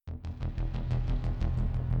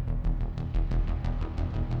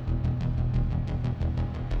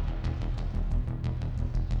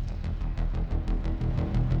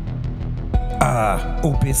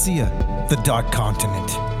Obysia, the Dark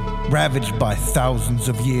Continent. Ravaged by thousands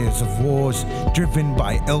of years of wars, driven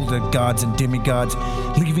by elder gods and demigods,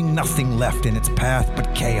 leaving nothing left in its path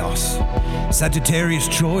but chaos. Sagittarius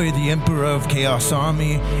Troy, the Emperor of Chaos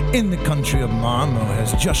Army, in the country of Marmo,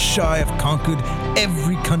 has just shy of conquered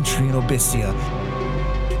every country in Obysia.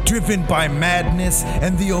 Driven by madness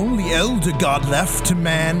and the only elder god left to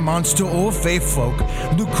man, monster, or fae folk,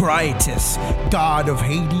 Lucretius, god of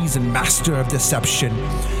Hades and master of deception.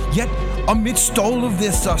 Yet, amidst all of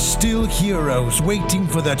this are still heroes waiting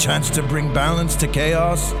for their chance to bring balance to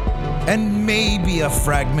chaos, and maybe a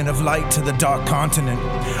fragment of light to the Dark Continent.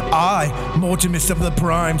 I, Mortimus of the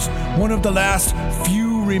Primes, one of the last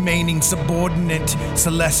few remaining subordinate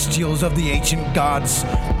celestials of the ancient gods,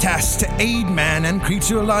 tasked to aid man and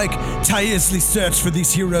creature alike, tirelessly search for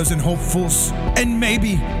these heroes and hopefuls, and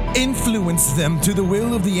maybe influence them to the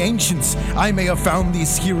will of the ancients. I may have found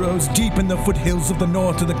these heroes deep in the foothills of the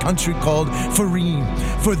north of the country called Farine.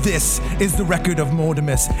 For this is the record of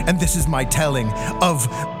Mortimus, and this is my telling of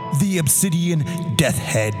the Obsidian Death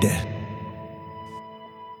Head.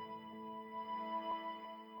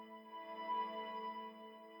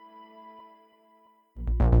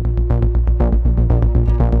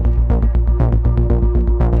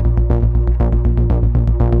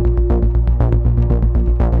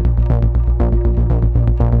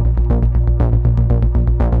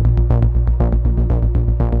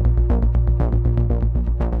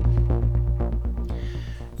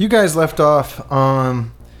 You guys left off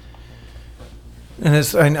and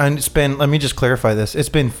it's been, let me just clarify this. It's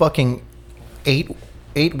been fucking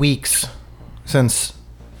eight weeks since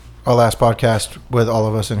our last podcast with all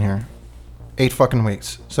of us in here. 8 fucking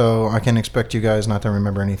weeks. So I can expect you guys not to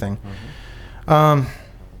remember anything.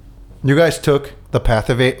 Mm-hmm. You guys took the path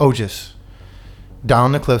of Ogus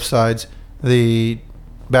down the cliff sides. The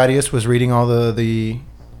Badius was reading all the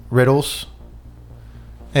riddles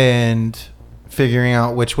and figuring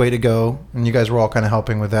out which way to go, and you guys were all kind of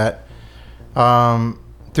helping with that.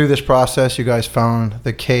 Through this process, you guys found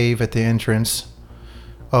the cave at the entrance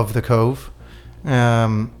of the cove,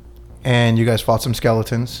 and you guys fought some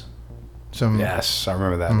skeletons. Yes, I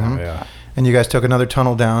remember that mm-hmm. now, yeah. And you guys took another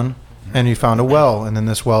tunnel down, and you found a well, and in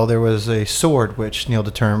this well there was a sword, which Neil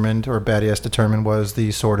determined, or Badius determined, was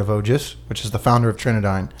the Sword of Ogus, which is the founder of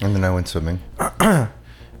Trinidine. And then I went swimming. Well,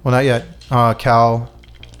 not yet. Cal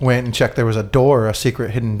went and checked. There was a secret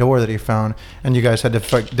hidden door that he found, and you guys had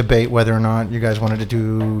to debate whether or not you guys wanted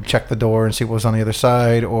to check the door and see what was on the other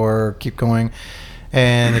side or keep going.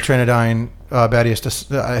 And the Trinidine Badius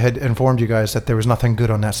had informed you guys that there was nothing good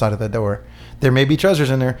on that side of the door. There may be treasures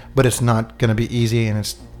in there, but it's not going to be easy, and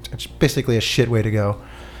it's basically a shit way to go.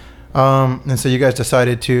 And so you guys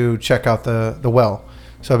decided to check out the well.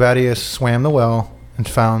 So Badius swam the well and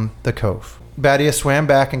found the cove. Badius swam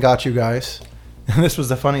back and got you guys. And this was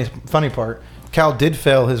the funny part. Cal did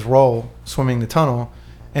fail his roll swimming the tunnel,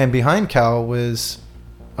 and behind Cal was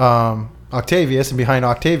Octavius, and behind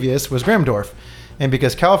Octavius was Grimdorf. And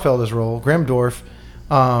because Cal failed his roll, Grimdorf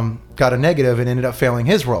got a negative and ended up failing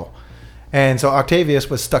his roll. And so Octavius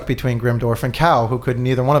was stuck between Grimdorf and Cal, who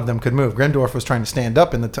neither one of them could move. Grimdorf was trying to stand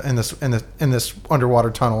up in this underwater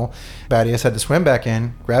tunnel. Badius had to swim back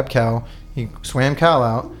in, grab Cal. He swam Cal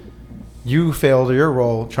out. You failed your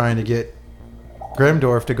roll trying to get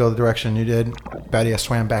Grimdorf to go the direction you did. Badius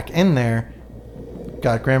swam back in there,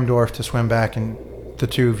 got Grimdorf to swim back, and the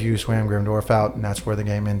two of you swam Grimdorf out, and that's where the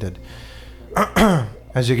game ended.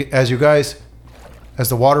 As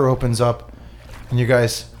the water opens up and you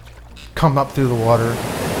guys come up through the water,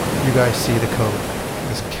 you guys see the cove,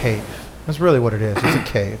 this cave. That's really what it is. It's a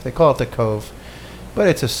cave. They call it the cove, but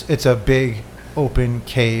it's a big open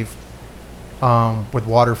cave with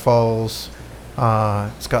waterfalls.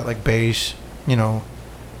 It's got like beige,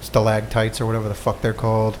 stalactites or whatever the fuck they're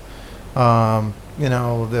called.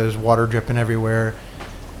 There's water dripping everywhere.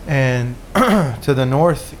 And to the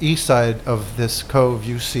northeast side of this cove,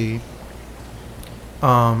 you see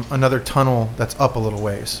another tunnel that's up a little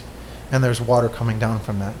ways. And there's water coming down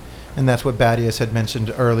from that. And that's what Badius had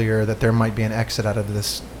mentioned earlier, that there might be an exit out of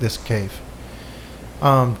this cave.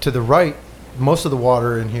 To the right, most of the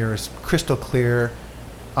water in here is crystal clear.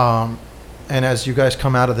 And as you guys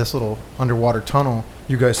come out of this little underwater tunnel,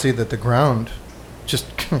 you guys see that the ground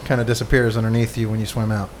just kind of disappears underneath you when you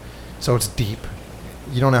swim out. So it's deep.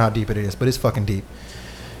 You don't know how deep it is, but it's fucking deep.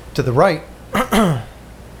 To the right,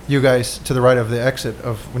 you guys, to the right of the exit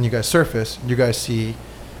of when you guys surface, you guys see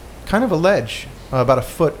kind of a ledge about a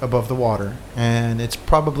foot above the water. And it's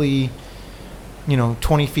probably,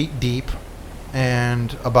 20 feet deep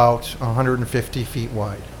and about 150 feet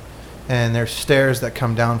wide. And there's stairs that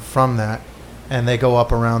come down from that. and they go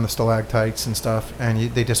up around the stalactites and stuff, and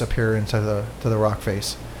they disappear into the rock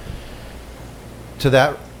face. To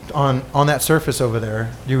that, on that surface over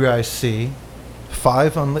there, you guys see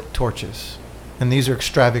 5 unlit torches, and these are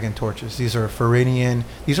extravagant torches. These are Ferinian.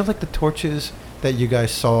 These are like the torches that you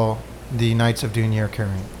guys saw the Knights of Dunir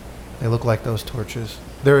carrying. They look like those torches.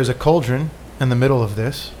 There is a cauldron in the middle of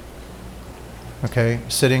this, okay,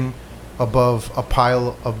 sitting above a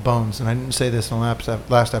pile of bones. And I didn't say this in the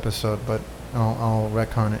last episode, but I'll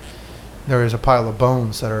retcon it. There is a pile of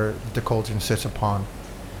bones that the cauldron sits upon.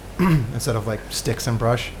 Instead of like sticks and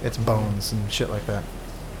brush, it's bones and shit like that.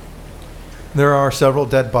 There are several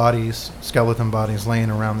dead bodies, skeleton bodies,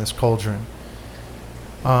 laying around this cauldron.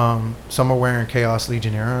 Some are wearing Chaos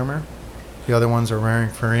Legionnaire armor. The other ones are wearing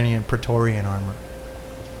Ferinian Praetorian armor.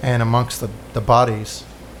 And amongst the bodies,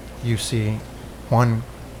 you see one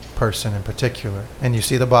person in particular. And you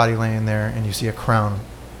see the body laying there, and you see a crown.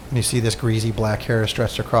 And you see this greasy black hair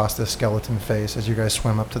stretched across this skeleton face as you guys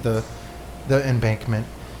swim up to the embankment.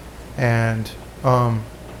 And I'm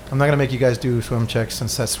not going to make you guys do swim checks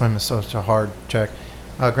since that swim is such a hard check.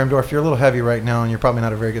 Grimdorf, you're a little heavy right now, and you're probably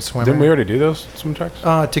not a very good swimmer. Didn't we already do those swim checks?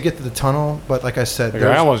 To get to the tunnel, but like I said,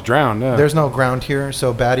 I almost drowned. Yeah. There's no ground here,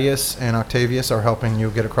 so Badius and Octavius are helping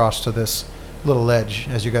you get across to this little ledge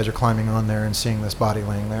as you guys are climbing on there and seeing this body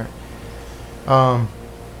laying there.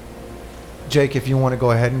 Jake, if you want to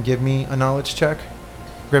go ahead and give me a knowledge check.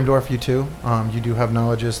 Grimdorf, you too. You do have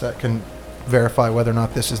knowledges that can verify whether or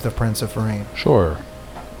not this is the Prince of Ferrain. Sure.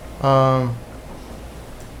 Can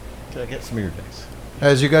I get some of your dice?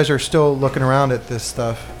 As you guys are still looking around at this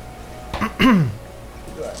stuff,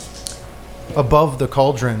 above the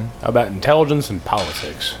cauldron. How about intelligence and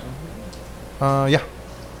politics? Yeah,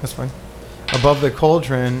 that's fine. Above the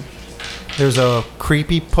cauldron, there's a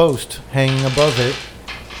creepy post hanging above it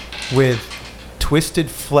with twisted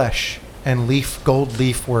flesh and gold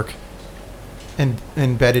leaf work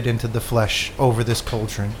embedded into the flesh over this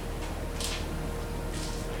cauldron.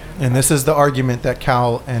 And this is the argument that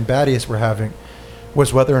Cal and Badius were having,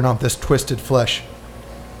 was whether or not this twisted flesh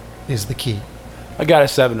is the key. I got a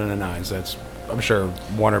 7 and a 9, so that's, I'm sure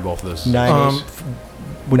one or both of those.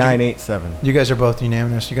 9, 8, 7. You guys are both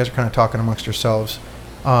unanimous. You guys are kind of talking amongst yourselves.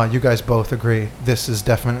 You guys both agree this is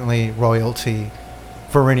definitely royalty,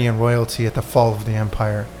 Verinian royalty at the fall of the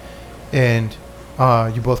Empire. And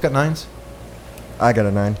you both got 9s? I got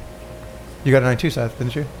a 9. You got a 9 too, Seth,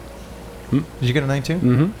 didn't you? Did you get a 9 too?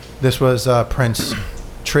 Mm-hmm. This was Prince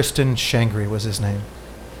Tristan Shangri was his name.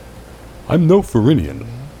 I'm no Ferinian,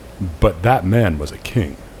 but that man was a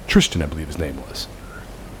king. Tristan, I believe his name was.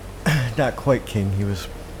 Not quite king. He was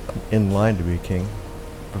in line to be king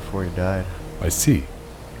before he died. I see.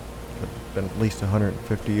 It's been at least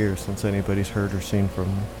 150 years since anybody's heard or seen from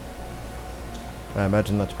him. I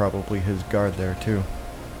imagine that's probably his guard there, too.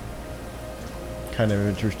 Kind of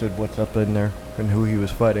interested what's up in there and who he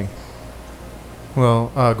was fighting.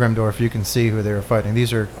 Well, Grimdorf, you can see who they were fighting.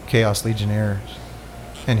 These are Chaos Legionnaires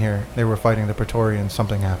in here. They were fighting the Praetorians.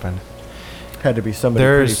 Something happened. Had to be somebody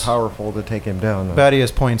pretty powerful to take him down, though.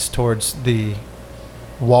 Badius points towards the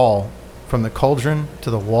wall, from the cauldron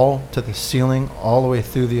to the wall to the ceiling, all the way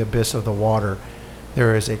through the abyss of the water.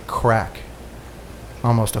 There is a crack,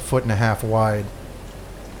 almost 1.5 feet wide,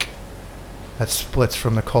 that splits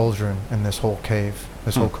from the cauldron in this whole cave,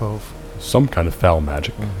 this whole cove. Some kind of foul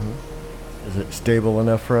magic. Mm-hmm. Is it stable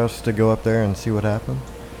enough for us to go up there and see what happened?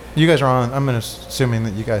 You guys are on, I'm assuming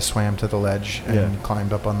that you guys swam to the ledge and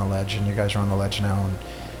climbed up on the ledge, and you guys are on the ledge now, and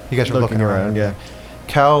you guys are looking around. Yeah.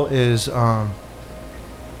 Cal is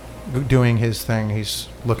doing his thing. He's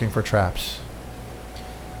looking for traps.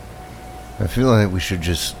 I feel like we should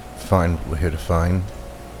just find what we're here to find.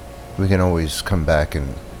 We can always come back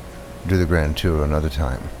and do the grand tour another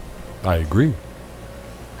time. I agree.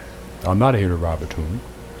 I'm not here to rob a tomb.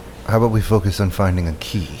 How about we focus on finding a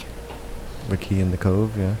key? The key in the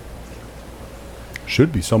cove, yeah.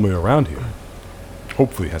 Should be somewhere around here.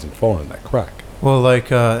 Hopefully it hasn't fallen in that crack. Well,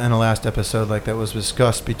 like in the last episode, like that was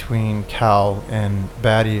discussed between Cal and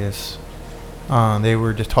Badius, they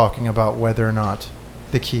were just talking about whether or not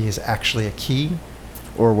the key is actually a key,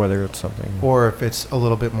 or whether it's something, or if it's a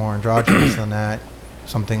little bit more androgynous than that,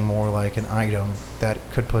 something more like an item that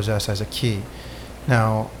could possess as a key.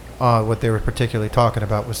 Now, what they were particularly talking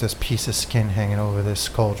about was this piece of skin hanging over this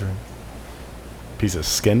cauldron. Piece of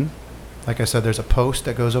skin? Like I said, there's a post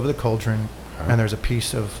that goes over the cauldron, and there's a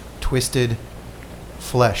piece of twisted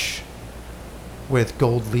flesh with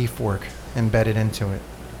gold leaf work embedded into it,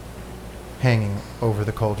 hanging over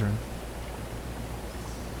the cauldron.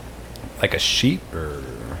 Like a sheet, or?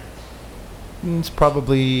 It's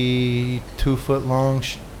probably 2 foot long,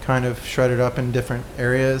 kind of shredded up in different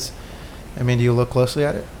areas. I mean, do you look closely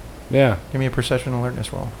at it? Yeah. Give me a perception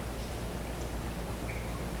alertness roll.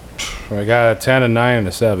 I got a 10, a 9, and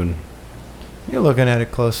a 7. You're looking at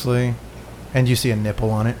it closely, and you see a nipple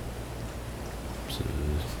on it.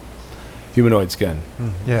 Humanoid skin.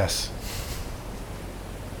 Yes.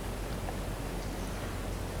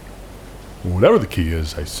 Whatever the key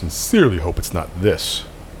is, I sincerely hope it's not this.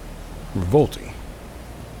 Revolting.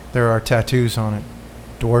 There are tattoos on it.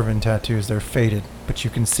 Dwarven tattoos. They're faded, but you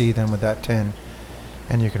can see them with that 10,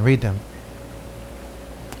 and you can read them.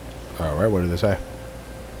 All right, what did they say?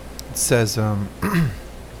 It says,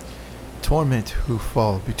 Torment who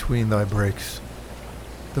fall between thy breaks.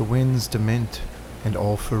 The winds dement and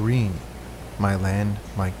all Farine. My land,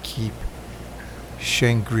 my keep.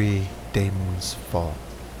 Shangri Damon's fall.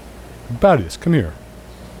 Badius, come here.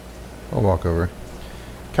 I'll walk over.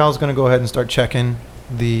 Cal's going to go ahead and start checking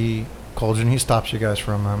the cauldron. He stops you guys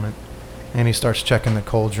for a moment, and he starts checking the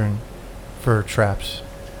cauldron for traps.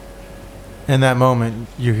 In that moment,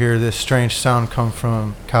 you hear this strange sound come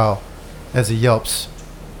from Cal as he yelps.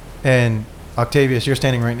 And Octavius, you're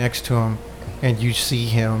standing right next to him, and you see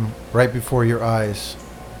him right before your eyes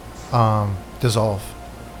dissolve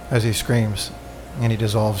as he screams, and he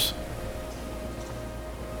dissolves.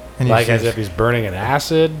 And you Like see- as if he's burning an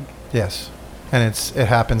acid? Yes, and it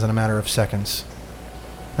happens in a matter of seconds.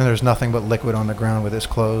 And there's nothing but liquid on the ground with his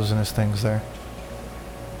clothes and his things there.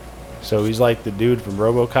 So he's like the dude from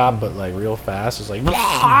RoboCop, but like real fast. It's like...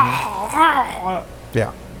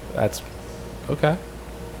 Yeah. That's... Okay.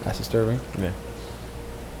 That's disturbing. Yeah.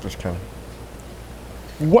 Just kind of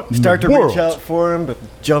What in start the to world? reach out for him, but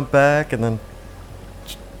jump back, and then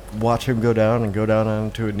just watch him go down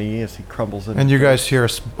onto a knee as he crumbles in. And you guys hear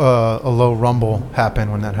a low rumble happen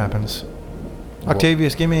when that happens.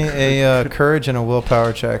 Octavius, give me a courage and a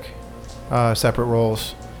willpower check. Separate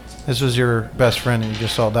rolls. This was your best friend that you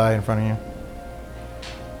just saw die in front of you.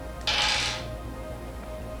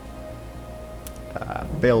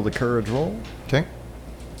 Failed the courage roll, Okay.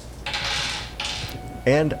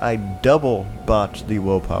 and I double botched the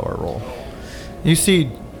willpower roll. You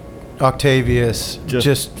see Octavius Just-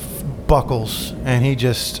 just buckles, and he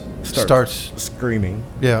just starts screaming.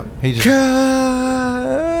 yeah, he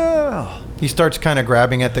starts kind of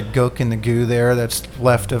grabbing at the gook and the goo there that's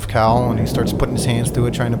left of Cal, and he starts putting his hands through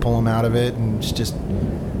it, trying to pull him out of it, and it's just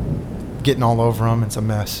getting all over him. It's a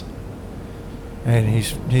mess. And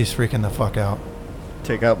he's freaking the fuck out.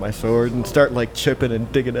 Take out my sword and start like chipping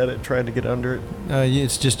and digging at it, trying to get under it.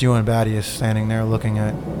 It's just you and Badius standing there looking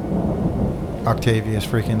at Octavius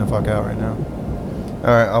freaking the fuck out right now. All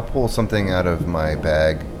right, I'll pull something out of my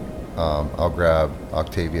bag. I'll grab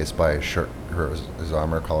Octavius by his shirt, his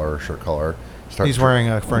armor collar or shirt collar. He's wearing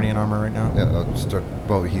a Fernian armor right now. Yeah, I'll start.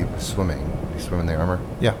 Well, he's swimming. He's swimming in the armor.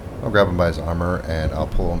 Yeah. I'll grab him by his armor and I'll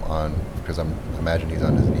pull him on because I imagine he's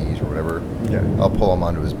on his knees or whatever. Yeah. I'll pull him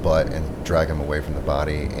onto his butt and drag him away from the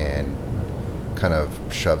body and kind of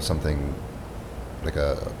shove something like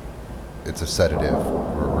it's a sedative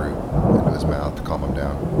or root into his mouth to calm him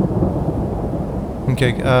down.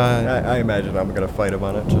 Okay. I imagine I'm gonna fight him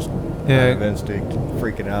on it, just Yeah. out of instinct,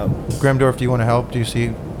 freaking out. Gremdorf, do you want to help? Do you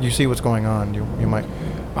see what's going on? You might.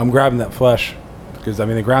 I'm grabbing that flesh. Because, I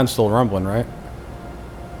mean, the ground's still rumbling, right?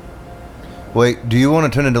 Wait, do you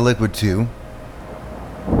want to turn into liquid too?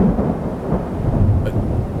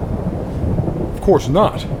 Of course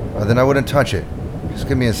not. Then I wouldn't touch it. Just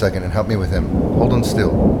give me a second and help me with him. Hold him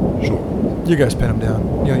still. Sure. You guys pin him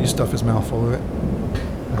down. You stuff his mouth full of it.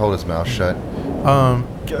 Hold his mouth shut.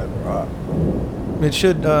 It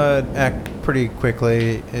should act pretty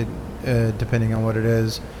quickly. Depending on what it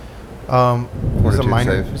is. It's a Fortitude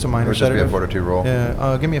minor. save. It's a minor Or just be a sedative. fortitude roll.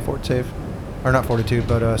 Yeah. Give me a fort save, or not fortitude,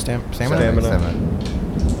 but stamina. Stamina.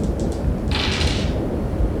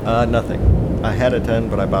 Nothing. I had a 10,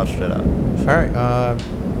 but I botched it out. All right.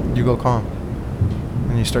 You go calm,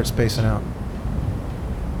 and you start spacing out.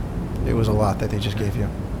 It was a lot that they just gave you.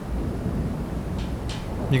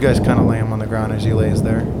 You guys kind of lay him on the ground as he lays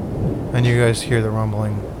there, and you guys hear the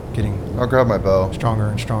rumbling getting I'll grab my bow, stronger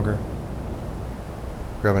and stronger.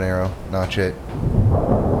 grab an arrow, notch it,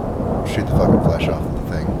 shoot the fucking flesh off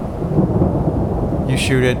the thing. You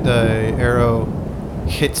shoot it. The arrow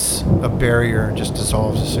hits a barrier and just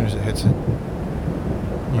dissolves as soon as it hits it.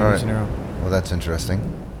 You All use right. an arrow. Well, that's interesting.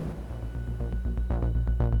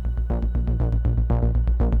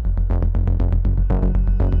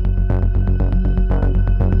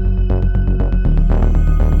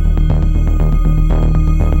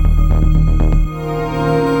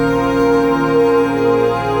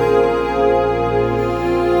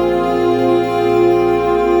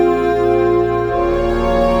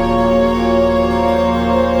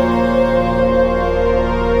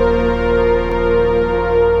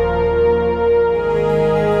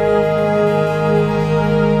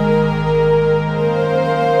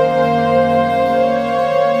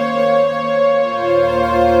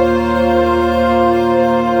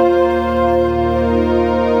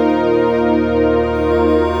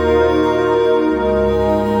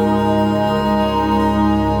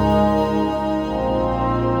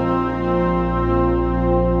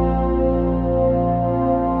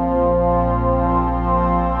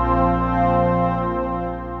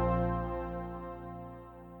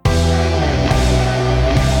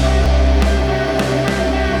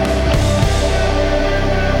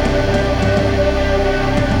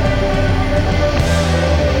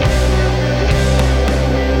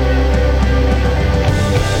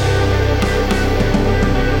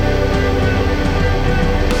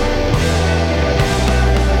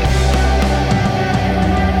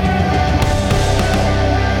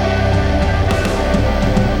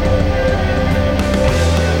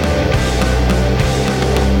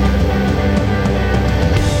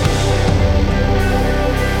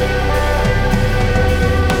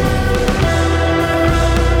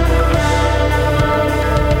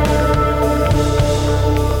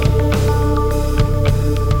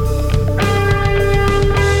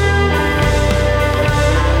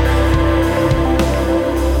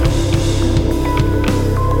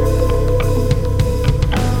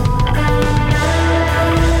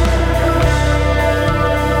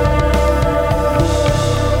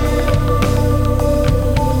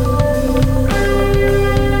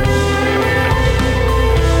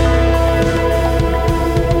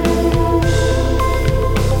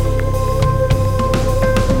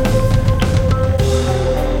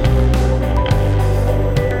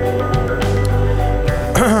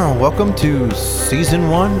 welcome to Season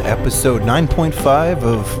 1, Episode 9.5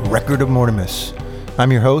 of Record of Mortimus.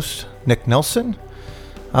 I'm your host, Nick Nelson.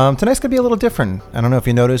 Tonight's going to be a little different. I don't know if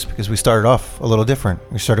you noticed, because we started off a little different.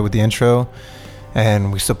 We started with the intro,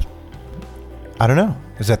 and we still... I don't know.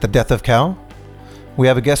 Is that the death of Cal? We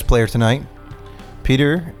have a guest player tonight.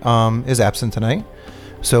 Peter is absent tonight,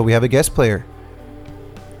 so we have a guest player.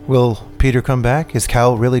 Will Peter come back? Is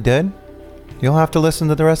Cal really dead? You'll have to listen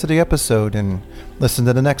to the rest of the episode and listen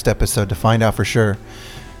to the next episode to find out for sure.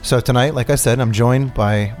 So tonight, like I said, I'm joined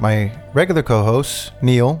by my regular co-hosts,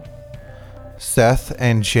 Neil, Seth,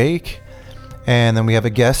 and Jake. And then we have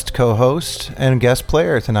a guest co-host and guest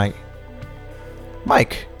player tonight,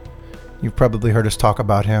 Mike. You've probably heard us talk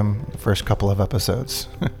about him the first couple of episodes.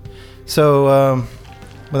 So,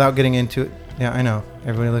 without getting into it, yeah, I know.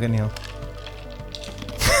 Everybody look at Neil.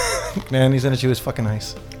 Man, he's gonna chew his fucking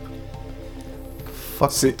ice.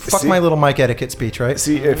 Fuck my little Mike etiquette speech, right?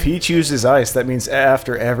 See, if he chooses ice, that means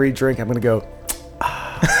after every drink, I'm going to go, No,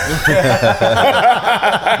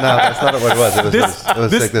 that's not what it was. It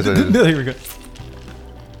was sick. This was Here we go.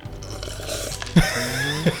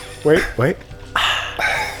 wait.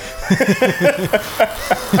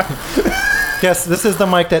 Yes, this is the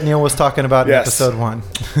mic that Neil was talking about in Yes. episode 1.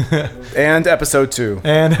 And episode 2.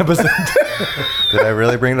 And episode... Did I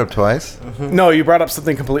really bring it up twice? No, you brought up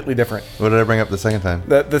something completely different. What did I bring up the second time?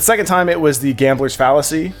 The second time it was the gambler's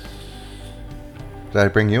fallacy. Did I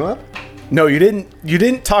bring you up? No, you didn't. You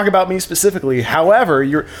didn't talk about me specifically.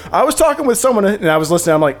 However, I was talking with someone and I was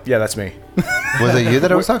listening. I'm like, yeah, that's me. Was it you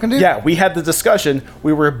that I was talking to? Yeah, we had the discussion.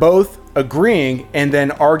 We were both agreeing and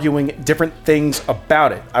then arguing different things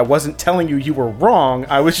about it. I wasn't telling you were wrong.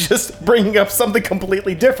 I was just bringing up something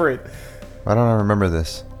completely different. Why don't I remember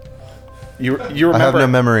this? You remember? I have no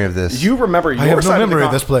memory of this. You remember your I have no side memory of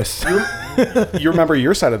of the this place. You remember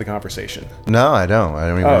your side of the conversation. No, I don't. I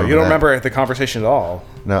don't even. Oh, remember you don't that. remember the conversation at all.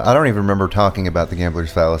 No, I don't even remember talking about the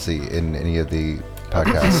gambler's fallacy in any of the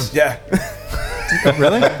podcasts. Yeah.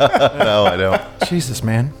 Really? No, I don't. Jesus,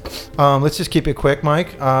 man. Let's just keep it quick,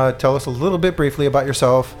 Mike. Tell us a little bit briefly about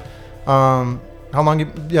yourself. How long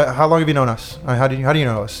have you known us? How do you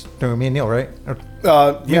know us? Through me and Neil, right?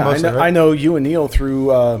 Yeah, mostly, right? I know you and Neil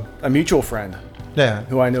through a mutual friend Yeah.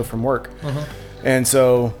 who I know from work. And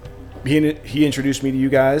so he introduced me to you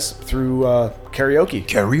guys through karaoke.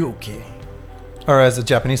 Karaoke. Or as the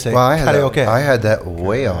Japanese say, Well, karaoke. I had that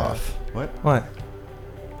way off. What?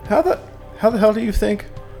 How the hell do you think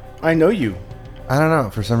I know you? I don't know.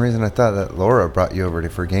 For some reason, I thought that Laura brought you over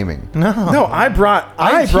for gaming. No. No, I brought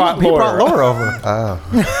He Laura. brought Laura over. Oh.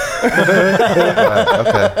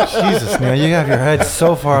 Okay. Jesus, Neil, you have your head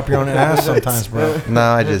so far up your own ass sometimes, bro. No,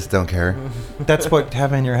 I just don't care. That's what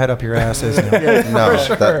having your head up your ass is. Neil. No,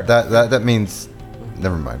 sure. that means.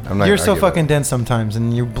 Never mind. I'm not. You're gonna so argue about fucking dense sometimes,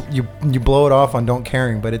 and you blow it off on don't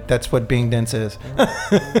caring, but that's what being dense is.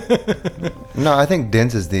 it. No, I think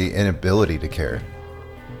dense is the inability to care.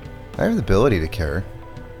 I have the ability to care.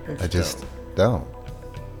 I just don't.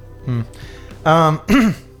 I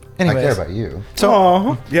Anyways, care about you.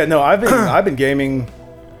 So yeah, no, I've been gaming.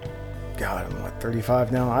 God, I'm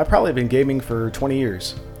 35 now. I've probably been gaming for 20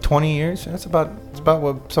 years. 20 years? It's about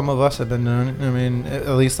what some of us have been doing. I mean, at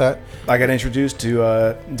least that. I got introduced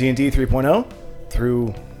to D&D 3.0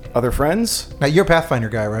 through other friends. Now you're a Pathfinder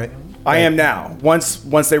guy, right? I am now. Once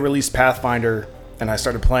they released Pathfinder and I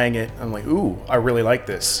started playing it, I'm like, ooh, I really like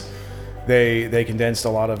this. They condensed a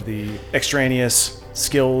lot of the extraneous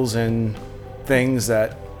skills and things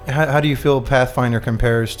that. How do you feel Pathfinder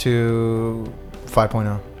compares to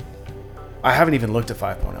 5.0? I haven't even looked at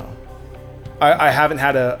 5.0. I haven't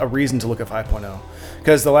had a reason to look at 5.0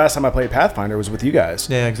 because the last time I played Pathfinder was with you guys.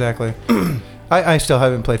 Yeah, exactly. I still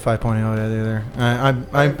haven't played 5.0 either.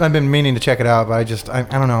 I've been meaning to check it out, but I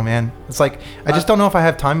don't know, man. It's like I just don't know if I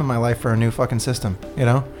have time in my life for a new fucking system. You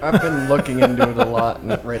know? I've been looking into it a lot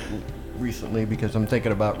recently because I'm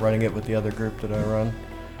thinking about running it with the other group that I run.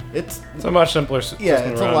 It's a much simpler yeah,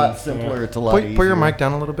 system it's to a run. lot simpler. Yeah. It's a lot easier. Put your mic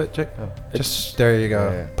down a little bit, Jake. Just there you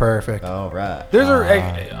go. Yeah. Perfect. All right. There's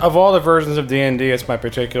of all the versions of D&D, it's my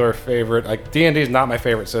particular favorite. Like D&D is not my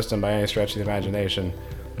favorite system by any stretch of the imagination,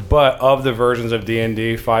 but of the versions of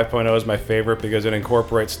D&D, 5.0 is my favorite because it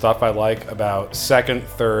incorporates stuff I like about 2nd,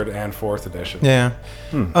 3rd, and 4th edition. Yeah.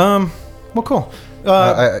 Well, cool.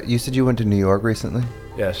 You said you went to New York recently?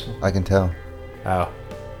 Yes. I can tell. Oh.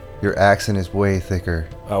 Your accent is way thicker.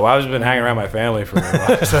 Oh, well, I've been hanging around my family for a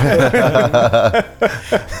while.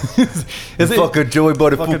 Is it Fucking Joey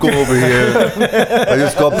Buttafuoco over here. I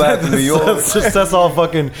just got back from New York. that's all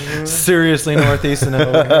fucking seriously northeast and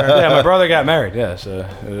over here. Yeah, my brother got married. Yeah, so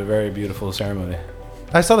it was a very beautiful ceremony.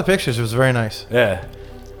 I saw the pictures. It was very nice. Yeah.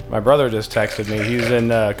 My brother just texted me. He's in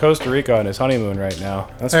Costa Rica on his honeymoon right now.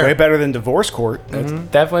 That's way better than divorce court. It's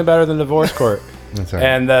definitely better than divorce court. That's right.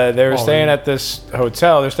 And they were staying at this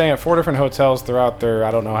hotel. They're staying at 4 different hotels throughout their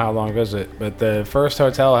I don't know how long visit. But the first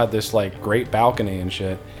hotel had this like great balcony and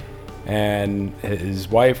shit. And his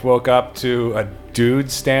wife woke up to a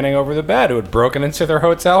dude standing over the bed who had broken into their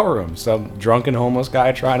hotel room. Some drunken homeless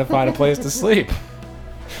guy trying to find a place to sleep.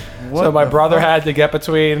 So my brother had to get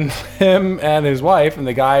between him and his wife, and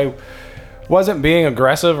the guy wasn't being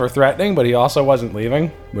aggressive or threatening, but he also wasn't leaving,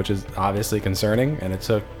 which is obviously concerning, and it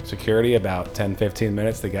took security about 10-15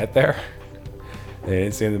 minutes to get there. They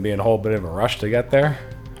didn't seem to be in a whole bit of a rush to get there.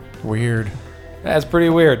 Weird. That's pretty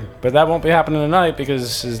weird, but that won't be happening tonight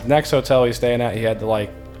because his next hotel he's staying at, he had to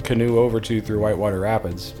like canoe over to through Whitewater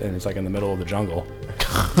Rapids, and it's like in the middle of the jungle.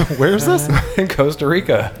 Where's this? In Costa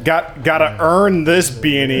Rica. Gotta earn this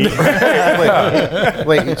B&E.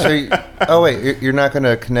 Wait, so you're not going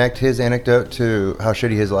to connect his anecdote to how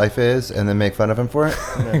shitty his life is and then make fun of him for it?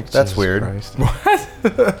 That's Jesus weird. Christ.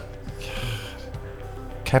 What?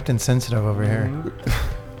 Captain Sensitive over here.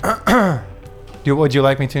 Would you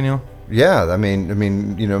like me to, Neil? Yeah, I mean,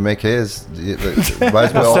 make his. Might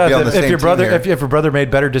as well Seth, be on the same if your team brother, here. if your brother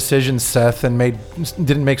made better decisions, Seth, and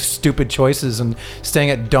didn't make stupid choices and staying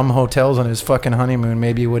at dumb hotels on his fucking honeymoon,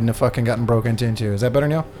 maybe he wouldn't have fucking gotten broken into. Is that better,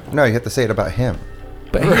 Neil? No, you have to say it about him.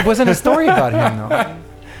 But it wasn't a story about him, though.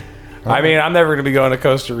 I mean, I'm never going to be going to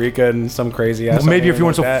Costa Rica and some crazy ass. Well, maybe if you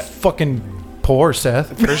weren't so that. fucking poor,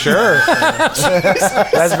 Seth. For sure.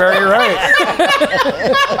 That's very right.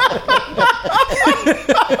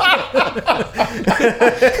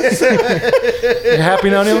 You happy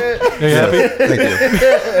now, Neil? Are you happy? Thank you.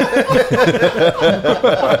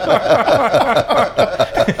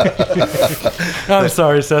 I'm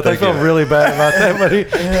sorry, Seth. I felt really bad about that, buddy.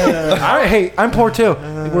 Hey, I'm poor too.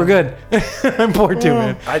 We're good. I'm poor too,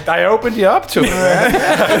 man. I opened you up to it, man.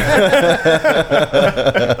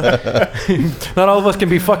 Not all of us can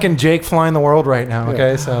be fucking Jake flying the world right now,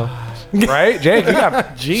 okay? So. Right? Jake, you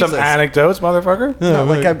got some anecdotes, motherfucker? Not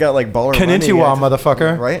like I've got like baller Konnichiwa, money.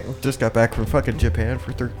 motherfucker. Right? Just got back from fucking Japan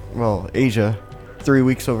for Asia. 3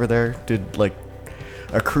 weeks over there. Did like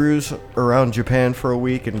a cruise around Japan for a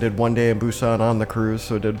week and did 1 day in Busan on the cruise.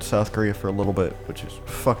 So did South Korea for a little bit, which is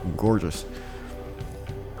fucking gorgeous.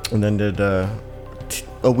 And then did a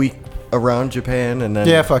week around Japan and then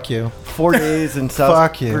Yeah, fuck you. 4 days in South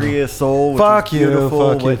Fuck you. Korea, Seoul, which Fuck is you. beautiful.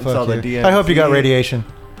 Fuck you. Went and saw Fuck the you. DMZ. I hope you got radiation.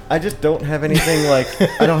 I just don't have anything like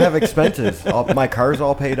I don't have expenses. My car's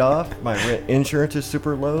all paid off. My insurance is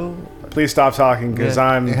super low. Please stop talking because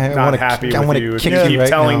I'm I not wanna- happy I with wanna you. If kick you you keep right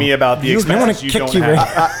telling now. me about the I wanna expenses you kick don't you have.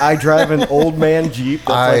 right I drive an old man Jeep.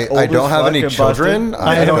 That's I like old don't as have fuck any and children. busted.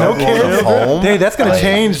 I don't don't know own kids. a home. Hey, that's gonna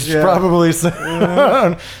change Yeah. probably soon.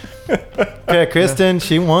 Yeah, Kristen,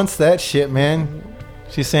 she wants that shit, man.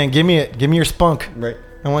 She's saying, "Give me it. Give me your spunk. Right.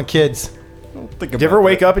 I want kids." Think Do you ever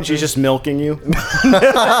wake up and she's just milking you? And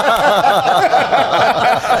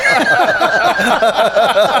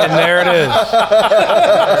there it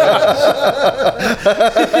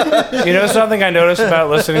is. You know something I noticed about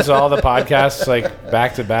listening to all the podcasts like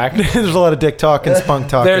back to back? There's a lot of dick talk and spunk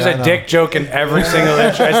talk. There's yeah, I a know. dick joke in every single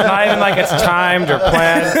intro. It's not even like it's timed or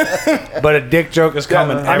planned, but a dick joke is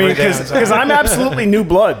coming. I mean, every damn time. because I'm absolutely new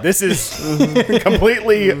blood. This is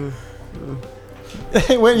completely.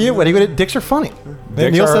 Hey, what do you? Dicks are funny.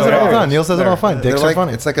 Dicks Neil are says it all the hilarious. time. Neil says it all the time. They're Dicks like, are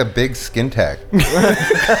funny. It's like a big skin tag.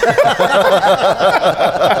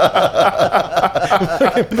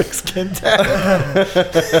 Skin tag.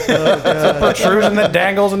 protrusion that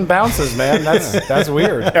dangles and bounces, man. That's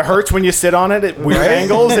weird. It hurts when you sit on it at weird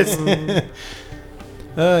angles. It's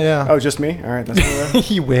Yeah. just me. All right, that's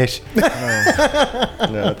You wish.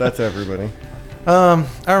 No, that's everybody. All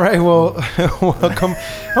right. Well, welcome.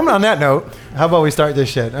 On that note, how about we start this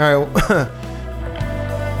shit? All right.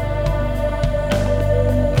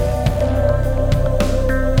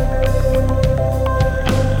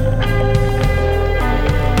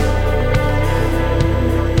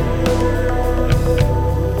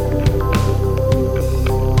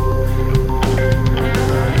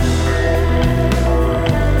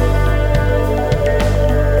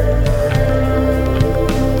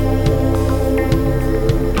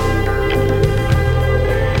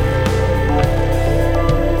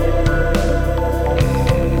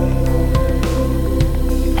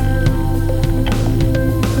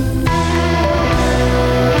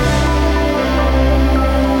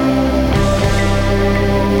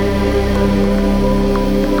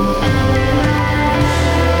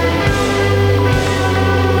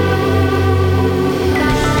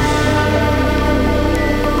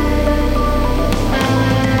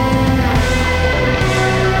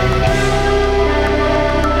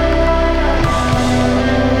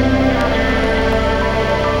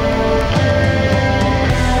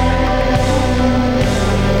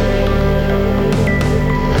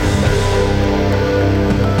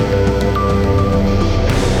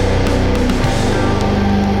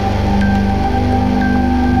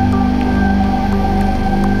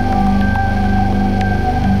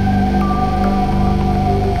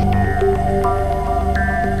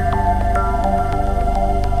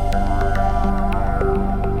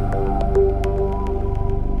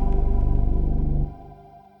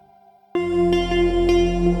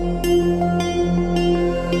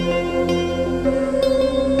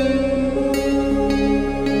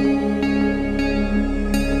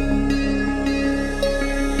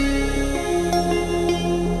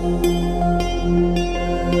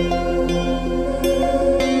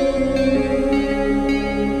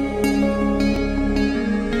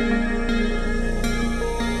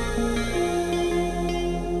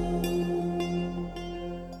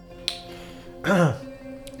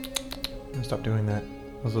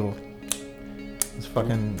 It's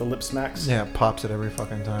fucking The lip smacks. yeah, it pops it every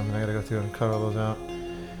fucking time, and I gotta go through and cut all those out.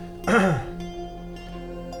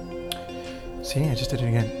 See, I just did it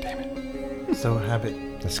again. Damn it. So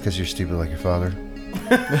habit. That's because you're stupid like your father.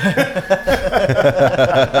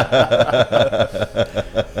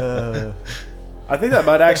 I think that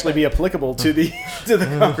might actually be applicable to the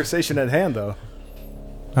conversation at hand, though.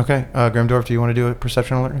 Okay, Grimdorf, do you want to do a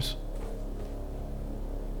perception alertness?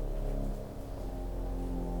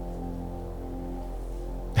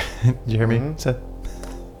 Did you hear me, Seth?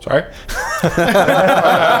 Sorry?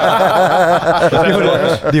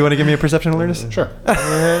 Do you want to give me a perception alertness? Sure.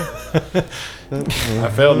 I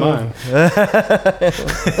failed mine.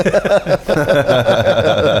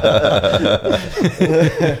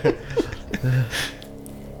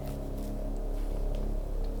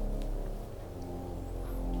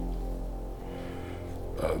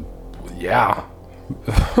 Yeah.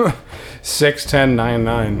 6, 10, 9,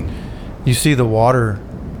 9. You see the water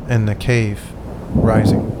in the cave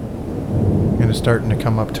rising, and it's starting to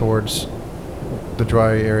come up towards the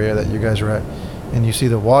dry area that you guys are at. And you see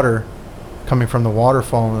the water coming from the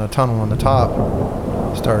waterfall in the tunnel on the top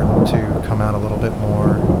starting to come out a little bit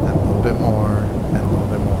more, and a little bit more, and a little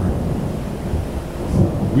bit more.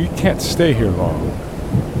 We can't stay here long.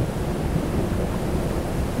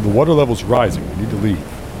 The water level's rising. We need to leave.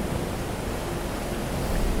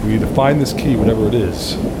 We need to find this key, whatever it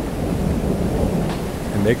is,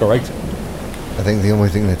 and make our exit. I think the only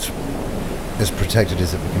thing that's protected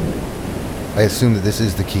is that we can. I assume that this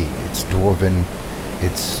is the key. It's dwarven.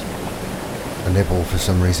 It's a nipple for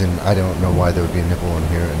some reason. I don't know why there would be a nipple in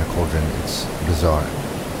here in a cauldron. It's bizarre.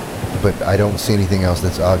 But I don't see anything else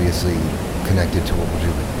that's obviously connected to what we're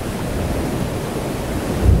doing.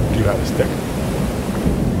 Do you have a stick?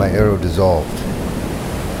 My arrow dissolved.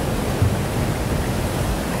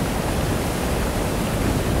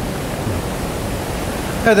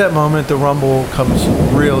 At that moment, the rumble comes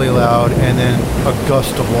really loud, and then a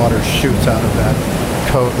gust of water shoots out of that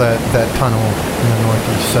tunnel in the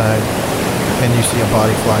northeast side, and you see a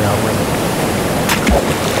body fly out with it.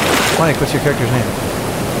 Mike, what's your character's name?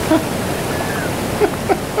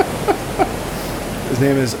 His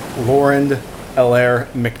name is Lorend Elair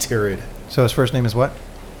McTirid. So his first name is what?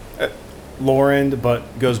 Lorend,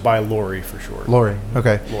 but goes by Lori for short. Lori.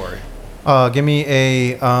 Okay. Lori. Give me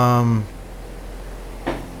a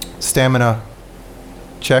stamina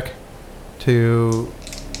check to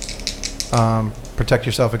protect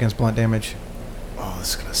yourself against blunt damage. Oh, this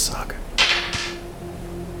is gonna suck.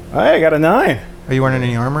 I got a 9. Are you wearing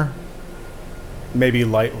any armor? Maybe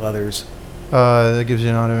light leathers. That gives you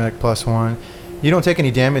an automatic +1. You don't take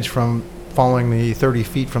any damage from falling the 30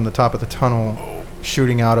 feet from the top of the tunnel,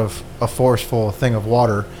 shooting out of a forceful thing of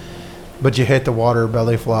water. But you hit the water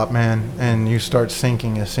belly flop, man, and you start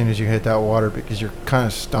sinking as soon as you hit that water because you're kind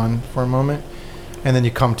of stunned for a moment. And then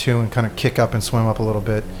you come to and kind of kick up and swim up a little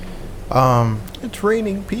bit. It's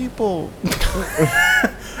raining people.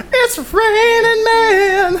 It's raining,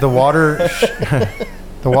 man. The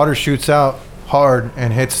water shoots out hard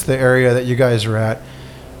and hits the area that you guys are at.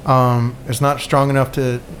 It's not strong enough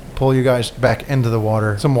to pull you guys back into the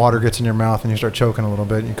water. Some water gets in your mouth and you start choking a little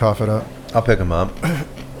bit and you cough it up. I'll pick him up.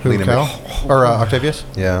 Who, Lean him Cal? Or Octavius?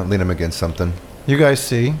 Yeah, lean him against something. You guys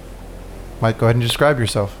see. Mike, go ahead and describe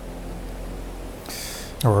yourself.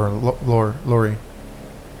 Or Lori.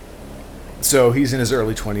 So he's in his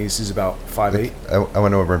early 20s. He's about 5'8". I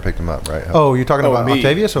went over and picked him up, right? Oh, you're talking about me.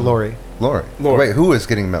 Octavius or Lori? Lori. Lori. Wait, who is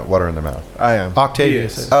getting water in their mouth? I am.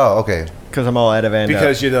 Octavius. He is. is. Oh, okay. Because I'm all out of and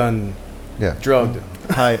Because you done Yeah. drugged him.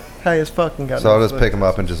 high as fucking got. So I'll just pick him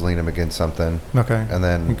up and just lean him against something, Okay. and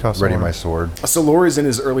then You cost ready water. my sword. So Lori's in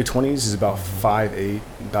his early 20s. He's about 5'8",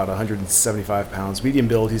 about 175 pounds. Medium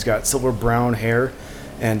build. He's got silver brown hair,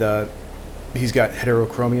 and he's got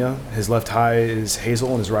heterochromia. His left eye is hazel,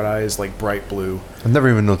 and his right eye is like bright blue. I've never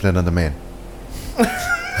even looked at another man.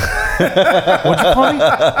 What'd you call me?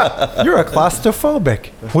 You're a claustrophobic.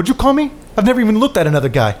 What'd you call me? I've never even looked at another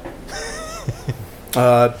guy.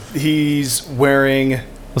 He's wearing...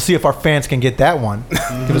 We'll see if our fans can get that one.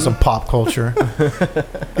 Give us some pop culture.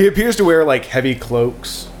 He appears to wear like heavy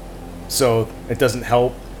cloaks, so it doesn't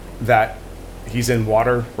help that he's in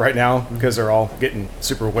water right now because they're all getting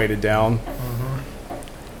super weighted down.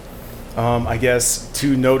 I guess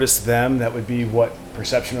to notice them, that would be what?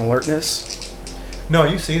 Perception alertness? No,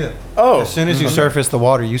 you see them. Oh. As soon as you surface the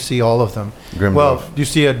water, you see all of them. Grim Well, dwarf. you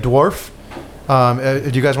see a dwarf.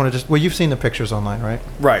 Do you guys want to just... Well, you've seen the pictures online, right?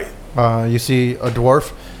 Right. You see a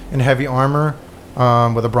dwarf in heavy armor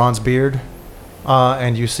with a bronze beard.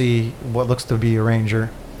 And you see what looks to be a ranger.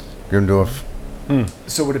 Grimdorf.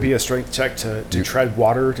 So would it be a strength check to tread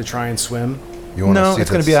water to try and swim? You want No, see it's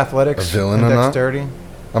if going to be athletics a villain and or not? dexterity.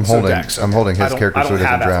 I'm So holding. Dex, I'm okay. holding I his don't- character I so he don't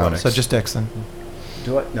doesn't have drown. athletics. So just dex then.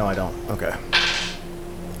 Do it? No, I don't. Okay.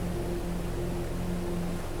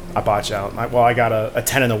 I botch out. I got a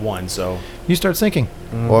 10 and a 1, so. You start sinking.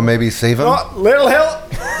 Or maybe save him. Oh, little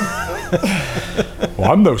help!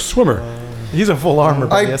 Well, I'm no swimmer. He's in full armor,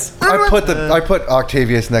 I Badius. I put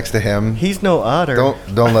Octavius next to him. He's no otter.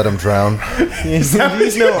 Don't let him drown. He's no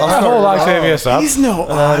Hold Octavius up. He's no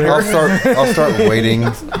otter. I'll start wading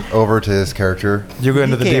over to his character. You go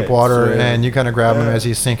into the can't deep water swim. and you kind of grab him as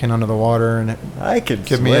he's sinking under the water. And I could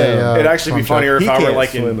give swim. me a. It'd actually be swim check. funnier if He I were can't like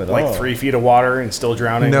swim in at like all. 3 feet of water and still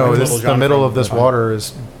drowning. No, like this Little the John middle from of this the- water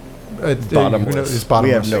is Bottomless. It's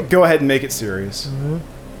bottomless. We have no- Go ahead and make it serious.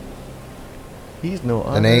 He's no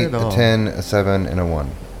otter An 8, at all. a 10, a 7, and a 1.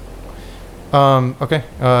 Okay.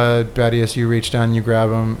 Badius, you reach down, you grab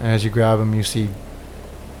him. As you grab him, you see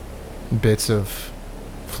bits of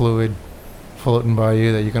fluid floating by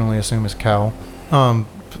you that you can only assume is Cal.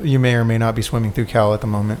 You may or may not be swimming through Cal at the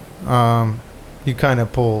moment. You kind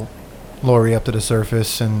of pull Lori up to the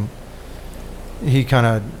surface, and he's kind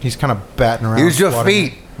of batting around. Use your swatting-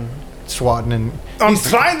 feet. Swatting, and I'm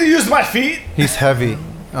trying to use my feet. he's heavy.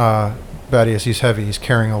 Badius, he's heavy. He's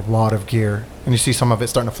carrying a lot of gear, and you see some of it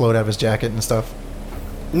starting to float out of his jacket and stuff.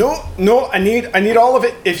 No, I need all of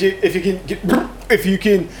it. If you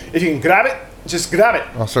can grab it, just grab it.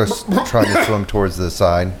 I'll start trying to swim towards the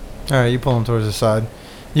side. All right, you pull him towards the side.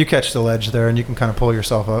 You catch the ledge there, and you can kind of pull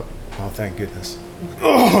yourself up. Oh, thank goodness.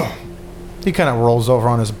 He kind of rolls over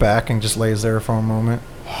on his back and just lays there for a moment.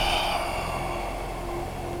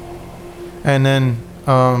 And then,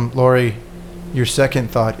 Lori, your second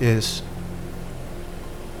thought is,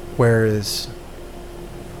 where is...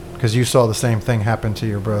 Because you saw the same thing happen to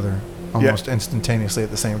your brother almost instantaneously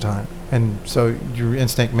at the same time. And so your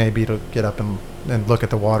instinct may be to get up and look at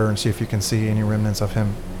the water and see if you can see any remnants of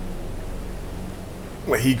him.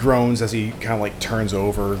 Like he groans as he kind of like turns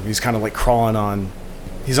over. He's kind of like crawling on.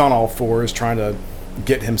 He's on all fours trying to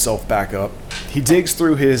get himself back up. He digs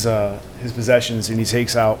through his possessions and he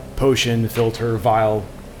takes out potion, filter, vial,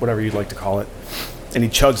 whatever you'd like to call it, and he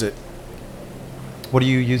chugs it. What are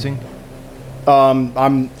you using?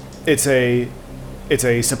 It's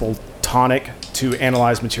a simple tonic to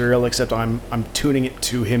analyze material, except I'm tuning it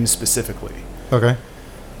to him specifically. Okay.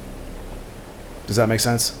 Does that make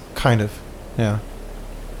sense? Kind of. Yeah.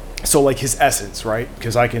 So like his essence, right?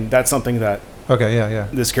 Because that's something that Okay, yeah.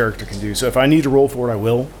 this character can do. So if I need to roll for it, I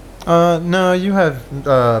will. No, you have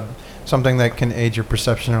something that can aid your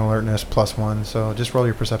perception and alertness +1, so just roll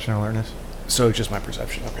your perception and alertness. So just my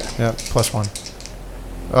perception. Okay. Yeah,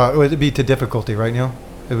 +1. Would it be to difficulty, right, Neil?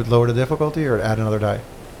 It would lower the difficulty or add another die?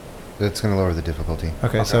 It's going to lower the difficulty.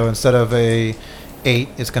 Okay, so instead of a 8,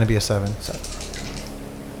 it's going to be a 7. So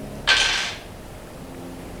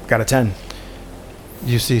Got a 10.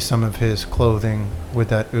 you see some of his clothing with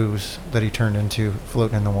that ooze that he turned into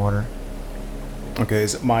floating in the water. Okay,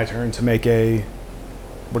 is it my turn to make a...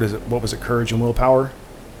 What is it? What was it? Courage and willpower?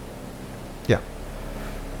 Yeah.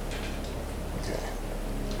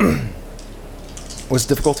 What's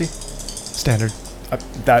difficulty? Standard.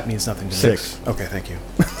 That means nothing to me. 6. Okay, thank you.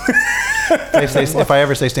 If I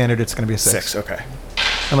ever say standard, it's going to be a 6. 6, okay.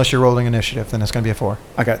 Unless you're rolling initiative, then it's going to be a 4.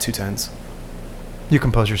 I got 2 10s You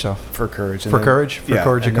compose yourself. for courage. For courage? For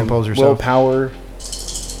courage, you and then compose yourself. Willpower.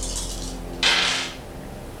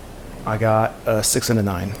 I got a 6 and a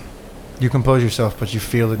 9. You compose yourself, but you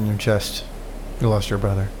feel it in your chest. You lost your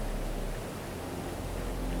brother.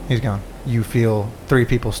 He's gone. You feel 3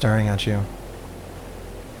 people staring at you.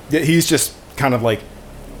 Yeah, he's just kind of like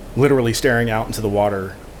literally staring out into the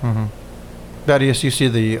water. Mm-hmm. Thaddeus, you see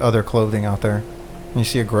the other clothing out there. You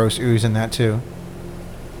see a gross ooze in that too.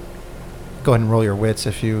 Go ahead and roll your wits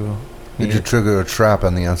if you Did need you it. trigger a trap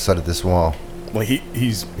on the outside of this wall? Like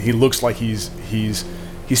he looks like he's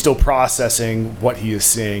still processing what he is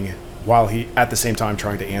seeing while he at the same time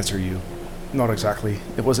trying to answer you. Not exactly.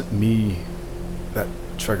 It wasn't me that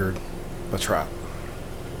triggered the trap.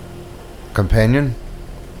 Companion?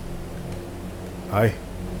 Aye.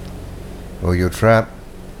 Well, your trap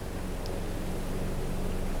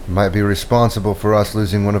might be responsible for us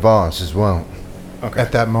losing one of ours as well. Okay.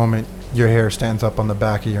 At that moment, your hair stands up on the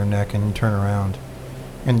back of your neck and you turn around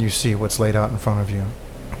and you see what's laid out in front of you.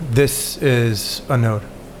 This is a note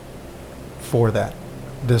for that.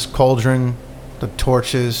 This cauldron, the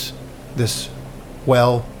torches, this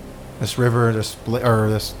well, this river, this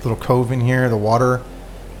little cove in here, the water,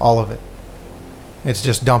 all of it. It's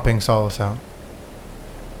just dumping Solace out.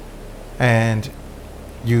 And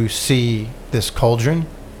you see this cauldron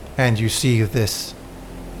and you see this.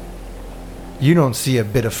 You don't see a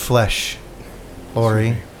bit of flesh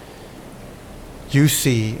Lori, you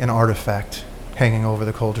see an artifact hanging over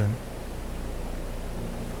the cauldron.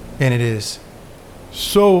 And it is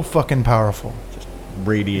so fucking powerful.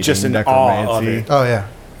 Radiating Just in awe of necromancy. it. Oh yeah,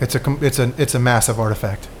 it's a massive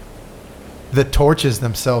artifact. The torches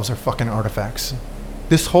themselves are fucking artifacts.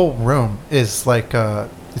 This whole room is like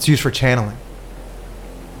it's used for channeling.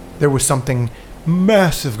 There was something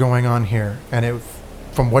massive going on here, and it,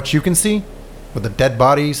 from what you can see, with the dead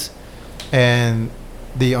bodies and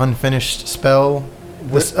the unfinished spell,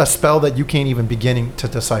 a spell that you can't even begin to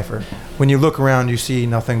decipher. When you look around, you see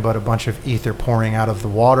nothing but a bunch of ether pouring out of the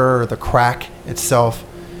water, the crack itself,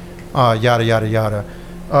 yada yada yada.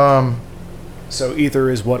 So ether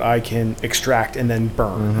is what I can extract and then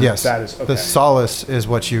burn. Yes, That is okay. the solace is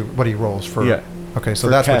what he rolls for. Yeah. Okay, so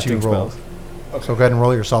For that's what you casting roll. spells. So go ahead and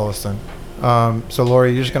roll your solace then. So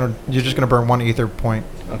Lori, you're just gonna burn one ether point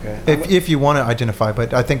Okay. if you want to identify.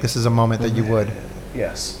 But I think this is a moment that you would.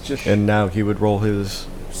 Yes. Just And now he would roll his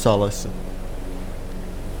solace,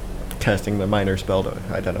 casting the minor spell to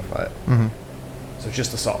identify it. Mm-hmm. so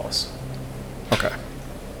just the solace. Okay.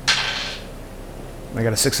 I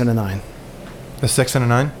got a 6 and a 9. A 6 and a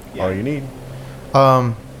 9. All you need.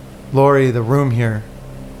 Lori, the room here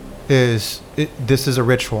this is a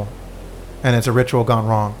ritual, and it's a ritual gone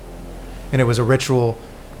wrong, and it was a ritual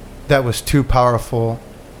that was too powerful,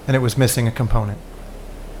 and it was missing a component,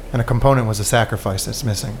 and a component was a sacrifice that's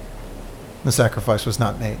missing. The sacrifice was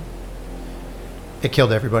not made. It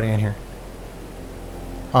killed everybody in here.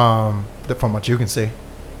 From what you can see.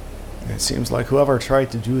 It seems like whoever tried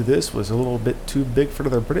to do this was a little bit too big for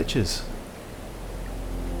their britches.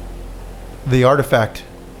 The artifact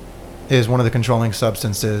is one of the controlling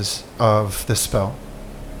substances of this spell.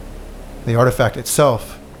 The artifact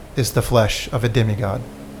itself is the flesh of a demigod.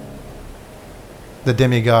 The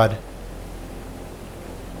demigod's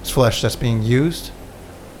flesh that's being used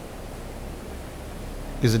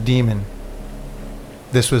is a demon.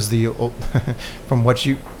 This was the from what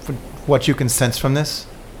you can sense from this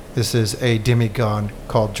is a demigod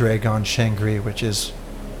called Dragon Shangri, which is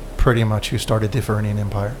pretty much who started the Fernian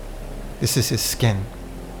Empire. This is his skin.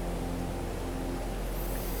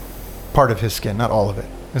 Part of his skin, not all of it.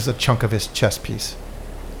 This is a chunk of his chest piece.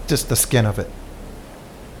 Just the skin of it.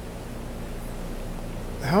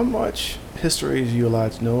 How much history are you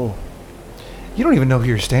allowed to know? You don't even know who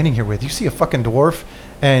you're standing here with. You see a fucking dwarf,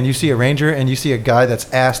 and you see a ranger, and you see a guy that's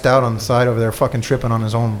assed out on the side over there fucking tripping on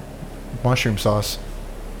his own mushroom sauce.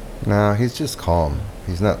 No, he's just calm.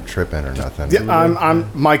 He's not tripping or nothing. Yeah,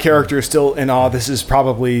 my character is still in awe. This is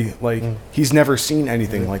probably like he's never seen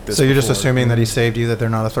anything like this. So you're just before. assuming that he saved you, that they're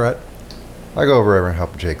not a threat? I go over and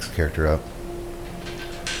help Jake's character up.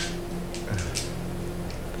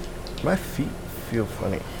 My feet feel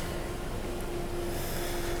funny.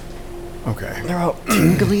 Okay. They're all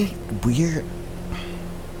tingly, weird.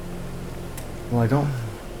 Well, I don't.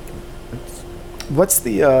 What's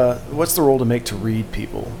the roll to make to read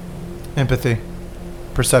people? Empathy.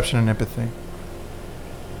 Perception and empathy.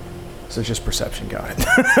 So just perception. Got it.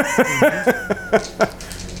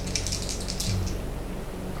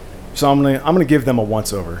 So I'm gonna give them a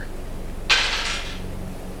once over.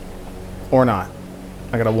 Or not.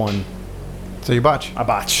 I got a 1. So you botch. I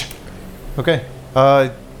botch. Okay.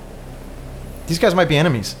 These guys might be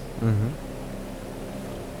enemies.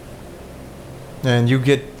 And you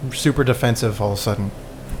get super defensive all of a sudden.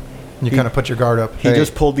 You kind of put your guard up. He Hey.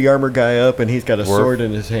 just pulled the armor guy up, and he's got a Dwarf. sword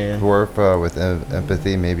in his hand. Dwarf, with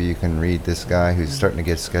empathy, maybe you can read this guy who's starting to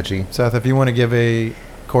get sketchy. Seth, if you want to give a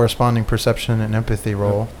corresponding perception and empathy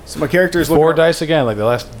roll. So my character's 4 looking. dice again, like the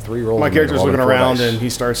last 3 rolls. My have character's all been looking 4 around, dice. and he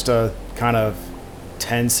starts to kind of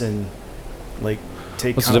tense and like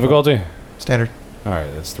take. What's the kind of a- difficulty? Standard. All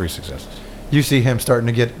right, that's 3 successes. You see him starting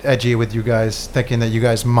to get edgy with you guys, thinking that you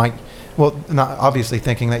guys might, well, not obviously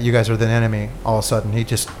thinking that you guys are the enemy. All of a sudden, he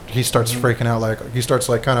starts freaking out, like he starts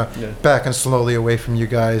like kind of backing slowly away from you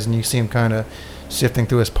guys, and you see him kind of sifting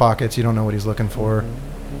through his pockets. You don't know what he's looking for.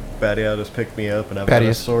 Badius just picked me up, and I've got a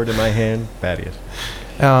Badius. sword in my hand. Badius.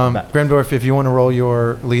 Grimdorf, if you want to roll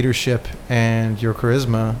your leadership and your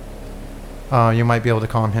charisma, you might be able to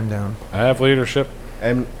calm him down. I have leadership.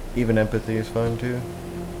 And even empathy is fine, too.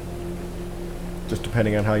 Just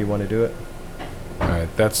depending on how you want to do it. All right,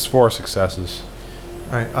 that's 4 successes.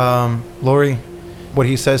 All right, Lori, what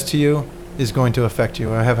he says to you is going to affect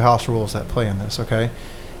you. I have house rules that play in this, okay?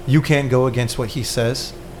 You can't go against what he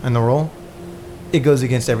says in the roll. It goes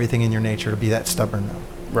against everything in your nature to be that stubborn, though.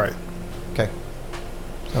 Right. Okay.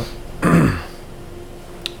 So,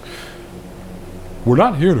 We're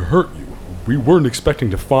not here to hurt you. We weren't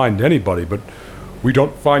expecting to find anybody, but we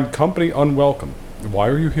don't find company unwelcome. Why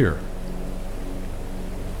are you here?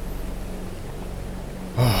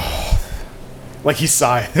 Like he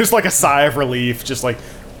sigh. There's like a sigh of relief, just like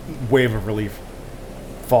wave of relief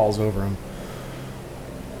falls over him.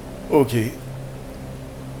 Okay.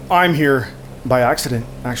 I'm here by accident,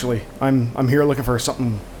 actually. I'm here looking for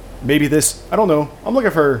something. Maybe this. I don't know. I'm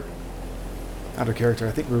looking for out of character.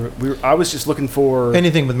 I think I was just looking for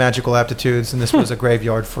Anything with magical aptitudes, and this was a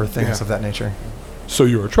graveyard for things Yeah. of that nature. So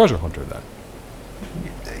you're a treasure hunter then?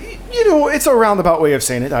 you know, it's a roundabout way of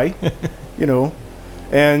saying it, you know.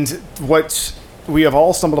 And what we have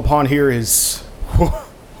all stumbled upon here is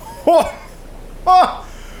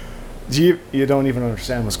you don't even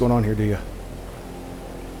understand what's going on here, do you?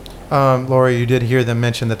 Laura, you did hear them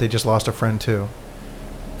mention that they just lost a friend too,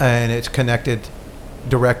 and it's connected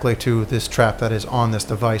directly to this trap that is on this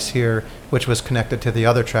device here, which was connected to the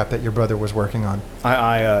other trap that your brother was working on.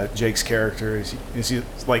 Jake's character is he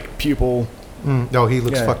like pupil, No, he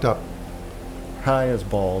looks Yeah. fucked up. High as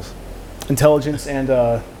balls. intelligence, and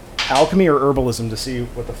alchemy or herbalism to see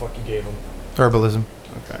what the fuck you gave him. Herbalism.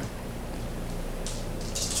 Okay.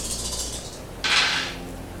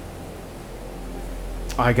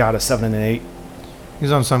 I got a 7 and an 8.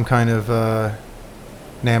 He's on some kind of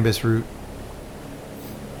Nambus route.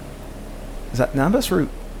 Is that Nambus root?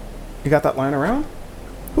 You got that lying around?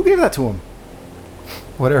 Who gave that to him?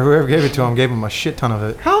 Whoever gave it to him gave him a shit ton of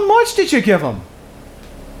it. How much did you give him?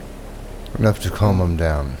 Enough to calm him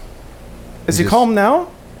down. Is he Just- calm now?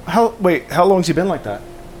 How long's he been like that?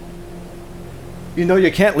 You know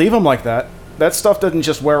you can't leave him like that. That stuff doesn't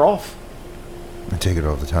just wear off. I take it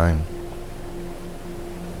all the time.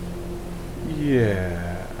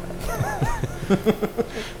 Yeah.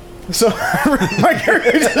 So my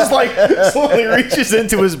character just like slowly reaches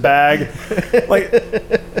into his bag, like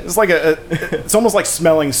it's like it's almost like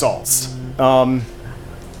smelling salts.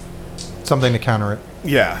 Something to counter it.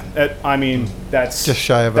 Yeah, I mean that's Just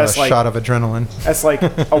shy of a that's like, shot of adrenaline. That's like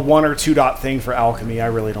a 1 or 2 dot thing for alchemy. I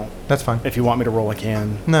really don't. That's fine. If you want me to roll, I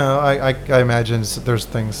can. No, I imagine there's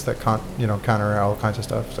things that counter all kinds of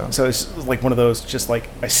stuff. So it's like one of those. Just like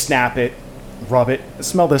I snap it, rub it.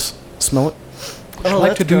 Smell this. Smell it. I'd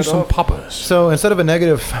like to do some poppers. So instead of a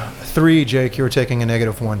 -3, Jake, you were taking a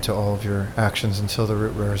 -1 to all of your actions until the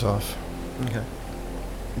root wears off. Okay.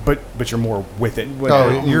 But you're more with it.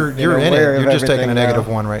 Oh, you're in aware it. of You're just taking a everything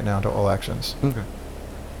now. -1 right now to all actions. Okay.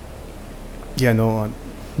 Yeah, no.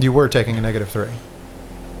 You were taking a -3.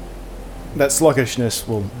 That sluggishness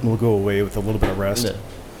will go away with a little bit of rest. Yeah.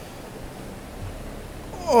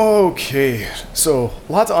 Okay, so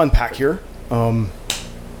a lot to unpack here.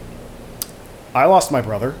 I lost my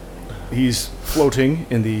brother. He's floating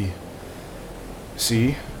in the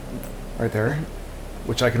sea, right there,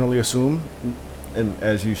 which I can only assume. And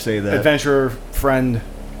as you say that, Adventurer friend.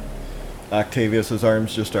 Octavius's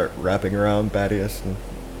arms just start wrapping around Badius, and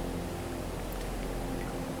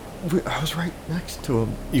I was right next to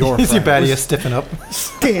him, Your You see friend. Badius stiffen up.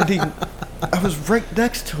 standing. I was right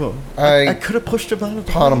next to him. I I could have pushed him out of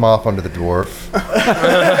the pawn way. him off onto the dwarf.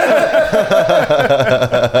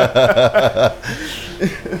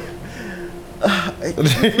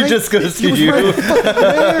 He just goes to you. I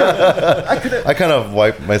kind of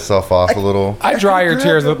wipe myself off a little. I dry your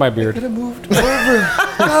tears with my beard. Could have moved over.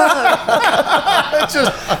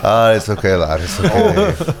 It's okay, lad. It's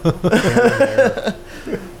okay.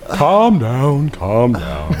 Calm down, calm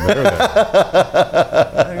down. There,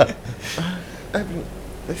 there. I mean,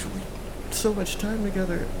 we so much time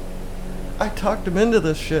together. I talked him into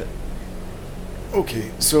this shit.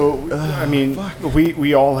 Okay, so I mean,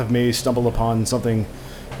 we all have may stumble upon something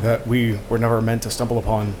that we were never meant to stumble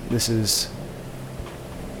upon. This is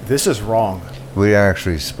wrong. We are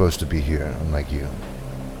actually supposed to be here, unlike you.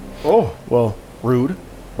 Oh, well, rude,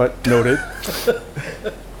 but noted.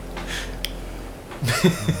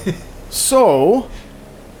 So,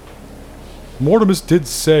 Mortimus did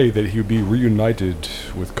say that he would be reunited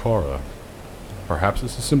with Kara. Perhaps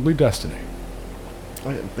this is simply destiny.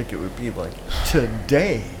 I didn't think it would be like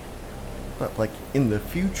today, not like in the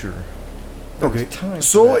future. There was okay. time for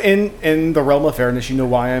So that. in the realm of fairness, you know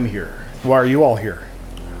why I'm here. Why are you all here?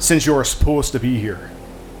 Since you're supposed to be here.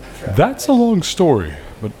 That's a long story,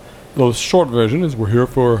 but the short version is we're here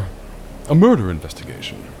for a murder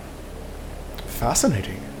investigation.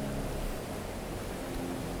 Fascinating.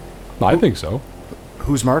 I think so.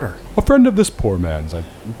 Whose murder? A friend of this poor man's. I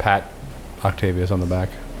pat Octavius on the back.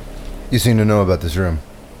 You seem to know about this room.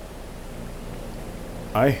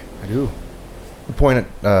 I do. Point it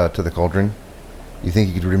to the cauldron. You think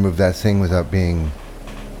you could remove that thing without being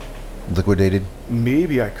liquidated?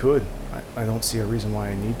 Maybe I could. I don't see a reason why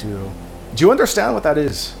I need to, though. Do you understand what that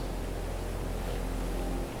is?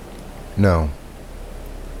 No.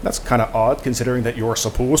 That's kind of odd, considering that you're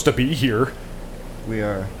supposed to be here. We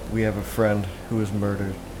have a friend who was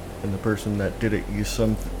murdered, and the person that did it used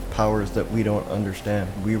some powers that we don't understand.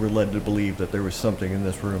 We were led to believe that there was something in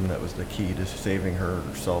this room that was the key to saving her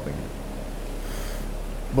or solving it.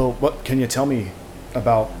 Well, what can you tell me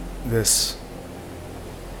about this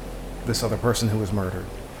other person who was murdered?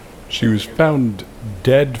 She was found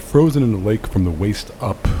dead, frozen in a lake from the waist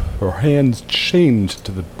up. Her hands chained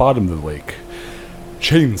to the bottom of the lake.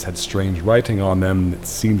 Chains had strange writing on them that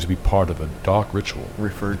seemed to be part of a dark ritual.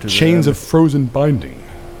 Referred to Chains them. of frozen binding.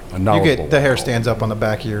 A You novel. get the hair stands up on the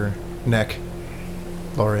back of your neck,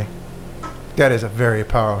 Lori. That is a very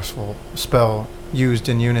powerful spell used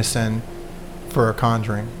in unison for a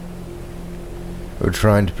conjuring. We're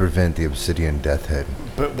trying to prevent the obsidian death head.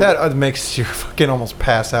 But That makes you fucking almost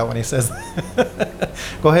pass out when he says that.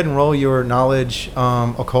 Go ahead and roll your knowledge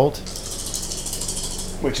occult.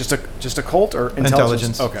 wait, just a cult or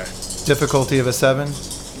intelligence? Intelligence. Okay. Difficulty of a 7.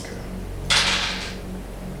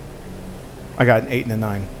 I got an 8 and a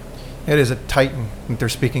 9. It is a titan that they're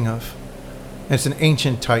speaking of. It's an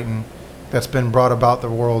ancient titan that's been brought about the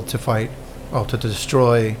world to fight, well, to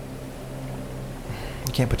destroy.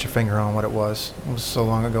 You can't put your finger on what it was. It was so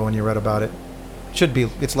long ago when you read about it. Should be,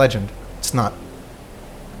 it's legend. It's not.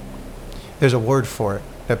 There's a word for it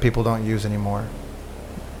that people don't use anymore.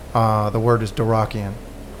 The word is Durakian.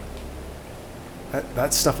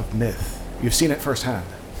 That's stuff of myth. You've seen it firsthand.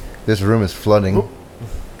 This room is flooding, Oop.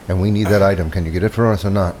 and we need that item. Can you get it for us or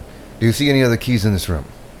not? Do you see any other keys in this room?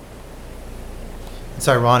 It's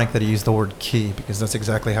ironic that he used the word key because that's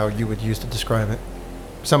exactly how you would use to describe it.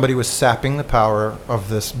 Somebody was sapping the power of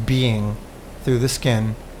this being through the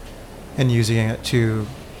skin and using it to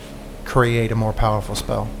create a more powerful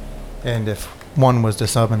spell. And if one was to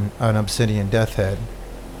summon an obsidian death head,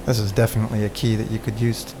 this is definitely a key that you could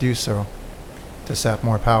use to do so, to sap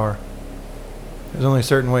more power. There's only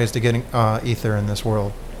certain ways to get ether in this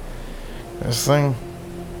world. This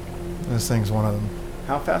thing's one of them.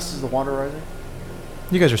 How fast is the water rising?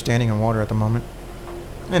 You guys are standing in water at the moment.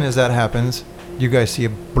 And as that happens, you guys see a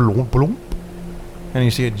bloom, bloom, and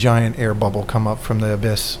you see a giant air bubble come up from the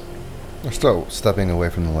abyss. I'm still stepping away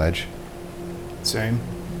from the ledge. Same.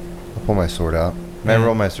 I'll pull my sword out. May I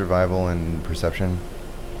roll my survival and perception?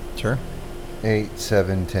 Sure. 8,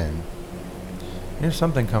 7, 10. Here's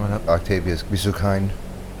something coming up. Octavius, be so kind.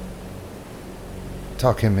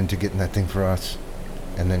 Talk him into getting that thing for us.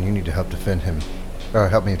 And then you need to help defend him. Or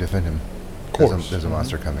help me defend him. Of course. There's a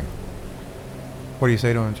monster coming. What do you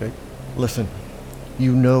say to him, Jake? Listen,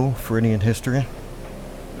 you know Phrygian history?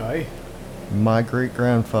 Aye. My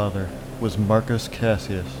great-grandfather was Marcus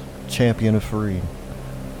Cassius, champion of Phrygian.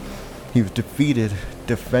 He was defeated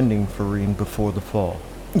defending Phrygian before the fall.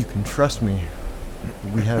 You can trust me.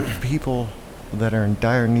 We have people that are in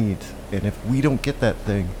dire needs, and if we don't get that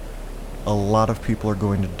thing, a lot of people are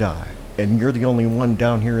going to die. And you're the only one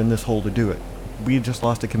down here in this hole to do it. We just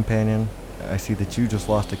lost a companion. I see that you just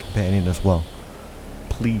lost a companion as well.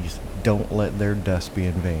 Please don't let their deaths be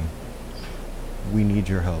in vain. We need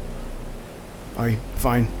your help. Aye,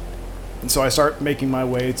 fine. And so I start making my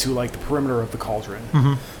way to like the perimeter of the cauldron.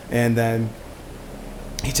 Mm-hmm. And then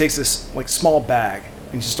he takes this like small bag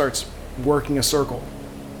and just starts working a circle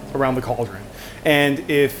around the cauldron. And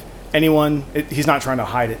if anyone, he's not trying to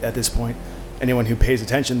hide it at this point. Anyone who pays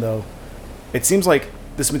attention though, it seems like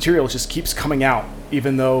this material just keeps coming out,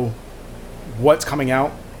 even though what's coming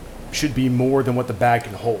out should be more than what the bag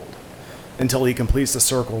can hold, until he completes the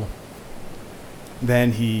circle.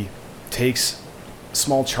 Then he takes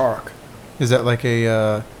small chalk. Is that like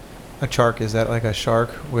a shark? Is that like a shark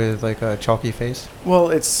with like a chalky face? Well,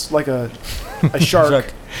 it's like a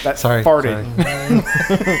shark that Sorry, farted.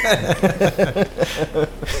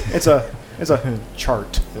 It's a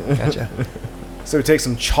chart. Gotcha. So he takes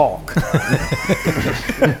some chalk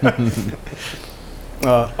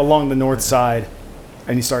along the north side,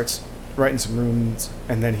 and he starts writing some runes,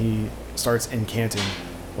 and then he starts incanting,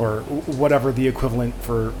 or whatever the equivalent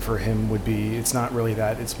for him would be. It's not really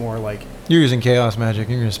that. It's more like, You're using chaos magic.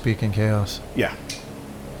 You're going to speak in chaos. yeah,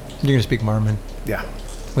 You're going to speak Marmon, yeah,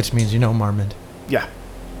 which means you know Marmon. yeah.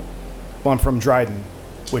 Well, I'm from Dryden,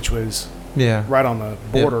 which was Yeah. right on the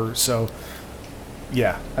border, so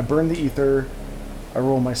yeah. I burn the ether, I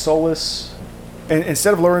roll my solace, and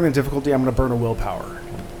instead of lowering the difficulty, I'm going to burn a willpower.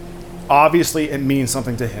 Obviously, it means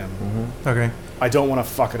something to him. Okay. I don't want to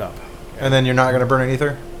fuck it up. And then you're not going to burn an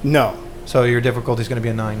ether? No. So your difficulty is going to be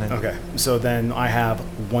a 9 then. Okay, so then I have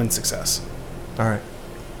one success. All right.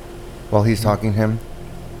 While he's talking to him,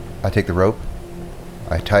 I take the rope.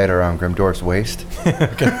 I tie it around Grimdorf's waist,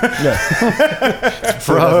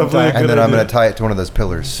 Probably. and then I'm going to tie it to one of those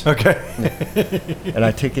pillars. Okay. And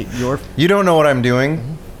I take it your You don't know what I'm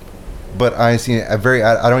doing, but I see I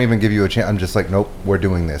don't even give you a chance. I'm just like, nope, we're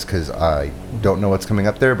doing this because I don't know what's coming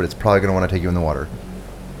up there, but it's probably going to want to take you in the water.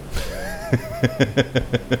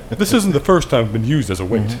 This isn't the first time I've been used as a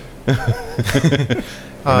weight.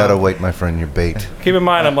 You're not a weight, my friend. You're bait. Keep in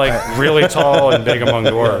mind, I'm like really tall and big among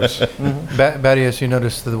dwarves. Badius, you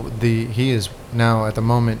notice he is now at the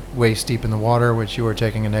moment waist deep in the water, which you are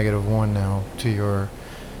taking a -1 now to your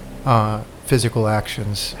physical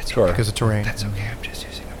actions because of terrain. That's okay. I'm just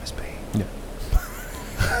using him as bait.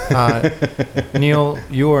 Neil,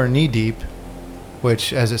 you are knee deep,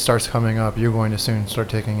 which as it starts coming up, you're going to soon start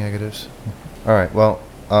taking negatives. All right. Well,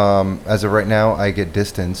 as of right now, I get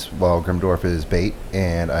distance while Grimdorf is bait,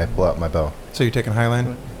 and I pull out my bow. So you're taking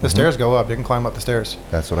Highland. The stairs go up. You can climb up the stairs.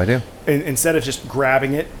 That's what I do. Instead of just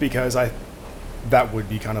grabbing it, because that would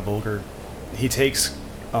be kind of vulgar, he takes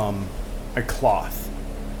a cloth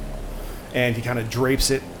and he kind of drapes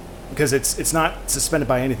it, because it's not suspended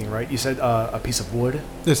by anything, right? You said a piece of wood?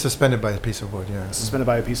 It's suspended by a piece of wood, yeah. Suspended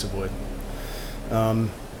by a piece of wood.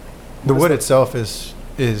 The wood itself is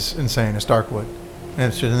insane. It's dark wood.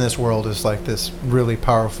 And it's in this world is like this really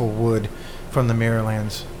powerful wood from the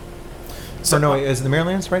Mirrorlands. So, no, is it the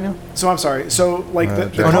Mirrorlands right now? So I'm sorry. So like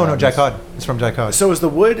No, Jackod. It's from Jackod. So is the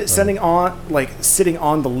wood sitting on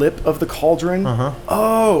the lip of the cauldron? Uh-huh.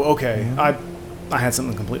 Oh, okay. I had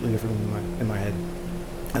something completely different in my head.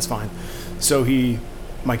 That's fine. So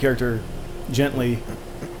my character, gently,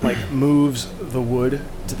 moves the wood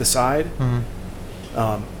to the side,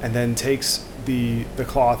 and then takes the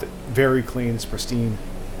cloth, very clean, it's pristine,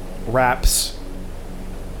 wraps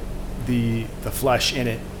the flesh in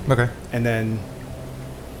it. Okay. And then,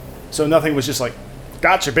 so nothing was just like,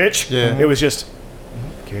 gotcha, bitch. Yeah. It was just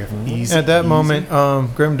careful, easy. At that easy. moment,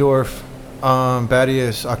 Grimdorf,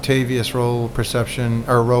 Badius, Octavius, roll perception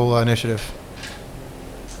or roll initiative.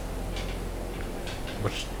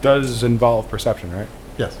 Which does involve perception, right?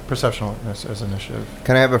 Yes, perception as initiative.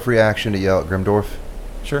 Can I have a free action to yell at Grimdorf?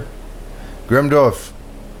 Sure. Grimdorf,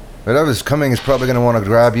 whatever's coming is probably going to want to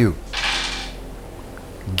grab you.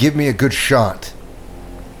 Give me a good shot.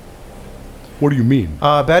 What do you mean?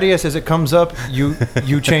 Badius, as it comes up, you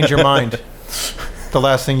change your mind. The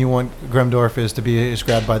last thing you want Grimdorf is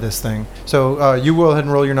grabbed by this thing. So you go ahead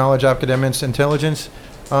and roll your knowledge, academics, intelligence.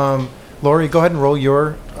 Lori, go ahead and roll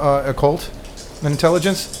your occult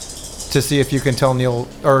intelligence to see if you can tell Neil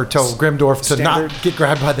or tell Grimdorf to not get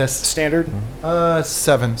grabbed by this. Standard?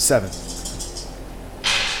 7. 7.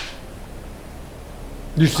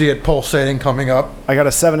 You see it pulsating coming up. I got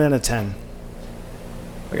a 7 and a 10.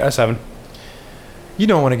 I got a 7. You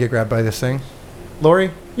don't want to get grabbed by this thing.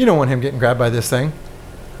 Lori, you don't want him getting grabbed by this thing.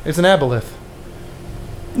 It's an aboleth.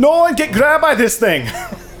 No one get grabbed by this thing.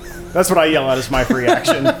 That's what I yell out as my free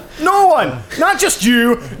action. No one! Not just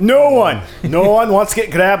you! No one! No one wants to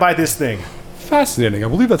get grabbed by this thing. Fascinating. I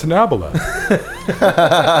believe that's an aboleth.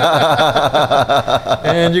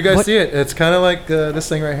 And you guys see it. It's kind of like this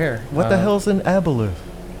thing right here. What the hell's an aboleth?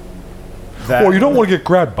 Well, you don't want to get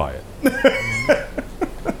grabbed by it.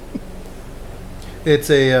 It's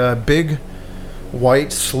a big,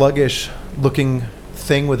 white, sluggish-looking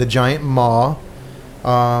thing with a giant maw.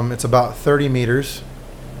 It's about 30 meters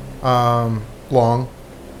long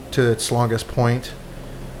to its longest point.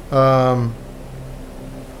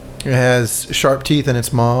 It has sharp teeth in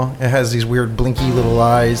its maw. It has these weird blinky little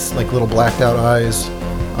eyes, like little blacked out eyes,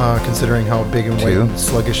 considering how big and white and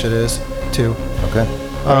sluggish it is. 2. Okay.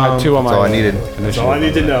 I got 2 on my That's all I needed. That's all I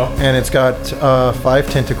need to know. And it's got 5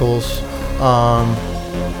 tentacles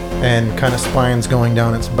and kind of spines going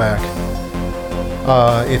down its back.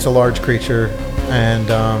 It's a large creature, and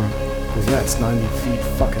Yeah, it's 90 feet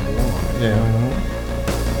fucking long.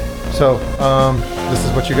 yeah. So this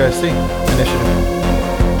is what you guys see. Initiative.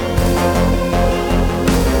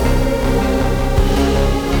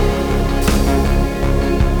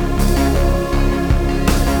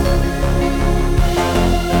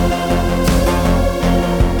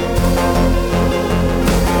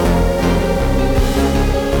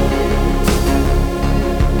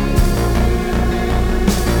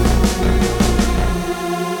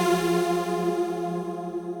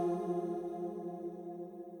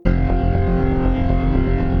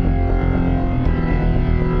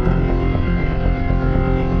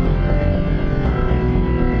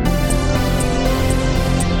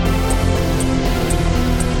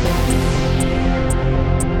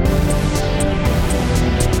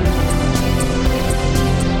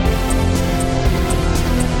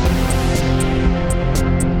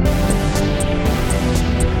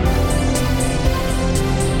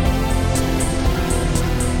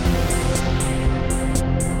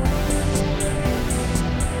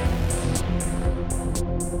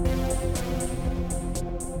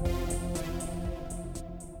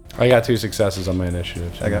 I got 2 successes on my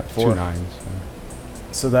initiative. I got 4. 2 9s.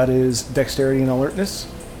 So that is dexterity and alertness.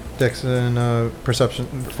 Dex and perception.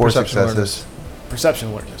 4 perception successes. awareness. Perception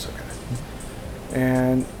alertness, okay.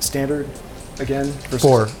 And standard, again? versus-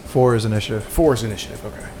 4. 4 is initiative. 4 is initiative,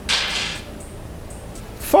 okay.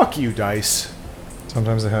 Fuck you, dice.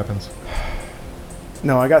 Sometimes it happens.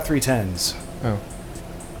 No, I got 3 10s. Oh.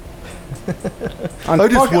 On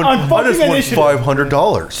fucking initiative.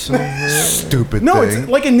 $500. Stupid No, thing. it's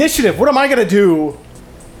like initiative. What am I going to do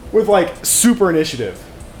with, like, super initiative?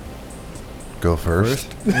 Go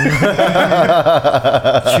first.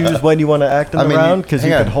 Choose when you want to act in the round because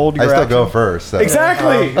you hang can on. hold your I still action. go first. So.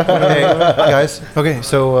 Exactly. Hey, guys. Okay,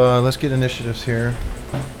 so let's get initiatives here.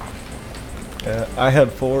 I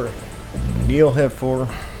had 4. Neil had 4.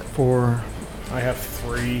 4. I have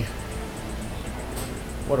 3.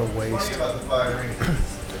 What a waste.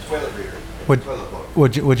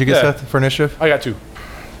 What'd you get, Yeah. Seth, for initiative? I got 2.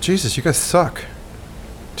 Jesus, you guys suck.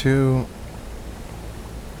 2,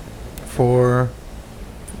 4.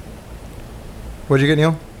 What'd you get,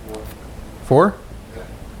 Neil? 4.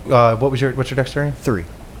 What's your dexterity? 3.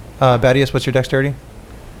 Badius, what's your dexterity?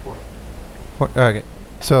 4. Okay.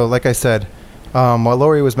 So, like I said, while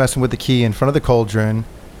Lori was messing with the key in front of the cauldron,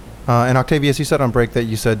 and Octavius, you said on break that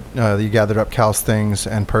you said you gathered up Cal's things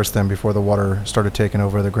and pursed them before the water started taking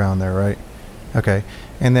over the ground there, right? Okay.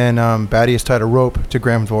 And then Badius tied a rope to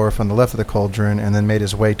Grimdorf on the left of the cauldron and then made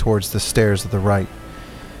his way towards the stairs to the right.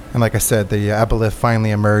 And like I said, the aboleth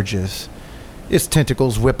finally emerges. Its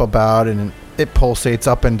tentacles whip about and it pulsates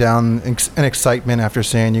up and down in excitement after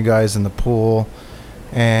seeing you guys in the pool.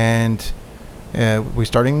 And we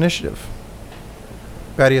starting initiative.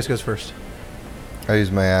 Badius goes first. I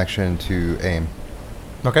use my action to aim.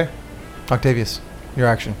 Okay. Octavius, your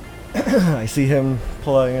action. I see him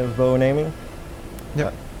pulling his bow and aiming.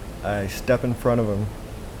 Yep. I step in front of him.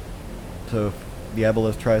 So if the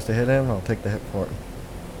aboleth tries to hit him, I'll take the hit for him.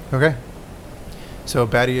 Okay. So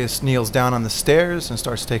Badius kneels down on the stairs and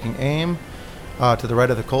starts taking aim to the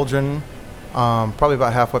right of the cauldron, probably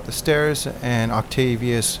about halfway up the stairs, and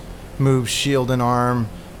Octavius moves shield and arm,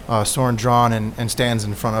 sword drawn, and stands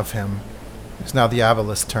in front of him. It's now the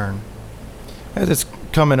aboleth's turn. As it's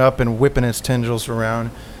coming up and whipping its tendrils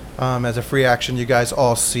around, as a free action, you guys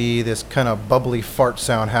all see this kind of bubbly fart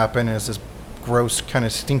sound happen as this gross, kind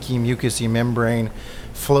of stinky, mucousy membrane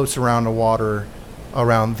floats around the water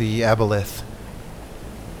around the aboleth.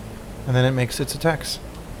 And then it makes its attacks.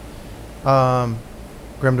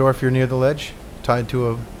 Grimdorf, you're near the ledge, tied to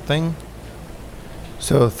a thing.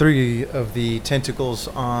 So 3 of the tentacles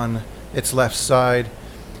on its left side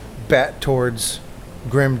bat towards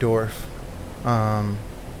Grimdorf. Can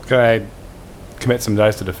I commit some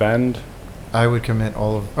dice to defend? I would commit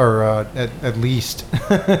all of, or at least.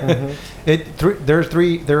 There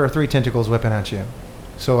are 3 tentacles whipping at you,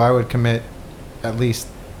 so I would commit at least.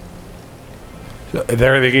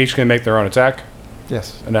 They're each going to make their own attack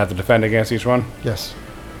Yes. and have to defend against each one? Yes.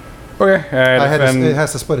 Okay. It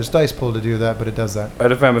has to split its dice pool to do that, but it does that. I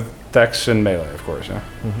defend with dex and melee, of course, yeah?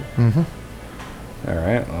 Mm-hmm. All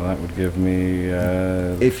right. Well, that would give me...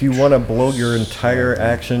 If you want to blow your entire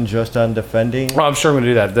action just on defending, well, I'm sure I'm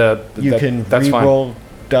going to do that. you can that's fine. re-roll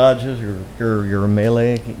dodges or your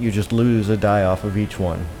melee. You just lose a die off of each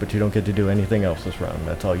one, but you don't get to do anything else this round.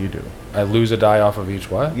 That's all you do. I lose a die off of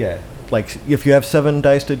each what? Yeah. Like, if you have 7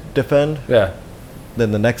 dice to defend, Yeah.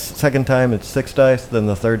 then the second time it's 6 dice, then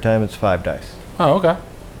the third time it's 5 dice. Oh, okay.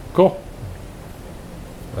 Cool.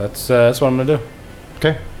 That's what I'm going to do.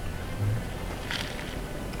 Okay.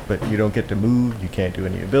 But you don't get to move, you can't do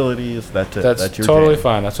any abilities, that's it. That's your totally jam.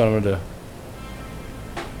 fine. That's what I'm going to do.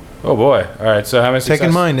 Oh, boy. All right. So how many Take in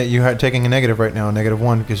success- mind that you are taking a negative right now,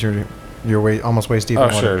 -1, because you're almost waist deep. Oh,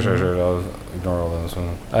 in water. sure. I'll ignore all those.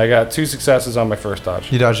 I got 2 successes on my first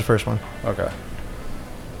dodge. You dodged the first one. Okay.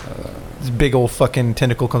 This big old fucking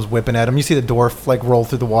tentacle comes whipping at him. You see the dwarf like roll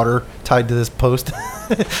through the water tied to this post.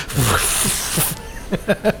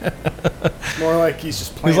 More like he's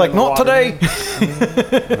just playing. He's like, in the not water." today.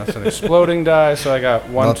 That's an exploding die. So I got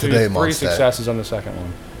 1, Not 2, today, 3 monster. successes on the second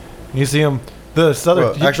one. You see him. The southern.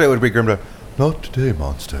 Well, actually, it would be Grimdor. Not today,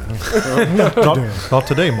 monster. not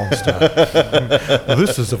today, monster.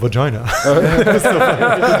 This is a vagina.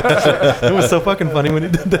 It was so fucking funny when he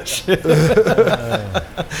did that shit.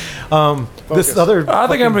 This other. I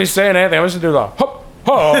think I'm going to be saying anything. I'm just going to do the hop,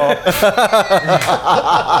 hop.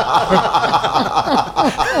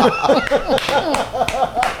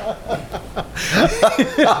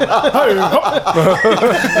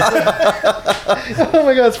 Oh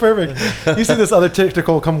my god, it's perfect. You see this other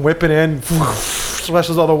tentacle come whipping in,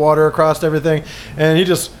 splashes all the water across everything, and he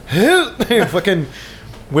just fucking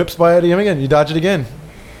whips by at him again. You dodge it again.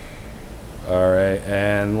 All right,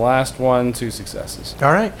 and last one, 2 successes.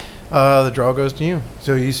 All right. The draw goes to you.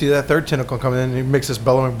 So you see that third tentacle come in, and it makes this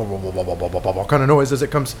bellowing kind of noise as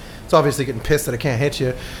it comes. It's obviously getting pissed that it can't hit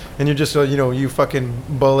you, and you're just you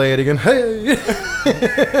fucking belay it again. Hey.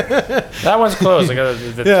 That one's close. I got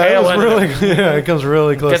the Yeah, tail it, end. really, yeah, it comes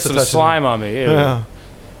really close. Get to some touching slime on me. Ew. Yeah.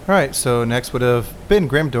 All right. So next would have been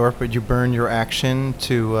Grimdorf, but you burn your action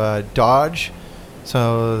to dodge.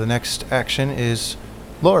 So the next action is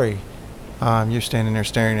Lori. You're standing there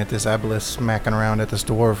staring at this aboleth smacking around at this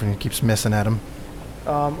dwarf, and he keeps missing at him.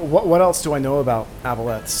 What else do I know about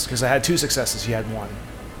aboleths? Because I had 2 successes. He had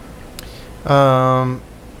 1.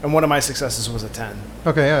 And one of my successes was a 10.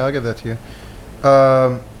 Okay, yeah, I'll give that to you.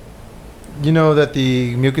 You know that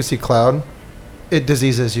the mucousy cloud, it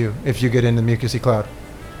diseases you if you get in the mucousy cloud.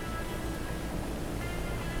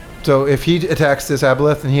 So if he attacks this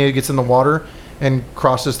aboleth and he gets in the water and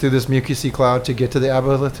crosses through this mucousy cloud to get to the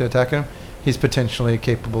aboleth to attack him, he's potentially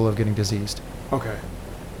capable of getting diseased. Okay.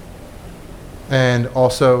 And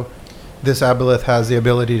also, this aboleth has the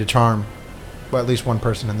ability to charm at least one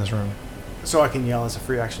person in this room. So I can yell as a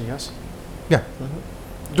free action, yes? Yeah.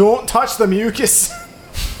 Don't touch the mucus!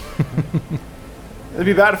 It'd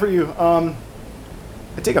be bad for you. I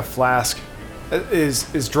take a flask.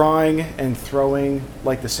 Is drawing and throwing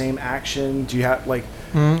like the same action? Do you have like...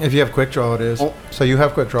 If you have quick draw, it is. Oh. So you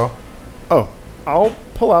have quick draw. Oh, I'll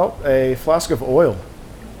pull out a flask of oil.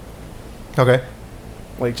 Okay.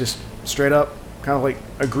 Like just straight up, kind of like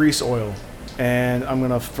a grease oil. And I'm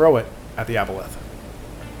going to throw it at the aboleth.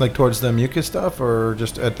 Like towards the mucus stuff or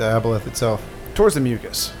just at the aboleth itself? Towards the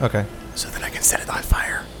mucus. Okay. So that I can set it on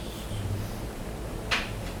fire.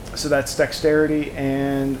 So that's dexterity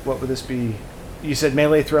and what would this be? You said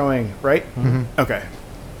melee throwing, right? Mm-hmm. Okay.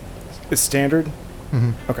 It's standard?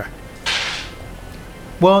 Mm-hmm. Okay.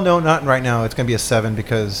 Well, no, not right now. It's going to be a 7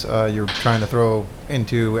 because you're trying to throw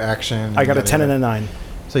into action. I got a 10 and a 9.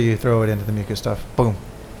 So you throw it into the mucus stuff. Boom.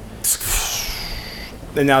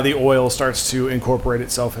 And now the oil starts to incorporate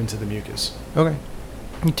itself into the mucus. Okay.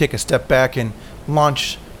 You take a step back and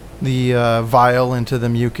launch the vial into the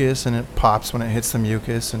mucus, and it pops when it hits the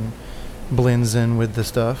mucus and blends in with the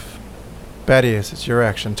stuff. Badius, it's your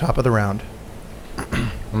action. Top of the round.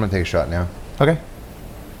 I'm going to take a shot now. Okay.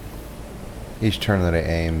 Each turn that I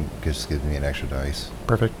aim just gives me an extra dice.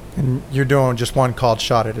 Perfect. And you're doing just one called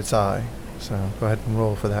shot at its eye. So go ahead and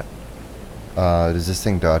roll for that. Is this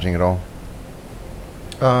thing dodging at all?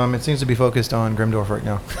 It seems to be focused on Grimdorf right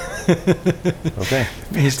now. Okay.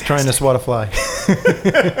 He's trying to swat a fly.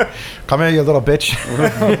 Come here, you little bitch.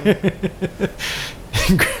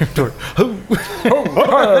 Grimdorf.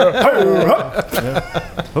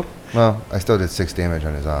 Well, I still did 6 damage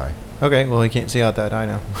on his eye. Okay, well, he can't see out that eye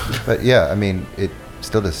now. But yeah, I mean, it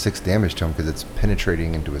still does 6 damage to him because it's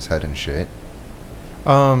penetrating into his head and shit.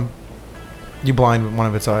 You blind one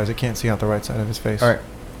of its eyes. It can't see out the right side of his face. All right.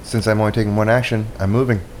 Since I'm only taking one action, I'm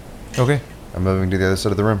moving. Okay. I'm moving to the other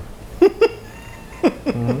side of the room.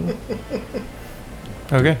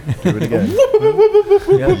 Okay. Do it again.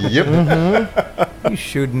 Yep. You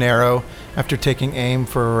shoot an arrow after taking aim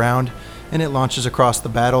for a round, and it launches across the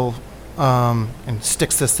battle and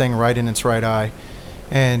sticks this thing right in its right eye.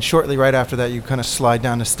 And shortly right after that, you kind of slide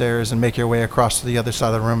down the stairs and make your way across to the other side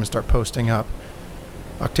of the room and start posting up.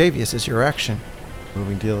 Octavius, is your action.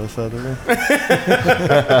 Moving to the other side of the room.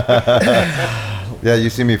 Yeah, you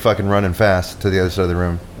see me fucking running fast to the other side of the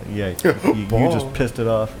room. Yeah, you just pissed it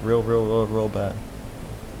off real bad.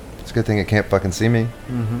 It's a good thing it can't fucking see me.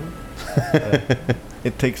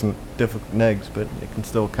 It takes some difficult negs, but it can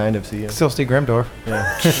still kind of see you. Still see Grimdorf.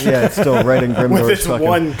 Yeah, yeah, it's still right in Grimdorf's With its fucking...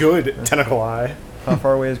 one good tentacle eye. How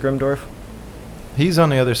far away is Grimdorf? He's on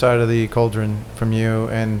the other side of the cauldron from you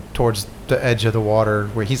and towards the edge of the water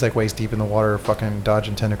where he's like waist deep in the water fucking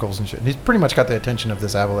dodging tentacles and shit. He's pretty much got the attention of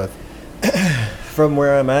this aboleth. From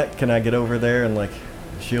where I'm at, can I get over there and like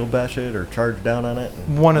shield bash it or charge down on it?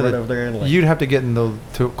 One of Run the over there and, like, you'd have to get in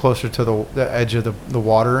closer to the edge of the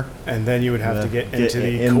water. And then you would have to get into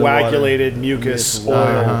the in the water. coagulated mucus This oil.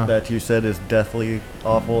 Uh-huh. that you said is deathly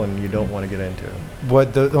awful and you don't want to get into.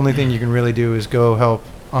 What the only thing you can really do is go help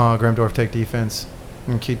Grimdorf take defense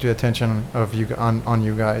and keep the attention of you on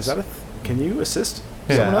you guys. Is that can you assist?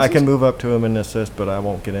 Yeah, someone I can else's? move up to him and assist, but I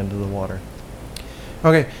won't get into the water.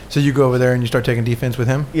 Okay, so you go over there and you start taking defense with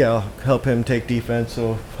him. Yeah, I'll help him take defense,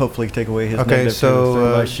 so hopefully take away his Okay, negative so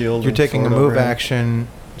through my shield. you're and taking a sword move over him. action,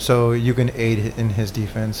 so you can aid in his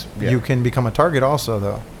defense. Yeah. You can become a target also,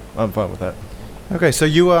 though. I'm fine with that. Okay, so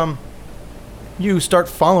you start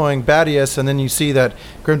following Badius, and then you see that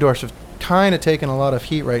Grimdorf kind of taking a lot of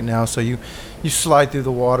heat right now, so you slide through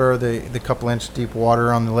the water, the couple inch deep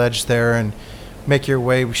water on the ledge there, and make your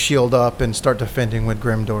way shield up and start defending with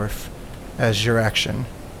Grimdorf as your action.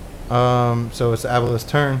 So it's Avila's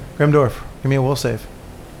turn. Grimdorf, give me a will save.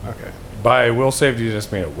 Okay. By will save, do you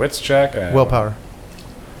just mean a wits check? Willpower.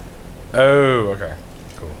 Oh, okay.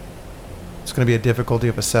 Cool. It's going to be a difficulty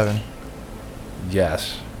of a 7.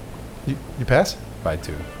 Yes. You pass? By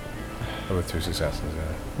 2. With 2 successes,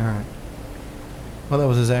 yeah. All right. Well, that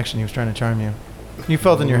was his action. He was trying to charm you. You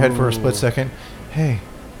felt in your head for a split second. Hey.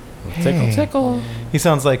 Tickle, tickle. He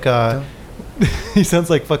sounds like he sounds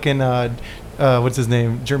like fucking what's his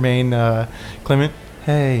name? Jermaine Clement.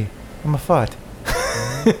 Hey, I'm a Fott.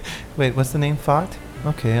 Wait, what's the name? Fott?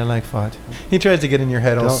 Okay, I like Fott. He tries to get in your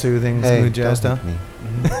head all soothing, smooth jazz don't stuff. hit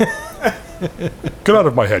me. Get out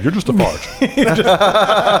of my head. You're just a fart.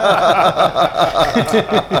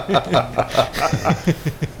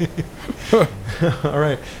 All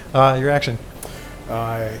right, your action.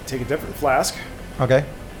 I take a different flask Okay.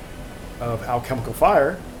 of alchemical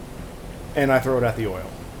fire, and I throw it at the oil.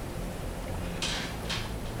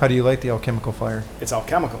 How do you light the alchemical fire? It's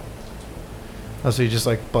alchemical. Oh, so you just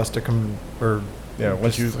like bust a or Yeah,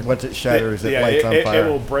 once it shatters, it Yeah, lights on it fire.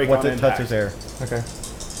 will break once on it impact. touches air. okay.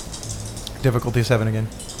 Difficulty 7 again.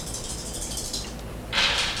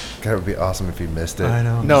 That would be awesome if you missed it. I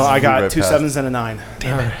know. No, I Right got 2 past. 7s and a 9.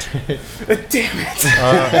 Damn it. Damn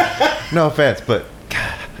it. No offense, but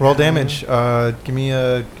Roll damage. Give me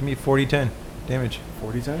 40-10 damage.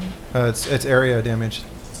 40-10? It's area damage.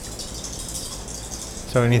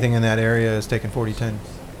 So anything in that area is taking 40-10.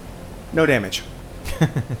 No damage.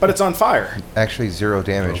 But it's on fire. actually 0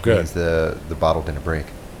 damage Oh, good. means the bottle didn't break.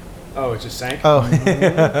 Oh, it just sank? Oh, yeah,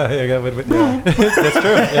 that's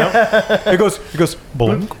true. Yeah. It goes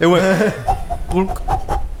blunk. It went. Blunk.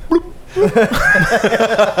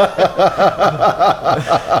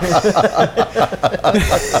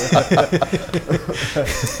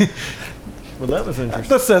 Well, that was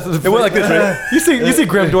interesting. It went like this. Right? You see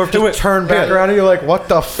Grimdorf just turn back around, and you're like, "What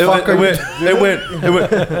the fuck are you?" It went.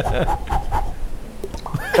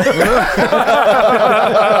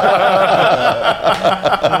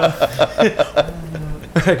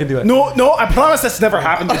 I can do it. No, I promise that's never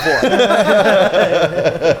happened before.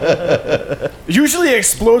 Usually it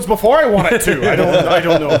explodes before I want it to. I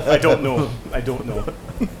don't know.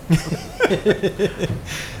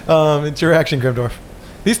 It's your action, Grimdorf.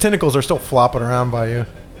 These tentacles are still flopping around by you.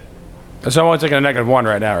 So I'm only taking a -1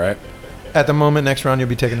 right now, right? At the moment, next round you'll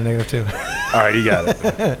be taking a -2. All right, you got it.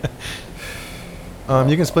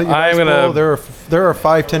 You can split your I'm dice gonna- pool. There are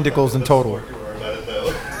 5 tentacles in total.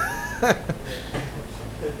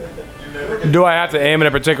 Do I have to aim at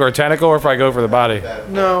a particular tentacle, or if I go for the body?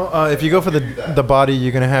 No, if you go for the body,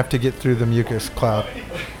 you're gonna have to get through the mucus cloud.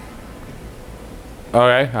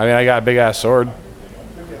 Okay, I mean I got a big ass sword.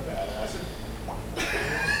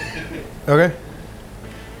 Okay.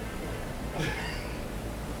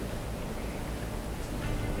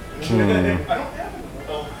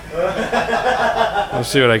 Let's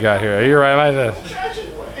see what I got here. You're right. I might have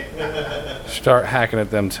to start hacking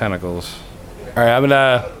at them tentacles. All right, I'm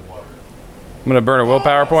gonna burn a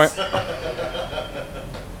willpower point.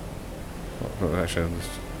 Oh, actually,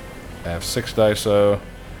 I have 6 dice, so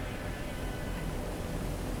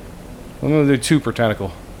I'm gonna do 2 per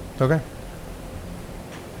tentacle. Okay.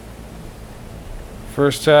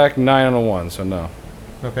 First attack, 9 and a 1, so no.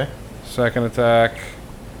 Okay. Second attack,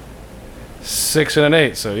 6 and an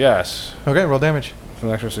 8, so yes. Okay. Roll damage. It's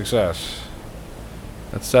an extra success.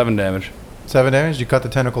 That's 7 damage. 7 damage. You cut the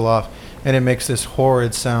tentacle off, and it makes this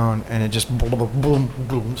horrid sound, and it just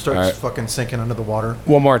starts Alright. fucking sinking under the water.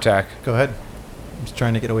 One more attack. Go ahead. I'm just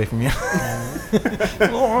trying to get away from you.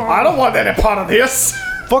 I don't want any part of this.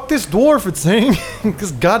 Fuck this dwarf! It's saying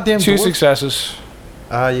this goddamn 2 dwarf. successes.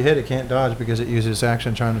 You hit it, can't dodge because it uses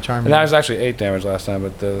action trying to charm And you. that was actually 8 damage last time,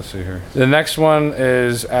 but let's see here. The next one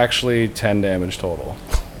is actually 10 damage total.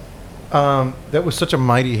 That was such a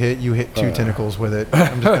mighty hit. You hit 2 tentacles with it.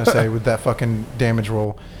 I'm just gonna say with that fucking damage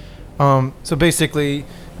roll. So basically,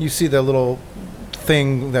 you see the little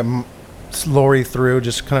thing that slurry through,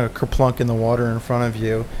 just kind of kerplunk in the water in front of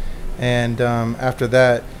you, and after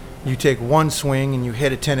that, you take one swing and you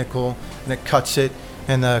hit a tentacle, and it cuts it,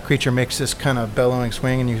 and the creature makes this kind of bellowing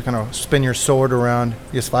swing, and you kind of spin your sword around,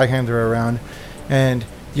 your Zweihander around, and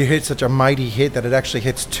you hit such a mighty hit that it actually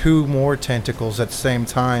hits 2 more tentacles at the same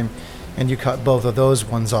time, and you cut both of those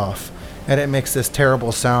ones off, and it makes this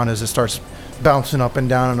terrible sound as it starts bouncing up and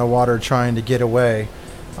down in the water trying to get away.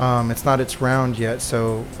 It's not its round yet,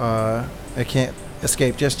 so it can't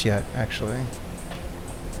escape just yet, actually.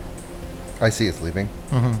 I see it's leaving.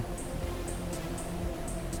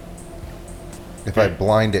 If I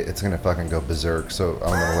blind it, it's gonna fucking go berserk. So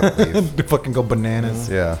I'm gonna let it leave. They fucking go bananas.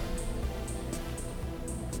 Yeah.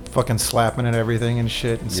 Fucking slapping at everything and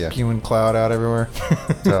shit and Yeah. spewing cloud out everywhere.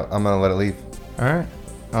 So I'm gonna let it leave. All right.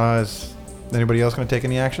 Is anybody else going to take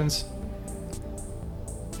any actions?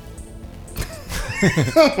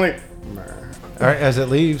 Like, All right. As it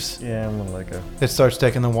leaves, Yeah, I'm gonna let go. it starts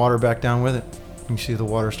taking the water back down with it. You see the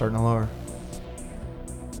water starting to lower.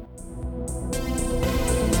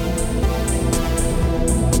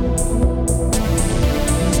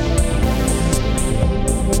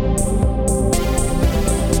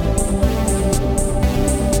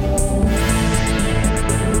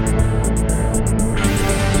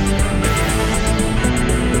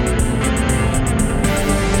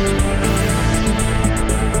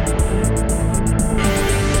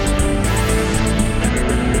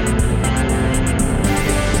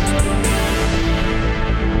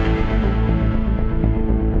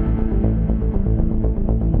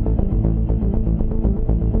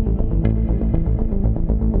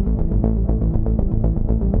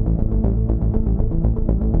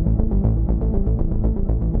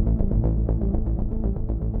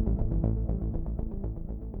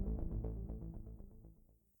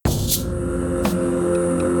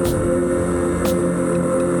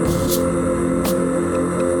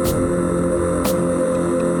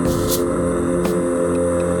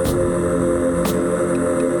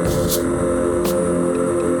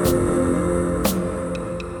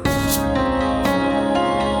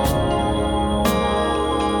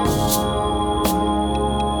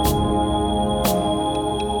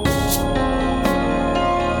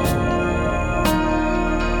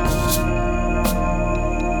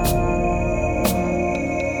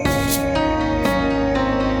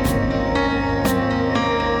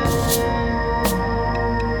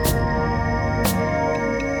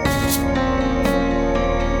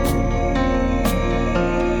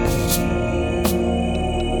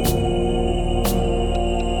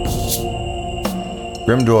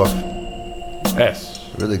 Grimdorf, Yes.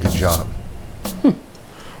 really good job.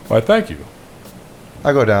 Why, thank you.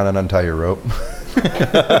 I go down and untie your rope.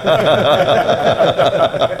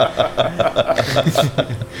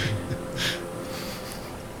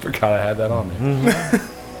 Forgot I had that on me.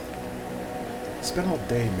 spent all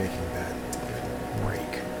day making that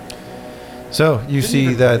break. So you Didn't see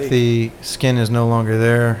even that break. the skin is no longer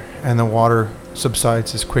there, and the water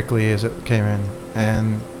subsides as quickly as it came in.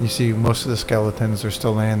 And you see most of the skeletons are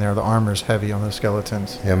still laying there. The armor's heavy on the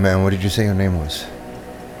skeletons. Yeah, man, what did you say your name was?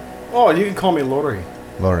 Oh, you can call me Lori.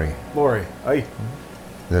 Lori. Lori. Aye.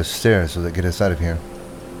 There's stairs so that get us out of here.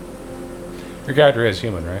 Your character is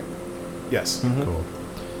human, right? Yes. Cool.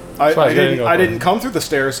 I, So I I, didn't didn't, go I for didn't it. come through the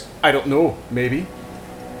stairs. I don't know. Maybe.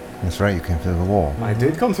 That's right, you came through the wall. I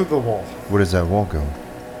did come through the wall. Where does that wall go?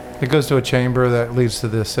 It goes to a chamber that leads to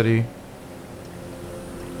the city.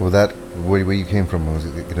 Well, that where you came from was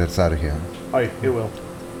get us out of here. Aye, it will.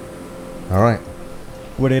 All right.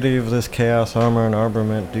 Would any of this chaos armor and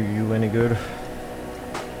armament do you any good?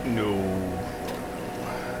 No.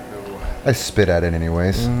 I spit at it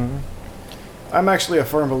anyways. I'm actually a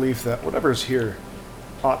firm belief that whatever's here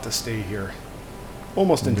ought to stay here.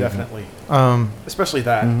 Almost indefinitely. Especially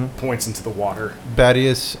that points into the water.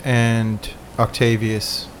 Badius and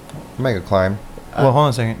Octavius. Make a climb. Well, hold on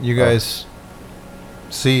a second. You guys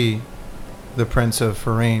see the Prince of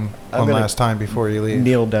Farine I'm one gonna last time before you leave.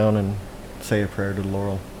 Kneel down and say a prayer to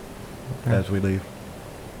Laurel as we leave.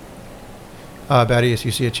 Badius,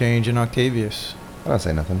 you see a change in Octavius. I don't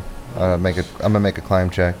say nothing. I'm gonna make a climb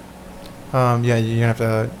check. Yeah, you're gonna have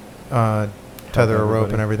to tether a rope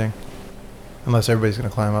everybody. and everything. Unless everybody's gonna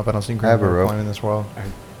climb up. I don't see I have a Grimwald rope. climbing this wall.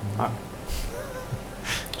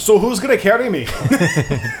 So who's gonna carry me?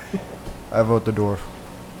 I vote the dwarf.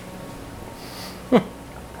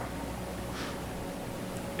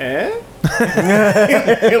 Eh?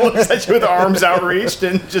 He looks at you with arms outreached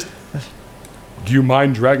and just. Do you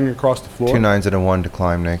mind dragging across the floor? 2 9s and a 1 to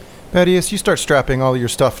climb, Nick. Badius, you start strapping all your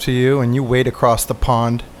stuff to you, and you wade across the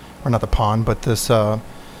pond, or not the pond, but this, the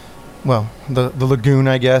lagoon,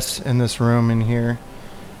 I guess, in this room in here,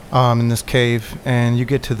 in this cave, and you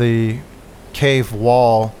get to the cave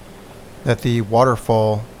wall that the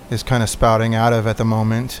waterfall is kind of spouting out of at the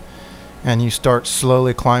moment, and you start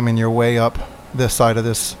slowly climbing your way up this side of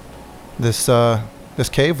this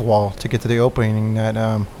cave wall to get to the opening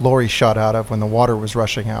that Lori shot out of when the water was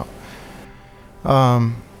rushing out.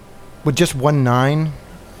 With just 1 9,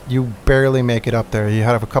 you barely make it up there. You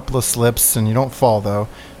have a couple of slips, and you don't fall, though.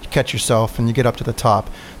 You catch yourself, and you get up to the top.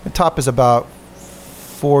 The top is about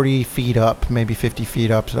 40 feet up, maybe 50 feet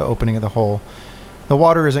up to the opening of the hole. The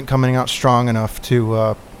water isn't coming out strong enough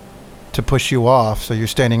to to push you off. So you're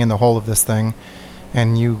standing in the hole of this thing,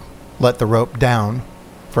 and you let the rope down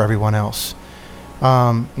for everyone else.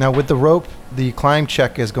 Now with the rope, the climb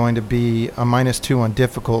check is going to be a -2 on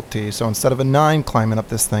difficulty. So instead of a 9 climbing up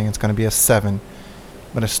this thing, it's going to be a 7.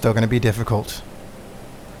 But it's still going to be difficult.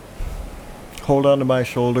 Hold on to my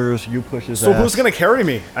shoulders. You push his So ass. who's gonna carry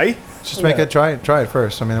me? Eh? Just try it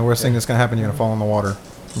first. I mean, the worst thing that's going to happen, you're going to fall in the water.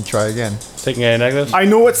 And try again. Taking any negatives? I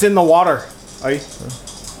know what's in the water.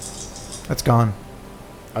 That's gone.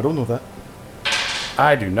 I don't know that.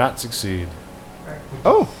 I do not succeed.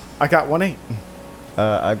 Oh, I got 1-8.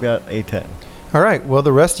 I've got a 10. All right. Well,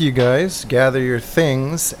 the rest of you guys gather your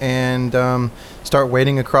things and start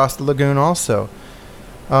wading across the lagoon also.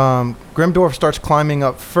 Grimdorf starts climbing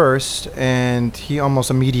up first, and he almost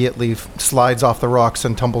immediately slides off the rocks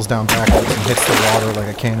and tumbles down backwards and hits the water like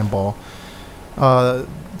a cannonball.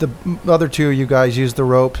 The other two of you guys use the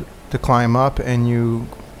rope to climb up, and you,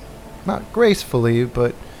 not gracefully,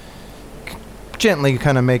 but gently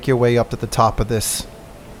kind of make your way up to the top of this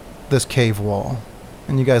cave wall.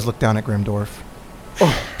 And you guys look down at Grimdorf.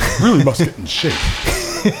 Really must get in shape.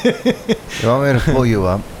 You want me to pull you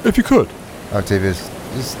up? If you could. Octavius,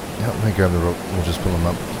 just help me grab the rope. We'll just pull him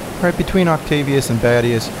up. Right between Octavius and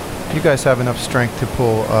Badius, you guys have enough strength to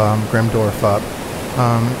pull Grimdorf up.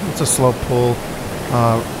 It's a slow pull.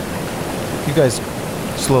 You guys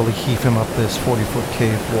slowly heave him up this 40-foot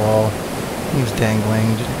cave wall. He's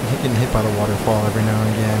dangling, getting hit by the waterfall every now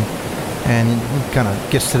and again. And he kind of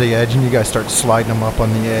gets to the edge, and you guys start sliding him up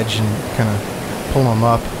on the edge and kind of pull him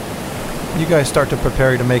up. You guys start to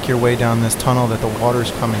prepare to make your way down this tunnel that the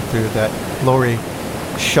water's coming through that Lori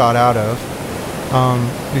shot out of.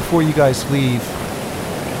 Before you guys leave,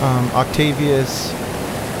 Octavius,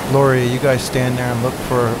 Lori, you guys stand there and look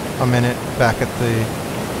for a minute back at the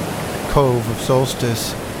Cove of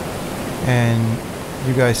Solstice, and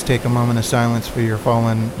you guys take a moment of silence for your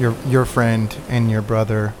fallen, your friend and your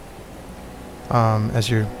brother, as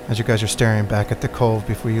you guys are staring back at the cove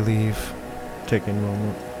before you leave. Taking a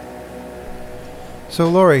moment. So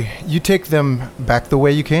Lori, you take them back the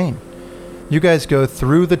way you came. You guys go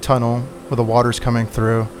through the tunnel where the water's coming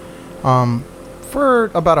through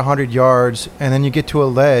for about 100 yards, and then you get to a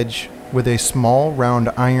ledge with a small round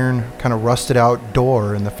iron kind of rusted out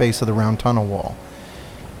door in the face of the round tunnel wall.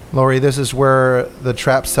 Lori, this is where the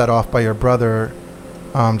trap set off by your brother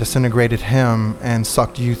disintegrated him and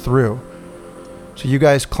sucked you through. So you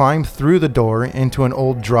guys climb through the door into an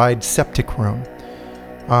old dried septic room.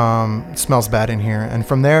 It smells bad in here. And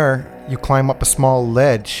from there, you climb up a small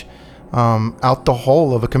ledge out the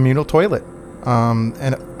hole of a communal toilet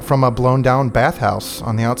and from a blown down bathhouse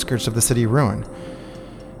on the outskirts of the city ruin.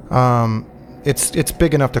 It's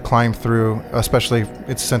big enough to climb through, especially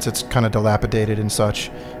since it's kind of dilapidated and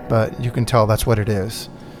such, but you can tell that's what it is.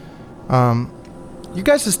 You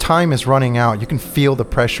guys' time is running out. You can feel the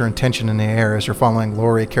pressure and tension in the air as you're following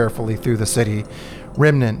Lori carefully through the city.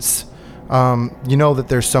 Remnants. You know that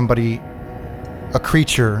there's somebody, a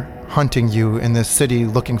creature, hunting you in this city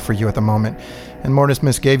looking for you at the moment. And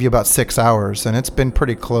Mortismus gave you about 6 hours, and it's been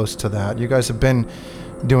pretty close to that. You guys have been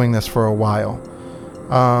doing this for a while.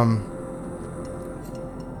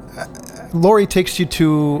 Lori takes you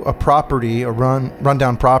to a property, a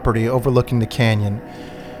rundown property overlooking the canyon,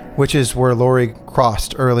 which is where Lori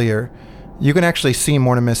crossed earlier. You can actually see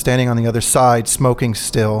Mortimus standing on the other side, smoking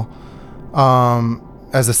still,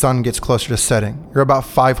 as the sun gets closer to setting. You're about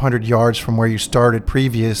 500 yards from where you started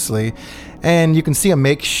previously, and you can see a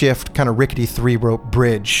makeshift kind of rickety 3-rope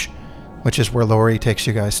bridge, which is where Lori takes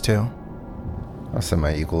you guys to. I'll send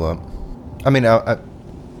my eagle up. I mean, I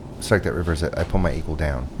strike that reverse. I pull my eagle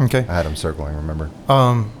down. Okay. I had him circling, remember?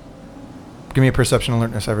 Give me a perception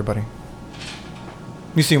alertness, everybody.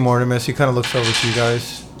 You see Mortimus. He kind of looks over to you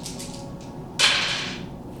guys.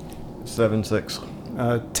 7-6.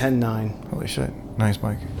 10-9. Holy shit. Nice,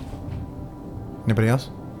 Mike. Anybody else?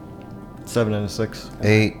 7 and a 6.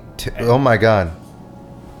 8. Oh my god.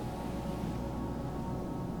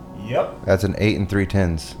 Yep. That's an 8 and 3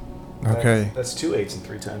 10s. Okay. That's 2 8s and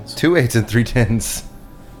 3 10s. 2 8s and 3 10s.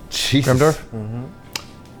 Jesus. Grimdorf?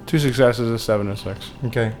 2 successes, a 7 and 6.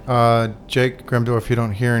 Okay. Jake, Grimdorf, you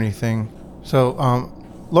don't hear anything. So,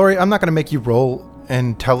 Lori, I'm not going to make you roll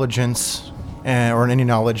intelligence or any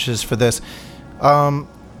knowledges for this.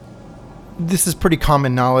 This is pretty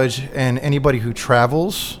common knowledge, and anybody who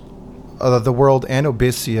travels the world and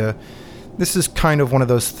Obysia, this is kind of one of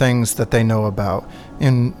those things that they know about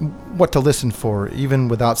and what to listen for, even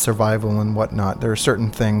without survival and whatnot. There are certain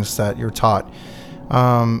things that you're taught.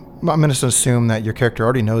 I'm going to assume that your character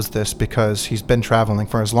already knows this because he's been traveling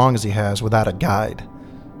for as long as he has without a guide.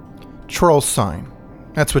 Troll sign.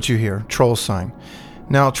 That's what you hear. Troll sign.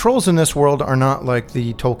 Now, trolls in this world are not like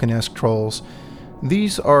the Tolkien-esque trolls.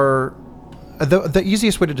 These are... The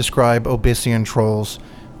easiest way to describe Abyssian trolls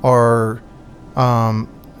are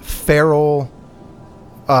feral,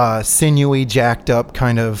 sinewy, jacked up,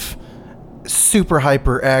 kind of super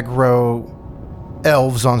hyper aggro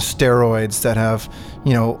elves on steroids that have,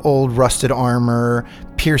 old rusted armor,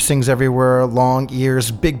 piercings everywhere, long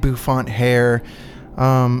ears, big bouffant hair,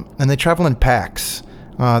 and they travel in packs.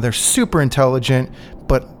 They're super intelligent,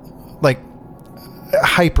 but like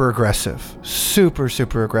hyper aggressive, super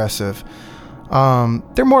aggressive.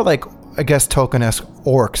 They're more like, I guess, Tolkien-esque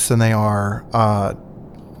orcs than they are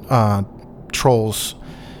trolls,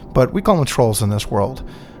 but we call them trolls in this world.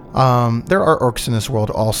 There are orcs in this world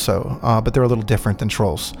also, but they're a little different than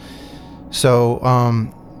trolls. So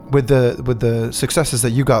with the successes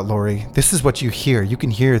that you got, Lori, this is what you hear. You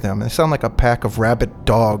can hear them. They sound like a pack of rabid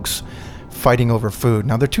dogs fighting over food.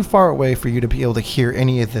 Now they're too far away for you to be able to hear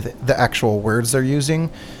any of the actual words they're using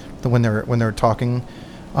when they're talking.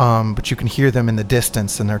 But you can hear them in the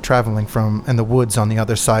distance, and they're traveling in the woods on the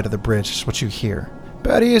other side of the bridge. That's what you hear.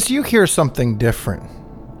 Thaddeus, you hear something different.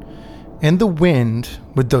 In the wind,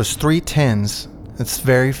 with those 3 tens, it's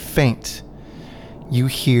very faint. You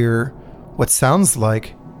hear what sounds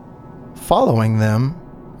like following them,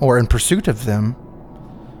 or in pursuit of them,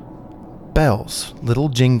 bells, little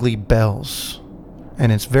jingly bells.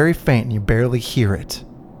 And it's very faint, and you barely hear it.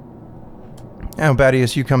 Now,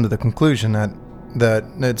 Thaddeus, you come to the conclusion that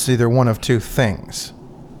it's either one of 2 things.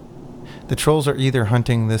 The trolls are either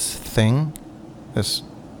hunting this thing,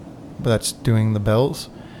 that's doing the bells,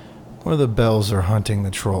 or the bells are hunting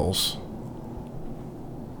the trolls.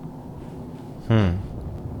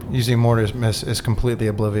 Usually Mortimus is completely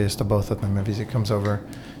oblivious to both of them if he comes over.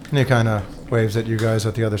 And he kind of waves at you guys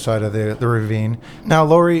at the other side of the ravine. Now,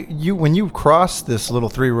 Lori, when you crossed this little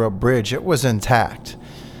 3-rope bridge, it was intact.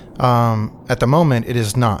 At the moment, it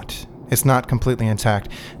is not. It's not completely intact.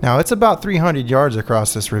 Now, it's about 300 yards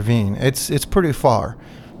across this ravine. It's pretty far.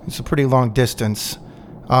 It's a pretty long distance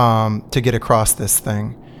to get across this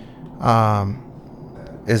thing.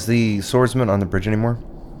 Is the swordsman on the bridge anymore?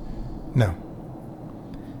 No.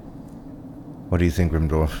 What do you think,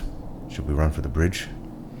 Grimdorf? Should we run for the bridge?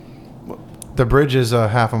 The bridge is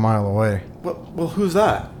half a mile away. Well, who's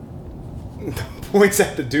that? Points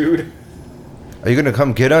at the dude. Are you gonna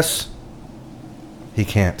come get us? He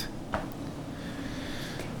can't.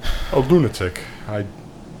 A lunatic. I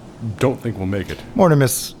don't think we'll make it.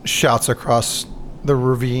 Mortimus shouts across the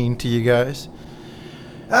ravine to you guys.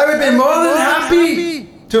 I would be more than happy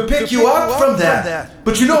to pick you up from there.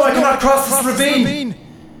 But you know I cannot cross this ravine.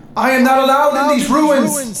 I am not allowed in these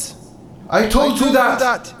ruins. I told you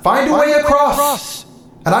that. Find a way across,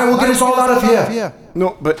 and I will get us all out of here.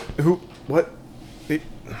 No, but who? What?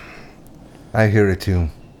 I hear it too.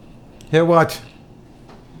 Hear what?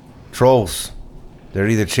 Trolls. They're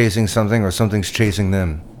either chasing something or something's chasing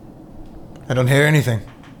them. I don't hear anything.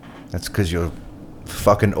 That's because you're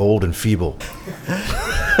fucking old and feeble. See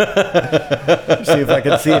if I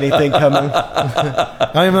can see anything coming.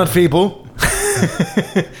 I am not feeble.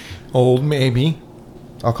 Old, maybe.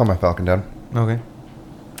 I'll calm my falcon down. Okay.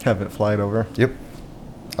 Have it fly over. Yep.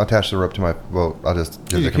 I'll attach the rope to my... Well, I'll just...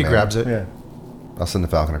 give the He command. grabs it. Yeah. I'll send the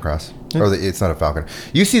falcon across. Or it's not a falcon.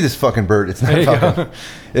 You see this fucking bird. It's not a falcon.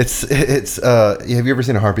 It's have you ever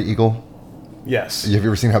seen a harpy eagle? Yes. Have you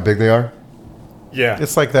ever seen how big they are? Yeah.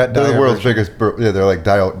 It's like that. They're the dire world's version. biggest bird. Yeah, they're like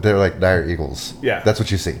dire eagles. Yeah. That's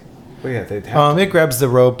what you see. Well, yeah, they'd have It grabs the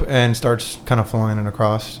rope and starts kind of flying it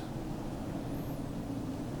across.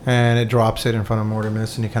 And it drops it in front of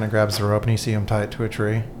Mortimus, and he kind of grabs the rope, and you see him tie it to a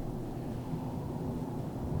tree.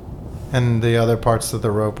 And the other parts of the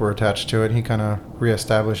rope were attached to it. He kind of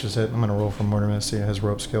reestablishes it. I'm going to roll for Mortimus, see how his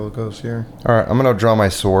rope skill goes here. All right, I'm going to draw my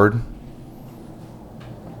sword.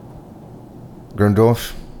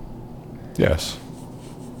 Grimdorf, Yes.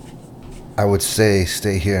 I would say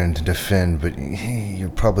stay here and defend, but you're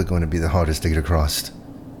probably going to be the hardest to get across.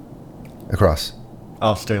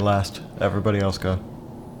 I'll stay last. Everybody else go.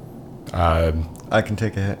 I can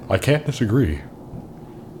take a hit. I can't disagree.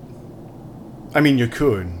 I mean, you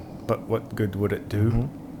could, but what good would it do?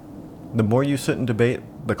 Mm-hmm. The more you sit and debate,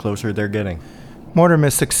 the closer they're getting.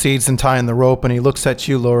 Mortimus succeeds in tying the rope, and he looks at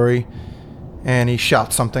you, Lori, and he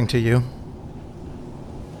shouts something to you.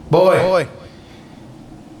 Boy,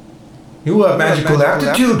 you have magical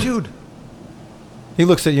aptitude. He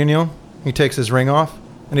looks at you, Neil. He takes his ring off,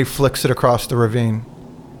 and he flicks it across the ravine.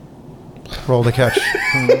 Roll to catch.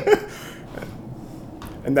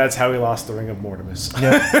 And that's how he lost the Ring of Mortimus.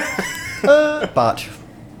 Botch.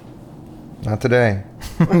 Not today.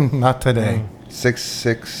 Not today. 6,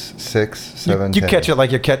 6, 6, 7, You 10. catch it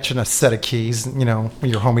like you're catching a set of keys, you know, when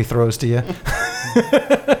your homie throws to you.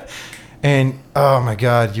 And, oh my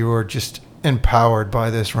God, you are just empowered by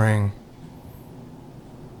this ring.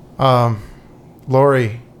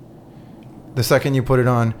 Lori, the second you put it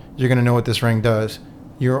on, you're going to know what this ring does.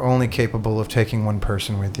 You're only capable of taking one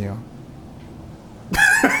person with you.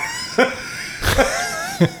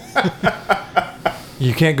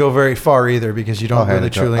 You can't go very far either because you don't really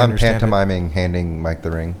truly I'm understand pantomiming handing Mike the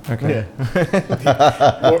ring. it.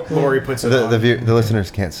 Okay. Lori puts it The, on. the listeners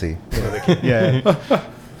can't see. Yeah.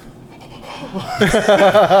 There's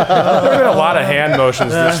been a lot of hand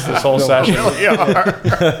motions this whole session.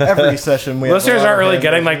 Every session we have. Listeners aren't really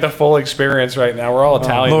getting like the full experience right now. We're all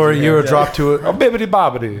Italians. Lori, in you here. are dropped to Oh, bibbidi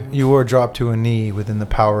bobbidi. You are dropped to a knee within the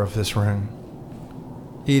power of this ring.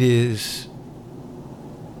 It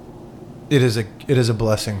is a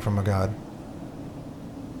blessing from a god.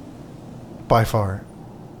 By far.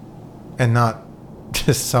 And not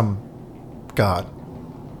just some god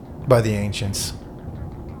by the ancients.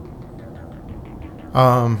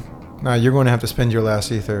 Now you're going to have to spend your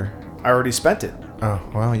last ether. I already spent it. Oh,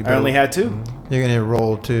 well, you I only had 2. You're going to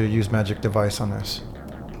roll to use magic device on this.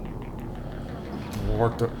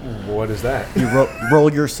 What is that? You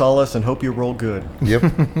roll your solace and hope you roll good, Yep.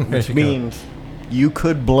 which means you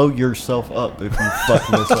could blow yourself up if you fuck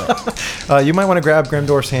this up. You might want to grab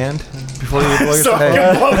Grimdorf's hand before you blow So yourself I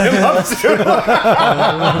up. can blow him up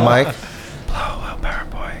too. Mike,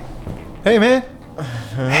 Hey, man.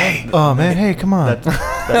 Hey. Oh, man. Hey, come on.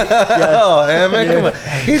 oh, man, come on.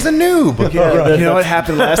 He's a noob. You know what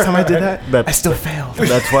happened last time I did that? That- I still failed.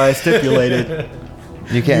 That's why I stipulated.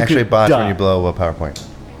 You can't actually could botch when die. you blow a PowerPoint.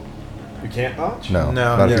 You can't botch? No,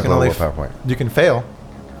 No, not you if you can blow only a PowerPoint. You can fail,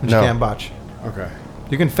 but No. you can't botch. Okay.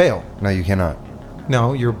 You can fail. No, you cannot.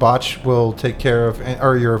 No, your botch will take care of,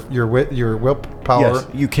 or your willpower. Yes,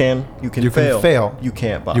 you can. You can You can fail. fail. You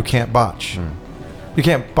can't botch. You can't botch. Hmm. You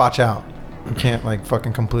can't botch out. You can't like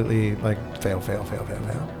fucking completely like fail.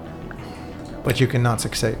 But you cannot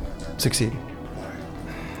succeed.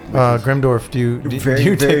 Grimdorf, do you Very,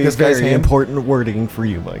 take very, this guy's very hand? important wording for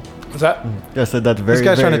you, Mike. What's that? I said that's very. This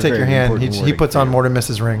guy's trying to very, take your very hand. important He wording puts for on you.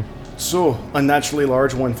 Mortimus's ring. So, unnaturally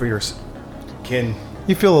large one for your kin.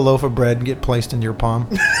 You feel a loaf of bread get placed into your palm.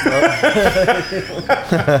 Big meaty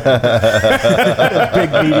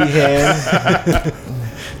hand.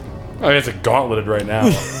 I mean, it's a gauntleted right now.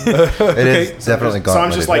 It is definitely gone. So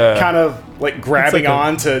I'm just like Yeah. kind of like grabbing like a-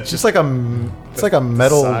 on to It's just like a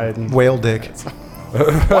metal side and- whale dick. What?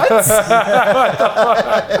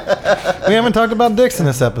 We haven't talked about dicks in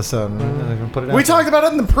this episode. Put it out We there. talked about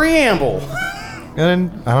it in the preamble. And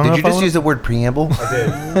I don't know Did you if I just wanna- use the word preamble?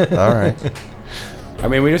 I did. All right. I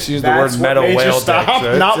mean, we just used the That's word what metal made you whale stop,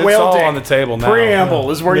 dick. So not it's whale all dick. on the table now. Preamble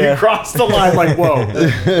is where Yeah. you cross the line like, whoa.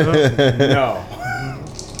 No.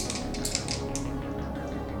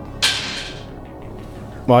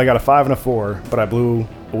 Well, I got a 5 and a 4, but I blew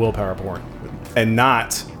a willpower point. And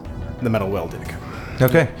not the metal whale dick.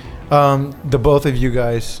 Okay. The both of you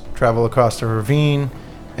guys travel across the ravine,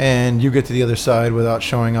 and you get to the other side without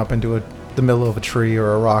showing up into the middle of a tree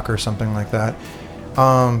or a rock or something like that.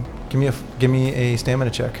 Give me a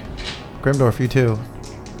stamina check. Grimdorf, you too.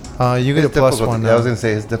 You get a His plus difficulty- one. I was Now. going to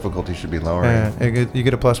say his difficulty should be lower. You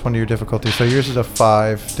get a plus one to your difficulty. So yours is a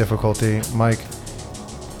 5 difficulty. Mike,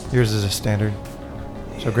 yours is a standard.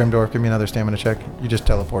 So Grimdorf, give me another stamina check. You just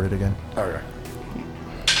teleported again. Okay.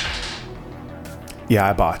 Yeah,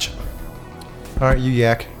 I botch. All right, you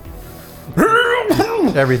yak.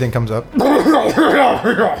 Everything comes up.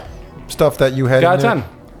 Stuff that you had. Got in a there- 10.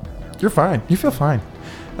 You're fine. You feel fine.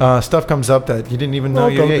 Stuff comes up that you didn't even know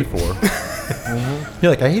you ate. before.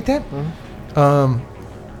 You're like, I ate that.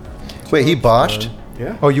 Wait, he botched?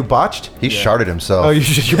 Yeah. Oh, you botched? He sharted himself. Oh, you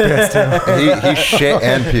shit your pants down. he shit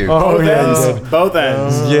and puked. Oh Both yeah, you ends. did. Both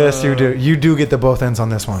ends. Yes, you do. You do get the both ends on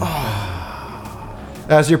this one.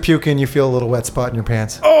 As you're puking, you feel a little wet spot in your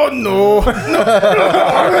pants. Oh, no.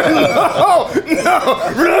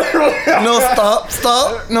 No,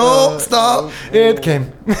 stop. No, stop. It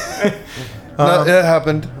came. No, it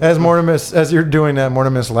happened. As you're doing that,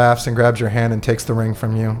 Mortimus laughs and grabs your hand and takes the ring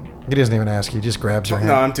from you. He doesn't even ask you; he just grabs your hand.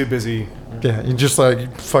 No, I'm too busy. Yeah, you just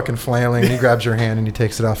like fucking flailing. He grabs your hand and he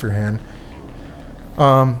takes it off your hand.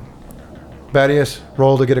 Badius,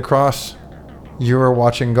 roll to get across. You are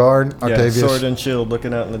watching guard. Yeah, Octavius, sword and shield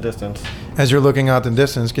looking out in the distance. as you're looking out the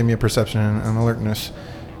distance, give me a perception and alertness.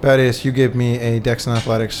 Badius, you give me a Dex and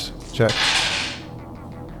Athletics check.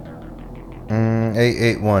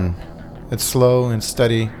 881. It's slow and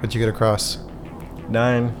steady, but you get across.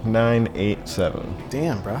 9, 9, 8, 7.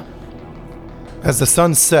 Damn, bro. As the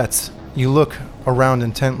sun sets you look around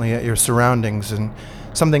intently at your surroundings and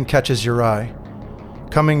something catches your eye.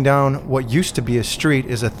 Coming down what used to be a street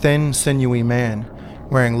is a thin, sinewy man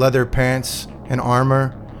wearing leather pants and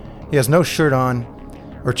armor. He has no shirt on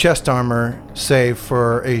or chest armor save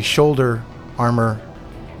for a shoulder armor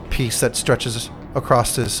piece that stretches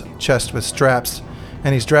across his chest with straps,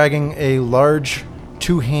 and he's dragging a large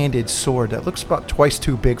two-handed sword that looks about twice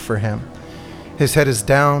too big for him. His head is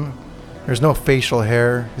down, there's no facial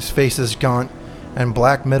hair, his face is gaunt, and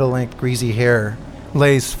black middle-length greasy hair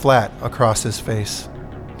lays flat across his face.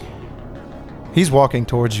 He's walking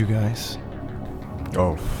towards you guys.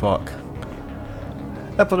 Oh, fuck.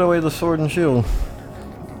 I put away the sword and shield.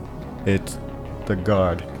 It's the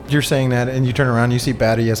guard. You're saying that, and you turn around, you see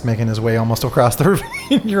Badius making his way almost across the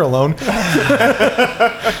ravine. You're alone.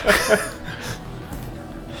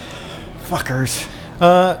 Fuckers.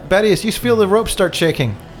 Badius, you feel the rope start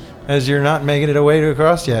shaking as you're not making it away to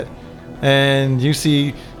across yet. And you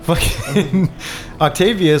see fucking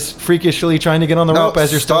Octavius freakishly trying to get on the rope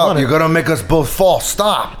as you're still on it. You're gonna make us both fall.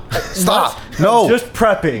 Stop. Stop. No. Just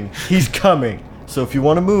prepping. He's coming. So if you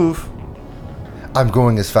want to move, I'm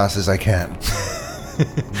going as fast as I can.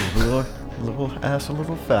 move a little ass a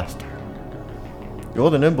little faster. You're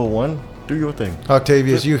the nimble one. Do your thing.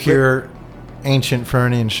 Octavius, you hear Ancient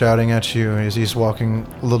Fernian shouting at you as he's walking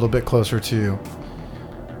a little bit closer to you.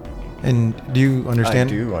 And do you understand?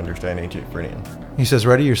 I do understand Ancient Fernian. He says,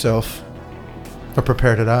 ready yourself, or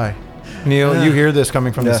prepare to die. Neil, you hear this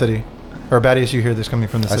coming from the city. Or Badius, you hear this coming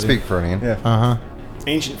from the I city. speak Fernian. Yeah. Uh-huh.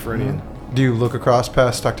 Ancient Fernian. Do you look across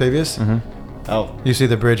past Octavius? I'll You see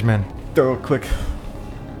the bridgeman. throw a quick.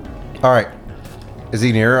 All right. Is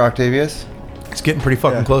he near Octavius? It's getting pretty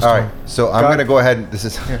fucking close All to right. him. So I'm gonna go ahead. And, this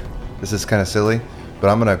is kind of silly, but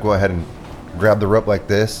I'm gonna go ahead and grab the rope like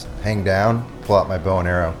this, hang down, pull out my bow and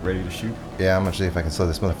arrow. Ready to shoot. Yeah, I'm gonna see if I can slow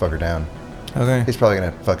this motherfucker down. Okay. He's probably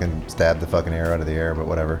gonna fucking stab the fucking arrow out of the air, but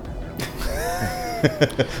whatever.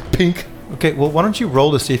 Pink. Okay, well, why don't you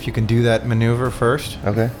roll to see if you can do that maneuver first?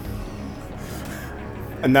 Okay.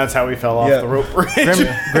 And that's how we fell off Yeah. the rope bridge.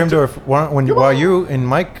 Grimdorf, while you and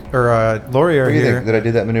Mike or Lori are What do you here, think? Did I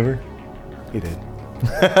do that maneuver? He did.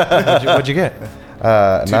 what'd you get?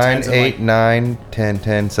 9, times in 8, like- 9, 10,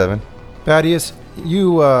 10, 7. Badius,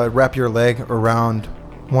 you wrap your leg around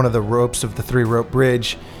one of the ropes of the 3-rope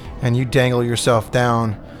bridge, and you dangle yourself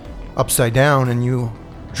down, upside down, and you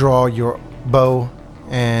draw your bow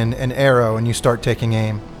and an arrow, and you start taking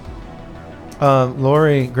aim.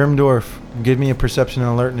 Lori, Grimdorf, give me a perception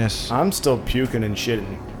and alertness. I'm still puking and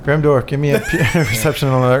shitting. Grimdorf, give me a perception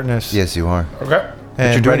and alertness. Yes, you are. Okay.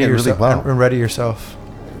 And you're doing ready it really yourself. well. And ready yourself.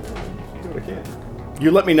 You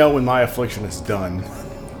let me know when my affliction is done.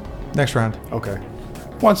 Next round. Okay.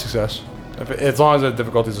 One success. As long as the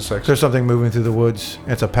difficulty is a 6. There's something moving through the woods.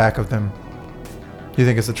 It's a pack of them. You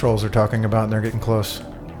think it's the trolls they're talking about, and they're getting close.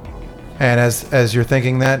 And as you're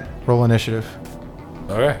thinking that, roll initiative,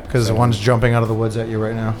 Okay. because the one's jumping out of the woods at you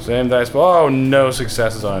right now. Same dice. Oh, no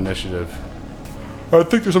successes on initiative. I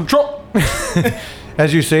think there's some trouble.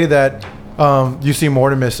 As you say that, you see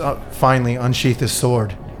Mortimus finally unsheath his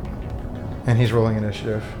sword, and he's rolling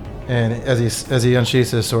initiative. And as he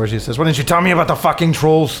unsheaths his sword, he says, "Why didn't you tell me about the fucking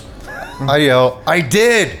trolls?" I yell, I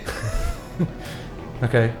did!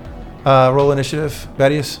 Okay, roll initiative,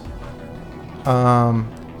 Badius.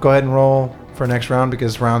 Go ahead and roll for next round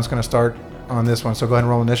because round's gonna start on this one. So go ahead and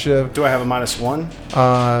roll initiative. Do I have a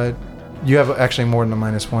 -1? You have actually more than a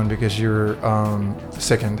 -1 because you're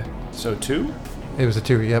sickened. So 2? It was a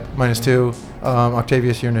 2. Yep, -2.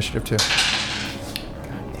 Octavius, your initiative 2.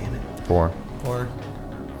 4.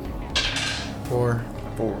 4.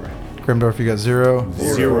 Grimdorf, you got 0.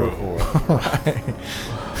 0.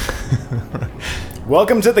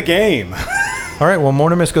 Welcome to the game. All right, well,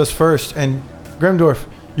 Mortimus goes first, and Grimdorf,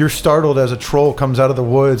 you're startled as a troll comes out of the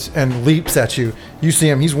woods and leaps at you. You see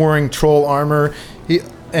him; he's wearing troll armor,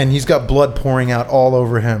 and he's got blood pouring out all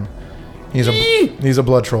over him. He's a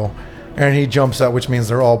blood troll, and he jumps out, which means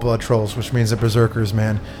they're all blood trolls, which means they're berserkers,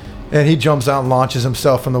 man. And he jumps out and launches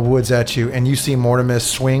himself from the woods at you, and you see Mortimus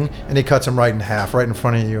swing, and he cuts him right in half, right in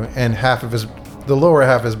front of you, and the lower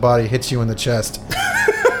half of his body hits you in the chest.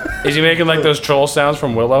 Is he making like those troll sounds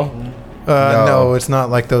from Willow? No, it's not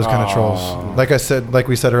like those kind of trolls. Like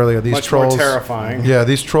we said earlier, these Much trolls. more terrifying. Yeah,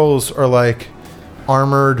 these trolls are like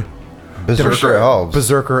armored Berserker elves.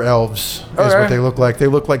 berserker elves. Is Okay. what they look like. They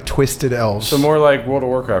look like twisted elves. So more like World of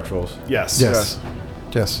Warcraft trolls. Yes.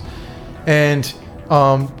 Yes. And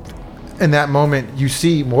in that moment, you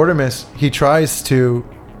see Mortimus. He tries to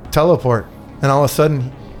teleport, and all of a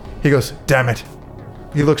sudden, he goes, "Damn it!"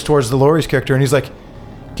 He looks towards the Lori's character, and he's like,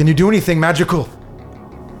 "Can you do anything magical?"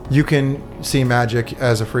 You can see magic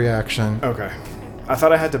as a free action. Okay. I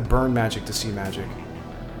thought I had to burn magic to see magic.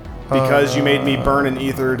 Because you made me burn an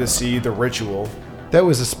ether to see the ritual. That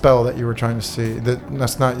was a spell that you were trying to see.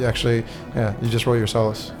 That's not actually... Yeah, you just roll your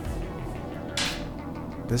solace.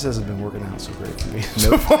 This hasn't been working out so great for me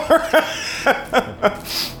so far.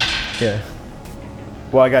 Yeah.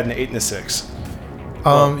 Well, I got an 8 and a 6.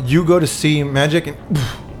 You go to see magic and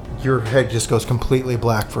your head just goes completely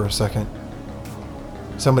black for a second.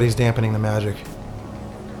 Somebody's dampening the magic.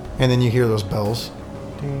 And then you hear those bells.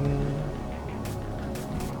 Ding.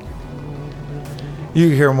 You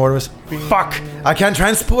hear Mortimus. Fuck! I can't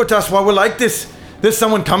transport us while we're like this. There's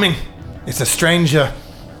someone coming. It's a stranger.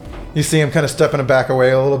 You see him kind of stepping back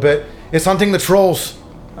away a little bit. It's hunting the trolls.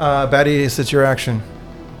 Badius, it's your action.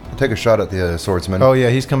 I'll take a shot at the swordsman. Oh yeah,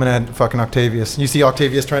 he's coming at fucking Octavius. You see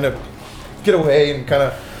Octavius trying to get away and kind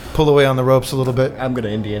of pull away on the ropes a little bit. I'm gonna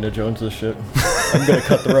Indiana Jones this shit. I'm gonna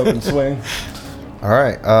cut the rope and swing. All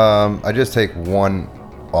right. I just take one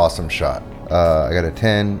awesome shot. I got a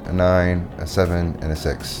 10, a 9, a 7, and a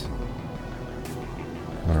 6.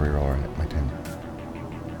 I'm gonna reroll my 10.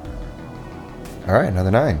 All right,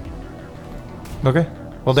 another 9. Okay.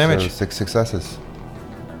 Well, damage. So 6 successes.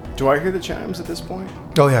 Do I hear the chimes at this point?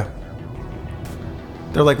 Oh yeah.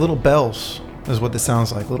 They're like little bells, is what this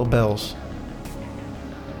sounds like. Little bells.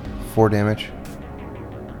 4 damage.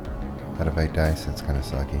 Out of 8 dice, that's kind of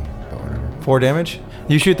sucky, but whatever. 4 damage.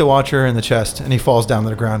 You shoot the Watcher in the chest, and he falls down to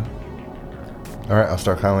the ground. All right, I'll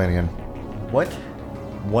start calling again. What?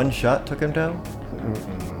 One shot took him down?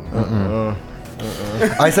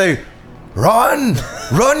 I say, run!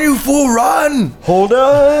 Run, you fool, run! Hold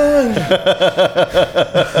on!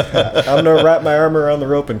 I'm gonna wrap my arm around the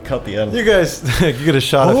rope and cut the end. You guys, you get a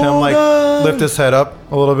shot of him, like, lift his head up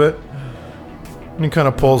a little bit. And he kind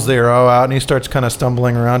of pulls the arrow out, and he starts kind of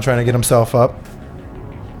stumbling around, trying to get himself up.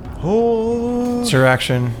 Hold. It's your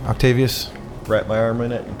action, Octavius. Wrap my arm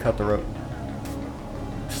in it and cut the rope.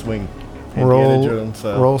 Swing. Indiana Roll, Jones,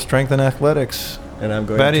 roll strength and athletics. And I'm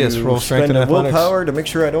going Badius, to roll strength spend and a athletics. willpower to make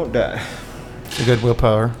sure I don't die. It's a good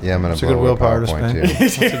willpower. Yeah, I'm gonna It's a blow good a willpower to point spend. too.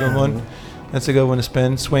 That's a good one. That's a good one to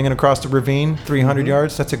spend. Swinging across the ravine, 300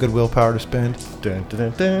 yards. That's a good willpower to spend. Dun,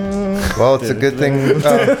 dun, dun, dun. Well, it's a good thing.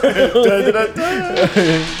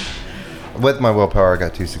 With my willpower, I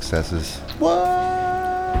got 2 successes. What?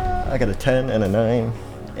 I got a 10 and a 9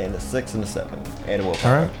 and a 6 and a 7 and a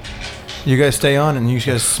willpower. All right. You guys stay on, and you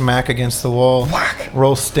guys smack against the wall. Whack.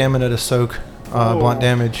 Roll stamina to soak. Blunt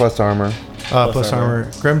damage. Plus armor. Plus armor.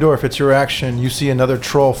 Grimdorf, it's your action. You see another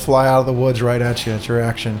troll fly out of the woods right at you. It's your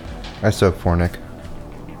action. I soak Fornic.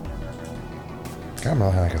 God, I'm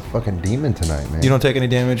like a fucking demon tonight, man. You don't take any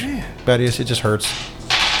damage. Badius, it just hurts.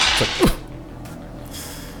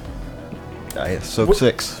 I soak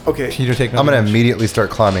 6. Okay. You don't take no I'm gonna damage. immediately start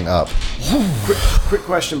climbing up. Quick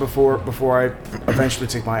question before I eventually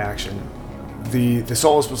take my action. The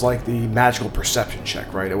solace was like the magical perception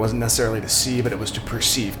check, right? It wasn't necessarily to see, but it was to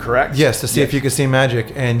perceive, correct? Yes, to see if you can see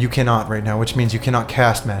magic, and you cannot right now, which means you cannot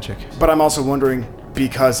cast magic. But I'm also wondering,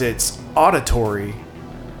 because it's auditory,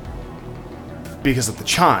 because of the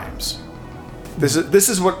chimes. This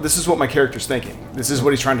is what my character's thinking. This is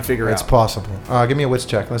what he's trying to figure It's out. possible. Give me a wits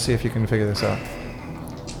check. Let's see if you can figure this out.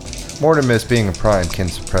 Mortimus, being a prime, can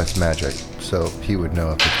suppress magic, so he would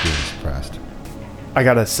know if it's being suppressed. I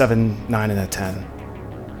got a 7, 9, and a 10.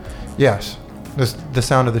 Yes. The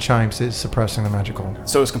sound of the chimes is suppressing the magical.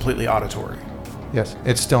 So it's completely auditory. Yes.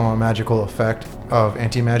 It's still a magical effect of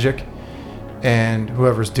anti-magic, and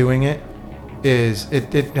whoever's doing it is...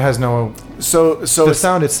 It has no... So The it's-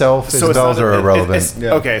 sound itself is... so it's bells not- are irrelevant. it's-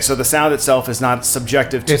 Okay, so the sound itself is not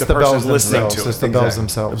subjective to It's the the person bells listening themselves. to it. It's the bells Exactly.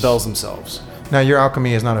 themselves. The bells themselves. Now, your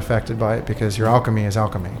alchemy is not affected by it because your alchemy is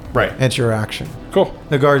alchemy. Right. It's your action. Cool.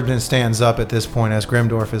 The guardsman stands up at this point as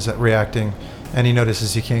Grimdorf is reacting, and he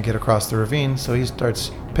notices he can't get across the ravine, so he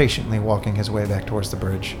starts patiently walking his way back towards the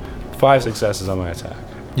bridge. 5 successes on my attack.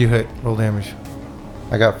 You hit. Roll damage.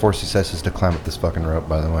 I got 4 successes to climb up this fucking rope,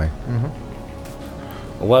 by the way.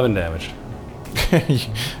 11 damage.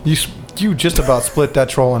 You just about split that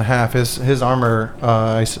troll in half. His armor,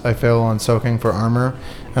 I fail on soaking for armor,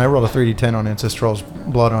 and I rolled a 3d10 on it. It's troll's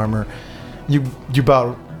blood armor. You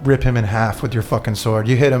about rip him in half with your fucking sword.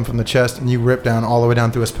 You hit him from the chest, and you rip down all the way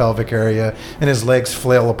down through his pelvic area, and his legs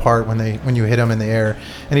flail apart when you hit him in the air,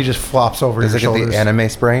 and he just flops over Does your it get shoulders. the anime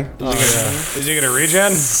spray? Is he gonna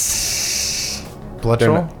regen? Blood They're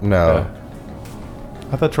troll? not- no.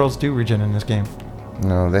 I thought trolls do regen in this game.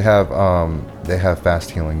 No, they have fast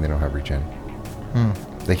healing. They don't have regen.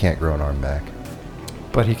 They can't grow an arm back.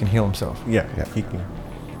 But he can heal himself. Yeah, Yeah. he can.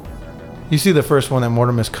 You see the first one that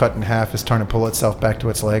Mortimer's cut in half is trying to pull itself back to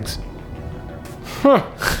its legs.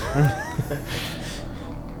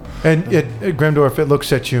 And Grimdorf, it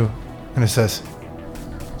looks at you and it says,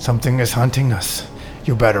 "Something is hunting us.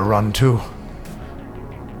 You better run too."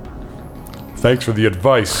 Thanks for the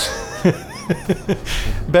advice.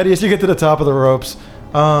 Betty, as you get to the top of the ropes,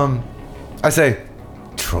 I say,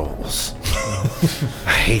 Trolls.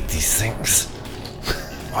 I hate these things.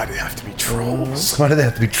 Why do they have to be trolls? Why do they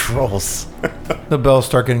have to be trolls? the bells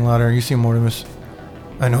start getting louder. You see Mortimer.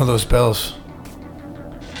 "I know those bells."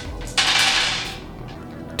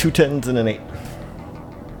 2 10s and an 8.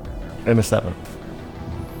 And a 7.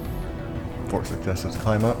 4 successes to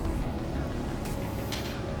climb up.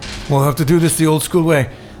 "We'll have to do this the old school way."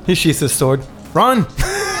 He sheaths his sword. "Run!"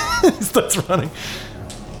 He starts running.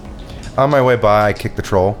 on my way by, I kick the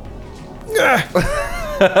troll. "You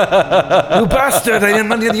bastard! I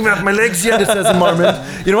didn't even have my legs yet," it says in Marmot.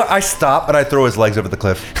 You know what? I stop and I throw his legs over the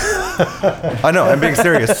cliff. I know, I'm being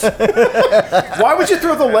serious. Why would you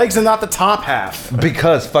throw the legs and not the top half?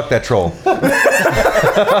 Because fuck that troll.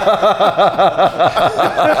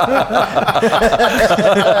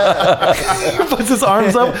 Puts his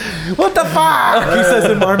arms up. "What the fuck?" he says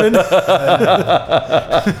in Marmot.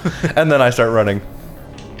 And then I start running.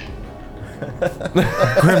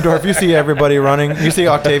 Grimdorf, you see everybody running. You see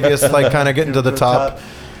Octavius like kind of getting to the top.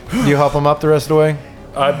 You help him up the rest of the way.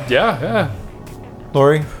 Yeah.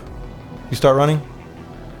 Lori, you start running.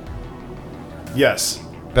 Yes.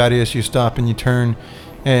 Badius, you stop and you turn,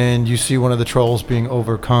 and you see one of the trolls being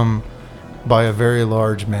overcome by a very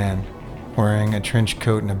large man wearing a trench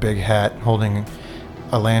coat and a big hat, holding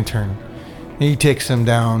a lantern. He takes him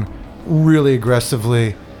down really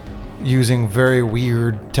aggressively, using very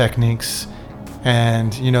weird techniques,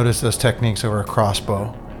 and you notice those techniques over a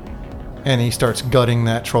crossbow. And he starts gutting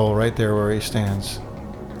that troll right there where he stands.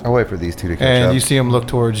 I'll wait for these two to catch And up. you see him look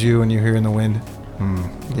towards you, and you hear in the wind,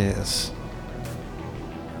 yes.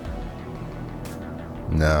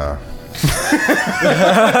 No.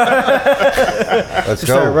 Let's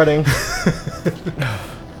Start go. running.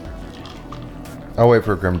 I'll wait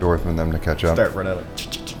for Grimdorf and them to catch up. Start running.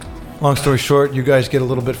 Long story short, you guys get a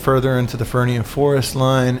little bit further into the Fernian forest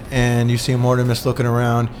line, and you see Mortimus looking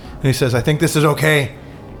around, and he says, "I think this is okay.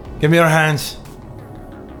 Give me your hands."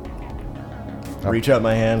 Reach out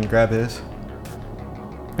my hand, grab his.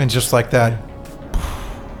 And just like that,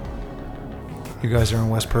 you guys are in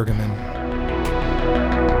West Pergamon.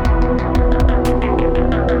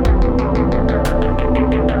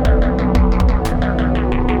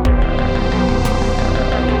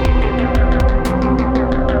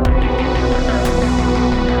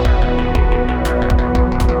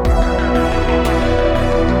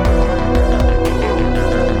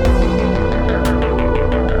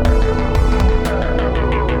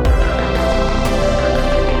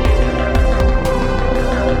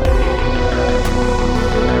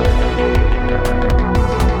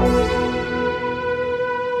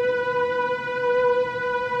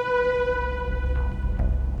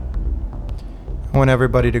 I want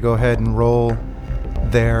everybody to go ahead and roll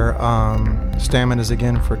their staminas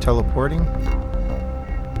again for teleporting.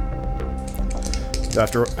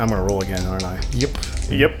 I'm gonna roll again, aren't I? Yep.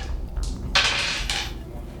 Yep.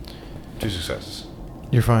 2 successes.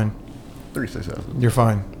 You're fine. 3 successes. You're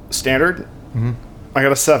fine. Standard. I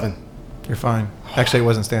got a 7. You're fine. Actually, it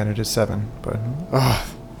wasn't standard. It's 7, but I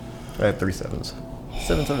had 3 sevens.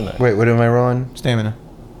 7, 7, 9. Wait, what am I rolling? stamina.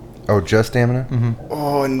 Oh, just stamina?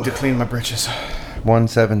 Oh, I need to clean my britches.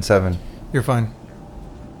 177. You're fine.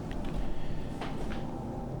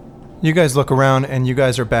 You guys look around, and you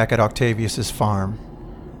guys are back at Octavius's farm.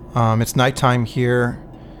 It's nighttime here,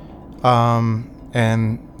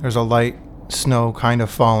 and there's a light snow kind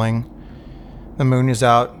of falling. The moon is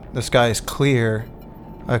out. The sky is clear,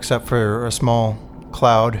 except for a small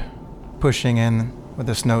cloud pushing in where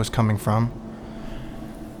the snow is coming from.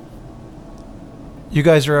 You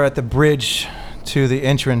guys are at the bridge to the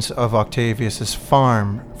entrance of Octavius's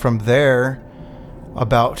farm. From there,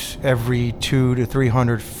 about every 200 to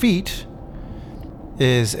 300 feet,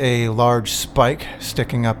 is a large spike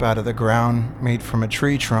sticking up out of the ground made from a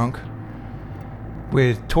tree trunk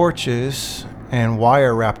with torches and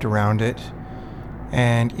wire wrapped around it.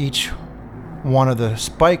 And each one of the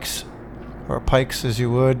spikes, or pikes as you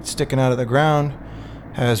would, sticking out of the ground,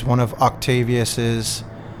 has one of Octavius's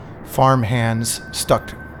farm hands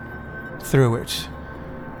stuck through it.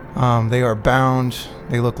 They are bound.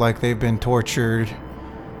 They look like they've been tortured.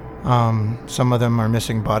 Some of them are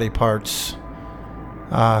missing body parts.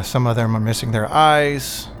 Some of them are missing their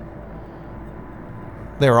eyes.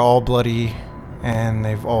 They're all bloody, and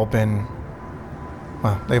they've all been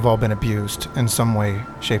well, they've all been abused in some way,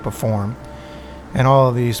 shape, or form. And all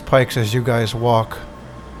of these pikes, as you guys walk,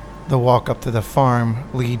 the walk up to the farm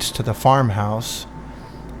leads to the farmhouse,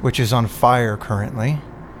 which is on fire currently.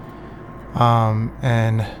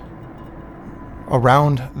 And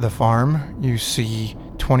around the farm, you see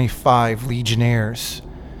 25 Legionnaires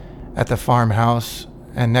at the farmhouse.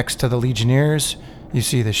 And next to the Legionnaires, you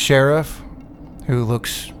see the sheriff, who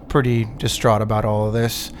looks pretty distraught about all of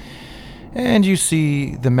this. And you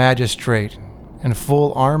see the magistrate in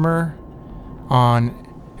full armor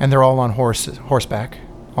and they're all on horseback,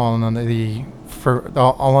 all on the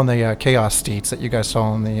chaos steeds that you guys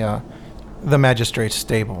saw in the magistrate's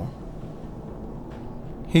stable.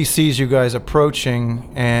 He sees you guys approaching,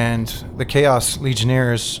 and the Chaos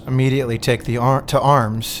Legionnaires immediately take to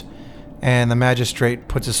arms, and the magistrate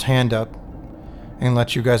puts his hand up and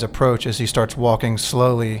lets you guys approach as he starts walking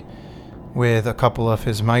slowly with a couple of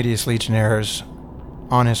his mightiest Legionnaires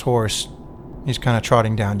on his horse. He's kind of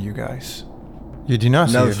trotting down to you guys. You do not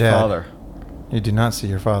see your dad. Father. You do not see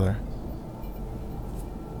your father.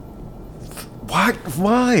 What?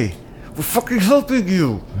 Why? We're fucking helping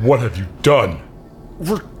you. What have you done?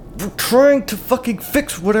 We're trying to fucking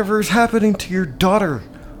fix whatever is happening to your daughter.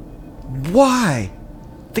 Why?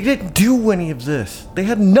 They didn't do any of this. They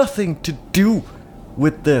had nothing to do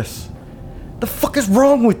with this. The fuck is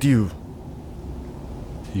wrong with you?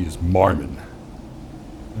 He is Marmon.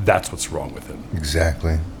 That's what's wrong with him.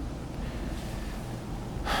 Exactly.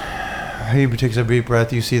 He takes a deep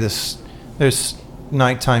breath. You see this. There's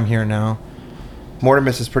nighttime here now.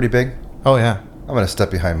 Mortimus is pretty big. Oh, yeah. I'm going to step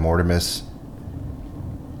behind Mortimus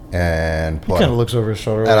and He pull kind of out, looks over his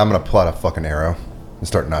shoulder. and I'm going to pull out a fucking arrow and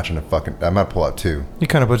start notching a fucking... I'm going to pull out two. He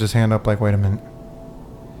kind of puts his hand up like, wait a minute.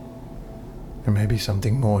 There may be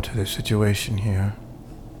something more to this situation here.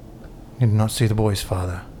 You did not see the boy's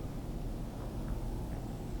father.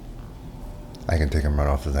 I can take him right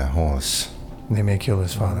off of that horse. They may kill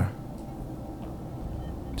his father.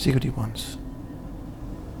 See what he wants.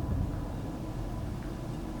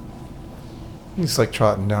 He's like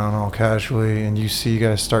trotting down all casually, and you see you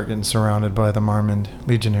guys start getting surrounded by the Marmon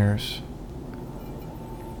Legionnaires.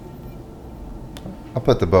 I'll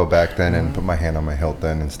put the bow back then and put my hand on my hilt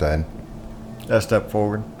then instead. I step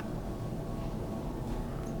forward.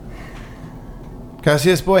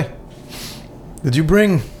 Cassius, boy, did you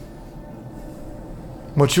bring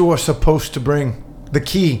what you were supposed to bring? The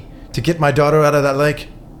key to get my daughter out of that lake?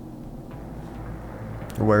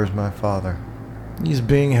 Where's my father? He's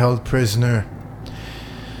being held prisoner.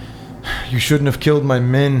 You shouldn't have killed my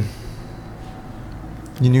men.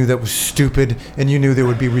 You knew that was stupid, and you knew there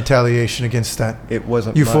would be retaliation against that. It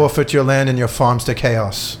wasn't You my, forfeit your land and your farms to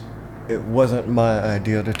chaos. It wasn't my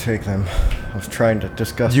idea to take them. I was trying to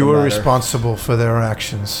discuss You the were matter. responsible for their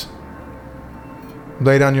actions.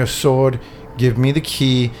 Lay down your sword, give me the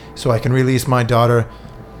key so I can release my daughter.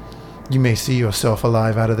 You may see yourself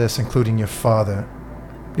alive out of this, including your father.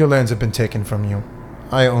 Your lands have been taken from you.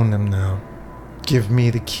 I own them now. Give me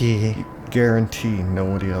the key. Guarantee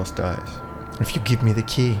nobody else dies. If you give me the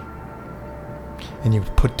key, and you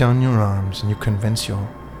put down your arms and you convince your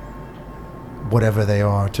whatever they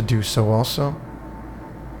are to do so also,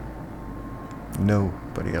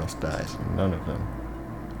 Nobody else dies. None of them.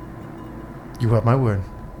 you have my word.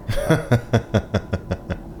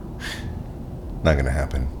 Not gonna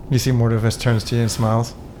happen. You see Mortimus turns to you and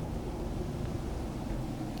smiles.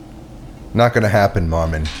 Not gonna happen,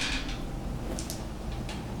 Marmon.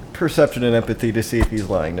 Perception and empathy to see if he's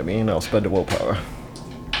lying to me, and I'll spend a willpower.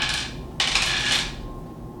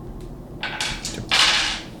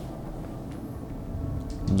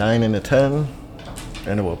 Nine and a 10,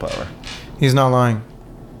 and a willpower. He's not lying.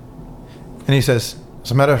 And he says,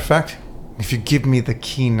 as a matter of fact, if you give me the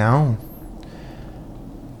key now,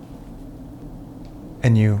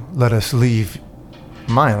 and you let us leave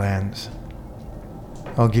my lands,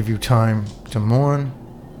 I'll give you time to mourn.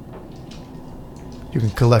 You can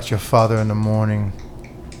collect your father in the morning,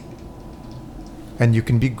 and you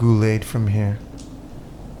can be Goulayed from here.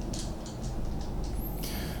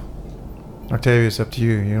 Octavius, up to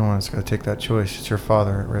you. You don't want to take that choice. It's your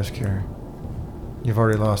father at risk here. You've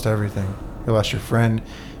already lost everything. You lost your friend,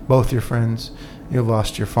 both your friends. You've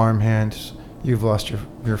lost your farmhands. You've lost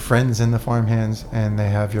your friends in the farmhands, and they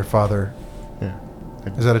have your father. Yeah.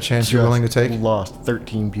 Is that a chance you're willing to take? Lost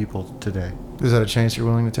 13 people today. Is that a chance you're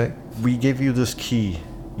willing to take? We give you this key.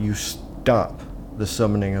 You stop the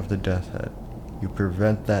summoning of the Death Head. You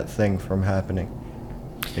prevent that thing from happening.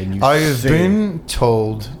 And you I have save been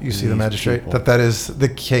told, you see the these magistrate, people. that is the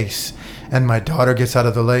case. And my daughter gets out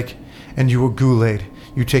of the lake, and you were Goulayed.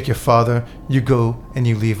 You take your father, you go, and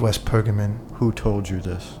you leave West Pergamon. Who told you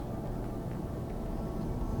this?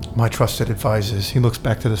 My trusted advisors. He looks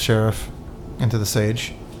back to the sheriff and to the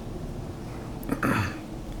sage.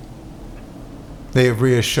 They have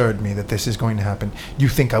reassured me that this is going to happen. You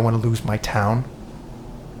think I want to lose my town?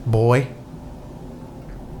 Boy?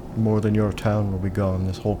 More than your town will be gone.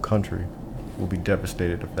 This whole country will be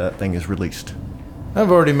devastated if that thing is released.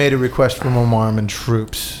 I've already made a request for more Marmon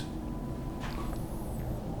troops.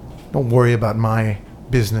 Don't worry about my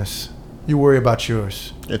business. You worry about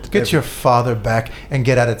yours. Get your father back and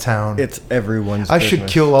get out of town. It's everyone's I business. should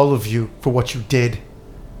kill all of you for what you did.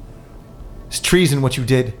 It's treason what you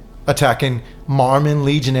did. Attacking Marmon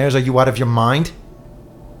legionnaires. Are you out of your mind?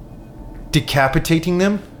 Decapitating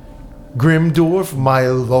them? Grimdorf, my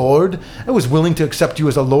lord? I was willing to accept you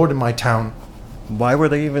as a lord in my town. Why were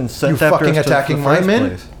they even sent You after fucking us attacking in the my first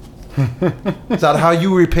men? place? Is that how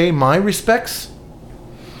you repay my respects?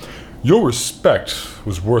 Your respect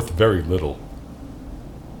was worth very little.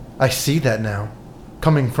 I see that now.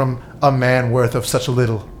 Coming from a man worth of such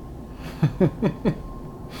little.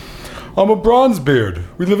 I'm a Bronzebeard.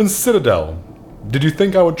 We live in Citadel. Did you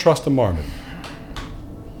think I would trust a Marmon?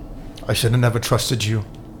 I should have never trusted you.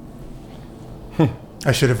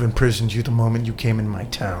 I should have imprisoned you the moment you came in my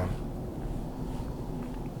town.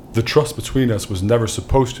 The trust between us was never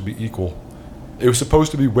supposed to be equal. It was supposed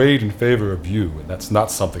to be weighed in favor of you, and that's not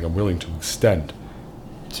something I'm willing to extend.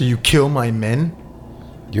 So you kill my men?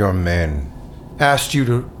 Your men. Asked you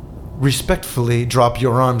to respectfully drop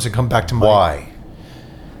your arms and come back to my... Why?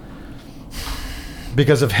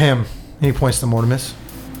 Because of him. And he points to Mortimus.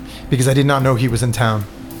 Because I did not know he was in town.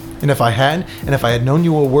 And if I had known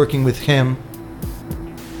you were working with him,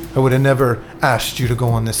 I would have never asked you to go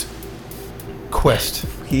on this quest.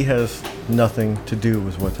 He has nothing to do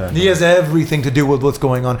with what's happening. He has everything to do with what's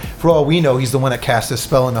going on. For all we know, he's the one that cast this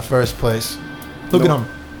spell in the first place. Look at him.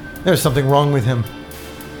 There's something wrong with him.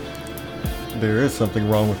 There is something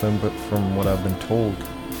wrong with him, but from what I've been told,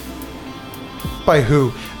 By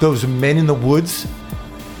who? Those men in the woods?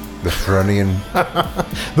 The Fronian.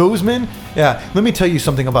 Those men? Yeah, let me tell you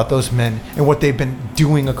something about those men and what they've been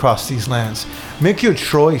doing across these lands. Make your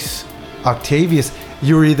choice, Octavius.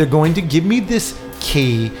 You're either going to give me this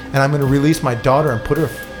key and I'm going to release my daughter and put her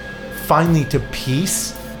finally to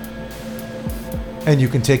peace, and you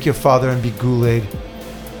can take your father and be Ghouled,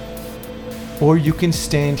 or you can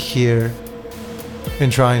stand here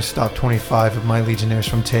and try and stop 25 of my legionnaires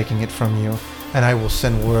from taking it from you, and I will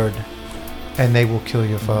send word, and they will kill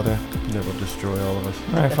your father. that will destroy all of us.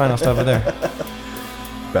 All right, fine, I'll stop it there.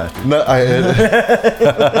 Bastard. No,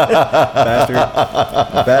 Bastard.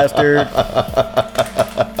 Bastard.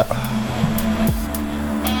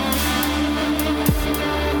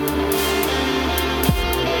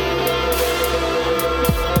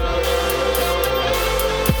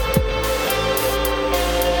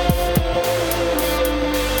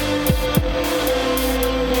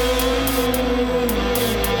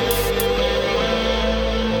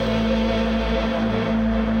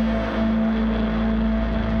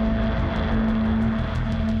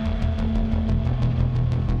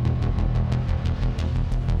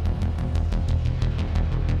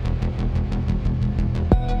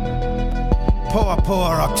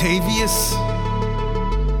 Poor Octavius.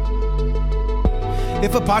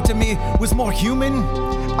 If a part of me was more human,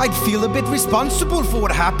 I'd feel a bit responsible for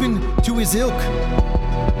what happened to his ilk.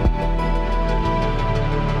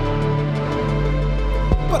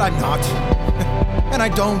 But I'm not. And I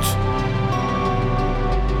don't.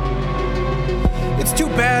 It's too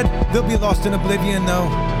bad they'll be lost in oblivion, though.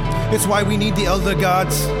 It's why we need the Elder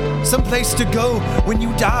Gods. Some place to go when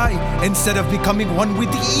you die, instead of becoming one with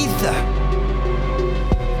the ether.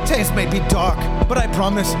 Days may be dark, but I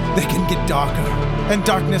promise they can get darker. And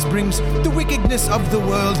darkness brings the wickedness of the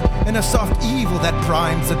world and a soft evil that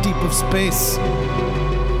primes the deep of space.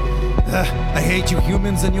 I hate you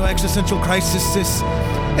humans and your existential crisis.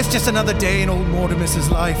 It's just another day in old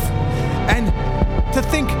Mortimus's life. And to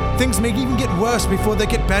think things may even get worse before they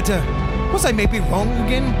get better. Was I maybe wrong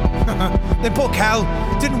again? Then poor Cal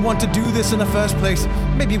didn't want to do this in the first place.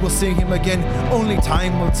 Maybe we'll see him again. Only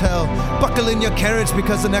time will tell. Buckle in your carriage,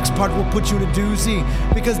 because the next part will put you in a doozy.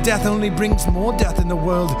 Because death only brings more death in the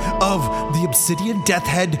world of the Obsidian Death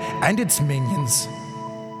Head and its minions.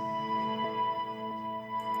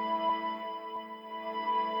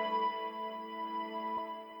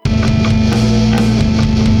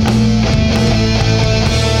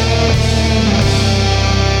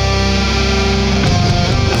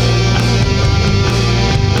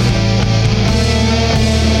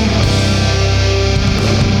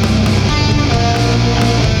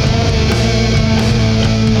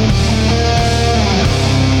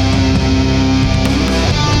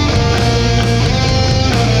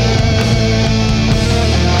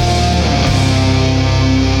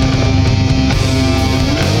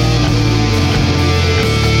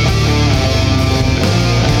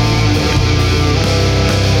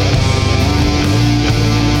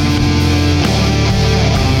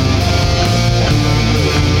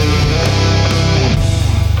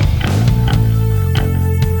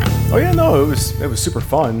 No, it was super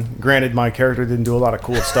fun. Granted, my character didn't do a lot of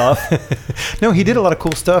cool stuff. No, he did a lot of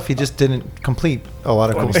cool stuff. He just didn't complete a lot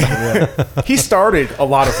of cool stuff. He started a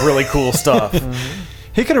lot of really cool stuff.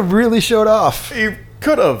 He could have really showed off. He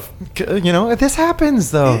could have. You know, this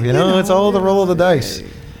happens though. You know, it's all the roll of the dice.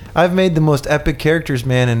 I've made the most epic characters,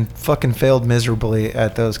 man, and fucking failed miserably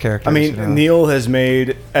at those characters. I mean, you know? Neil has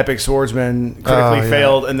made epic swordsman critically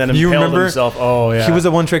failed and then impaled himself. Oh yeah, He was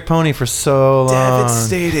a one-trick pony for so long.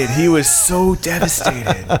 devastated. He was so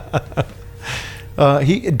devastated.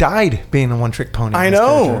 He died being a one-trick pony. I this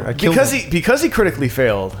know character. I killed him because he critically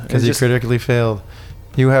failed. because he critically failed.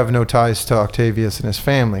 You have no ties to Octavius and his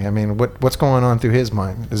family. I mean, what's going on through his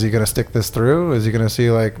mind? Is he going to stick this through? Is he going to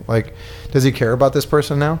see like does he care about this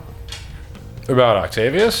person now? About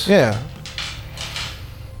Octavius? Yeah.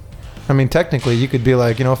 I mean, technically, you could be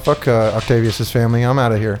like, you know, fuck Octavius's family. I'm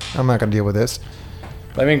out of here. I'm not going to deal with this.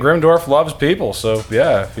 I mean, Grimdorf loves people, so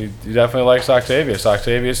yeah, he definitely likes Octavius.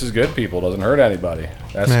 Octavius is good people, doesn't hurt anybody.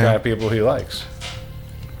 That's the Yeah. kind of people he likes.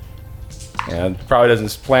 And probably doesn't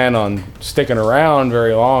plan on sticking around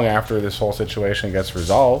very long after this whole situation gets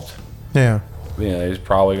resolved. Yeah. You know, he's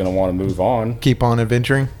probably going to want to move on. Keep on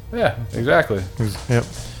adventuring. Yeah, exactly. Yep.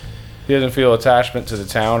 He doesn't feel attachment to the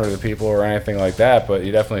town or the people or anything like that, but he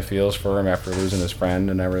definitely feels for him after losing his friend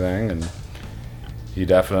and everything, and he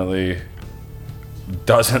definitely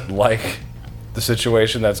doesn't like the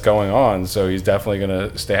situation that's going on, so he's definitely going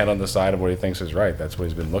to stand on the side of what he thinks is right. That's what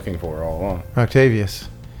he's been looking for all along. Octavius.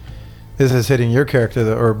 This is hitting your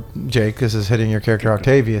character, or Jake, this is hitting your character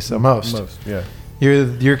Octavius the most. Yeah.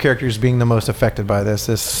 Your character is being the most affected by this.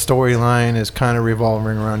 This storyline is kind of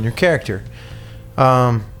revolving around your character.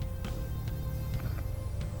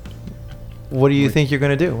 What do you think you're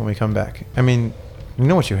going to do when we come back? I mean, you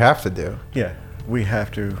know what you have to do. Yeah, we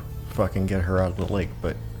have to fucking get her out of the lake,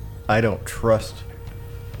 but I don't trust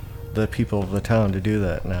the people of the town to do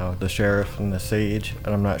that now. The sheriff and the sage,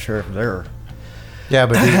 and I'm not sure if they're Yeah,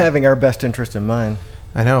 but having our best interest in mind.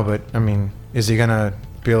 I know, but I mean, is he going to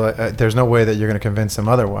be like, there's no way that you're going to convince them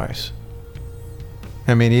otherwise.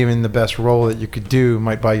 I mean, even the best role that you could do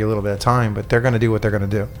might buy you a little bit of time, but they're going to do what they're going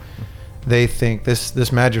to do. They think,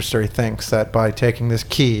 this magistrate thinks that by taking this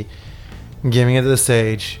key and giving it to the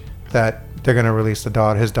sage, that they're going to release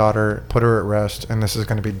his daughter, put her at rest, and this is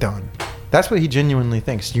going to be done. That's what he genuinely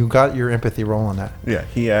thinks. You got your empathy roll on that. Yeah,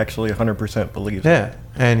 he actually 100% believes Yeah,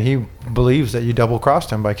 and he believes that you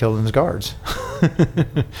double-crossed him by killing his guards.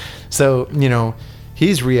 So, you know,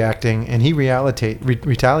 he's reacting, and he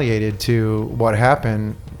retaliated to what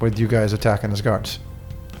happened with you guys attacking his guards.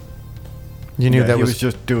 You knew that he was was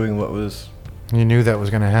just doing what was. you knew that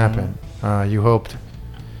was going to happen. You hoped.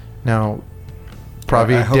 Now,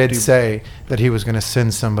 Pravi I hoped did he- say that he was going to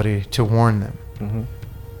send somebody to warn them. Mhm.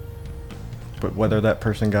 But whether that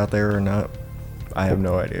person got there or not, I have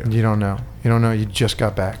no idea. You don't know. You don't know. You just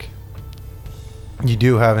got back. You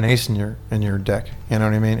do have an ace in your deck. You know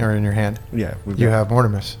what I mean, or in your hand. Yeah, You have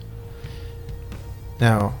Mortimus.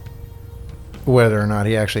 Now, whether or not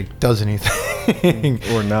he actually does anything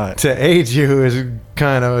or not. to aid you is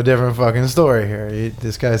kind of a different fucking story here.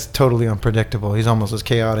 This guy's totally unpredictable. He's almost as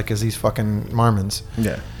chaotic as these fucking Marmons.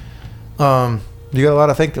 Yeah, You got a lot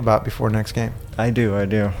to think about before next game. I do.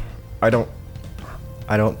 I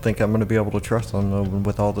don't think I'm going to be able to trust them though,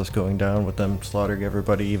 with all this going down, with them slaughtering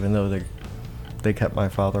everybody, even though they kept my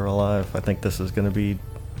father alive. I think this is going to be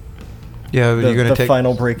Yeah, but you're gonna the take.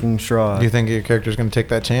 final breaking straw. Do you think your character's gonna take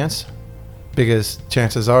that chance? Because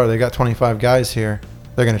chances are they got 25 guys here.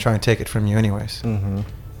 They're gonna try and take it from you anyways, Mm-hmm.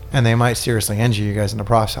 and they might seriously injure you guys in the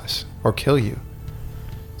process or kill you.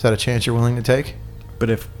 Is that a chance you're willing to take? But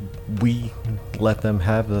if we let them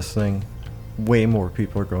have this thing, way more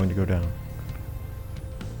people are going to go down.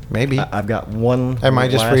 Maybe. I've got one. I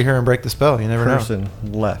might just last free her and break the spell. You never know. person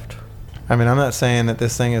left. I mean, I'm not saying that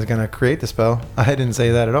this thing is going to create the spell. I didn't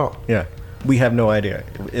say that at all. Yeah, we have no idea.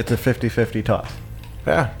 It's a 50-50 toss.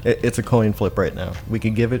 Yeah. It's a coin flip right now. We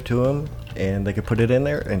could give it to them, and they could put it in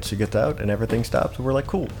there, and she gets out, and everything stops, and we're like,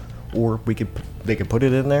 cool. Or they could put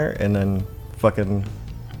it in there, and then fucking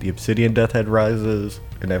the Obsidian Death Head rises,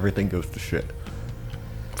 and everything goes to shit.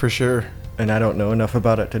 For sure. And I don't know enough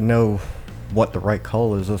about it to know what the right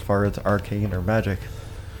call is as far as arcane or magic.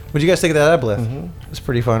 What'd you guys think of that Aboleth? It's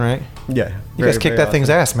pretty fun, right? Yeah. You guys kicked that thing's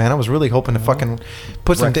ass, man. I was really hoping to fucking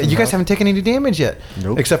put some. Wreck some You guys house. haven't taken any damage yet,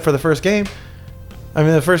 Nope. except for the first game. I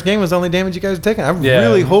mean, the first game was the only damage you guys had taken. I'm Yeah.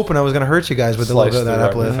 really hoping I was going to hurt you guys with a little bit of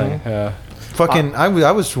that through Aboleth. everything, Yeah. Fucking, I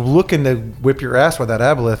was looking to whip your ass with that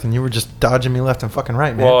Aboleth, and you were just dodging me left and fucking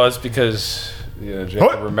right, man. Well, it's because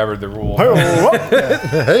Jacob remembered the rule.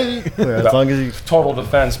 Hey. Yeah, as long as you. Total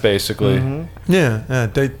defense, basically. Yeah,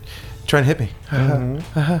 Try and hit me.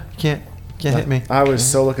 Can't hit me. I was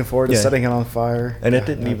so looking forward to Yeah. setting it on fire. And it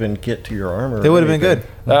didn't even get to your armor. They would have been good.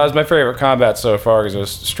 That was my favorite combat so far because there was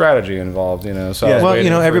strategy involved, you know. So I was Well, waiting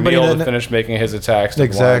you know, for everybody Neil to that- finish making his attacks. To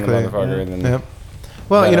Exactly. blind the motherfucker, and then Yep.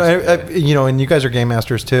 Well, you know, Badass. you know, and you guys are game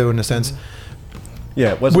masters too, in a sense.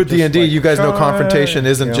 Yeah, it wasn't With just D&D, like, you guys know "Try," confrontation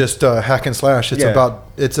isn't you know? just hack and slash. It's Yeah.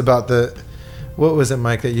 about the. What was it,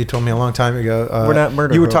 Mike? That you told me a long time ago. We're not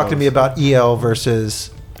murder You were talking to me hobos. about EL versus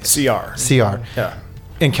CR. CR. Yeah.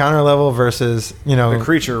 Encounter level versus The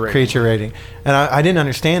creature rating. and I didn't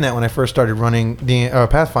understand that when I first started running the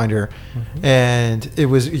Pathfinder, and it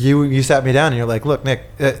was you sat me down and you're like, look, Nick,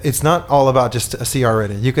 it's not all about just a CR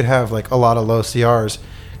rating. You could have like a lot of low CRs,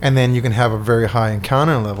 and then you can have a very high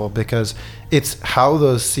encounter level because it's how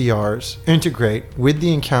those CRs integrate with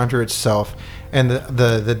the encounter itself and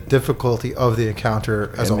the difficulty of the encounter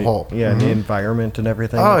as a And the- whole. Yeah, the environment and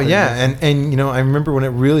everything. Oh that they're yeah, using. and you know I remember when it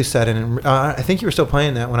really set in. And I think you were still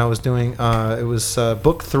playing that when I was doing. It was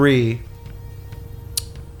book 3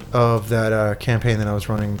 of that campaign that I was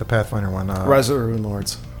running, the Pathfinder one. Rise of the Rune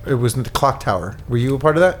Lords. It was the Clock Tower. Were you a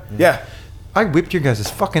part of that? Yeah. I whipped your guys'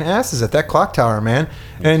 fucking asses at that clock tower, man.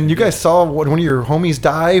 And you guys saw one of your homies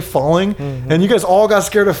die falling, and you guys all got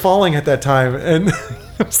scared of falling at that time. And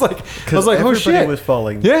I was like, oh everybody shit, was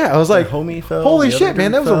falling. Yeah, I was Their like, homie fell, holy the shit, other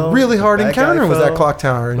man, dude that was a fell, really hard that guy encounter with that fell. clock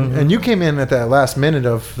tower. And you came in at that last minute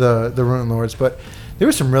of the Rune Lords, but there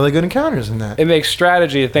were some really good encounters in that. it makes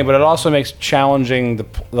strategy a thing, but it also makes challenging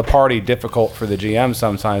the party difficult for the GM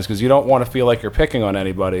sometimes because you don't want to feel like you're picking on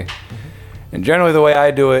anybody. And generally, the way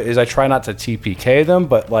I do it is I try not to TPK them,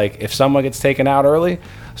 but like if someone gets taken out early,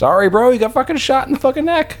 sorry, bro, you got fucking shot in the fucking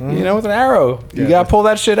neck, you know, with an arrow. You gotta pull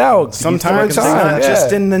that shit out. Sometimes Every time, it's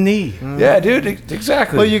just in the knee. Yeah, dude,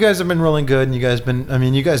 exactly. Well, you guys have been rolling good, and you guys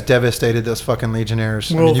devastated those fucking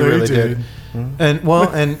Legionnaires. I mean, you they really did. And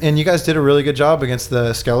and you guys did a really good job against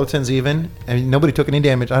the skeletons. Even I mean, nobody took any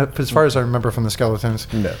damage as far as I remember from the skeletons.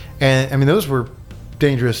 No. And I mean, those were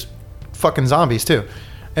dangerous fucking zombies too.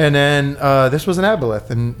 And then this was an aboleth,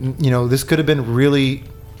 and you know this could have been really.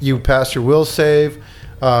 You passed your will save.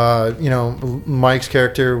 You know, Mike's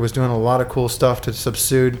character was doing a lot of cool stuff to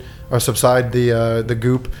subside the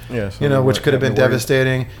goop. Yeah, so you know, we which weren't could have been having to worry.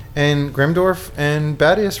 devastating. And Grimdorf and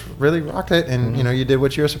Badius really rocked it, and you know, you did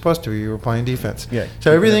what you were supposed to. You were playing defense. Yeah. So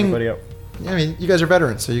keeping everything. everybody up. I mean, you guys are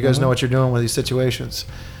veterans, so you guys know what you're doing with these situations.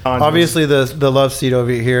 Andres. Obviously, the love seat over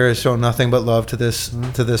here has shown nothing but love to this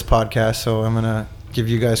podcast. So I'm gonna give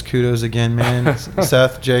you guys kudos again, man.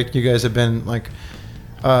 Seth, Jake, you guys have been like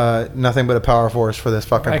nothing but a power force for this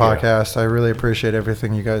fucking Thank you. podcast. I really appreciate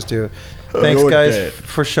everything you gues do. Thanks, you're guys, dead.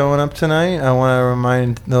 for showing up tonight. I want to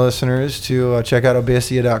remind the listeners to check out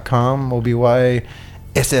Obesia.com,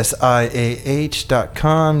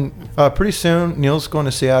 OBYSSIAH.com. Pretty soon, Neil's going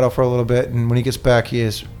to Seattle for a little bit, and when he gets back, he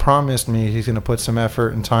has promised me he's going to put some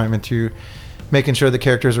effort and time into making sure the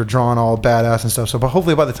characters are drawn all badass and stuff. So, but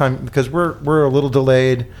hopefully by the time, because we're a little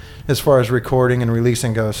delayed as far as recording and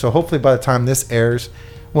releasing goes, so hopefully by the time this airs,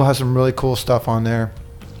 we'll have some really cool stuff on there.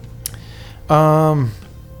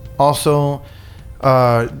 Also,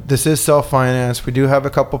 this is self-financed. We do have a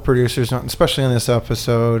couple producers, especially in this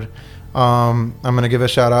episode. I'm going to give a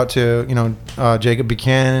shout out to, Jacob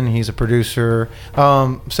Buchanan. He's a producer.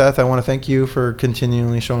 Seth, I want to thank you for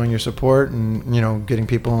continually showing your support and, getting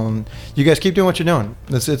people. And you guys keep doing what you're doing.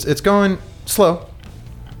 It's going slow.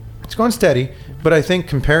 It's going steady. But I think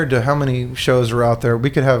compared to how many shows are out there, we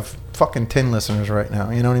could have fucking 10 listeners right now.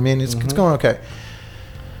 You know what I mean? It's going okay.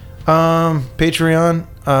 Patreon.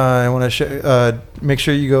 I want to make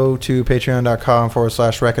sure you go to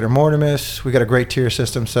patreon.com/Reckoner Mortimus. We got a great tier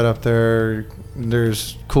system set up there.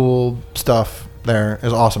 There's cool stuff there.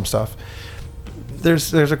 There's awesome stuff.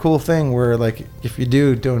 There's a cool thing where, like, if you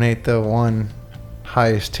do donate the one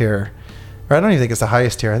highest tier, or I don't even think it's the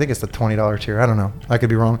highest tier. I think it's the $20 tier. I don't know. I could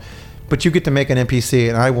be wrong. But you get to make an NPC,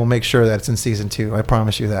 and I will make sure that it's in Season 2. I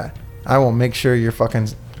promise you that. I will make sure your fucking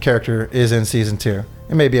character is in Season 2.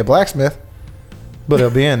 It may be a blacksmith, but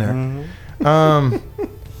it'll be in there.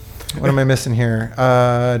 What am I missing here?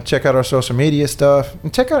 Check out our social media stuff.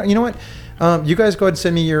 And check out, you know what? You guys go ahead and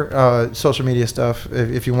send me your social media stuff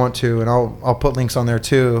if you want to, and I'll put links on there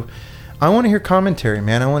too. I want to hear commentary,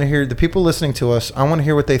 man. I want to hear the people listening to us. I want to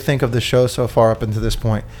hear what they think of the show so far up until this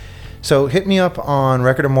point. So hit me up on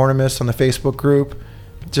Record of Mortimus on the Facebook group.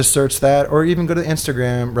 Just search that, or even go to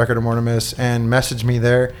Instagram, Record of Mortimus, and message me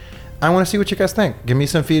there. I want to see what you guys think. Give me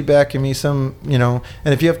some feedback. Give me some, and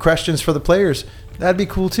if you have questions for the players, that'd be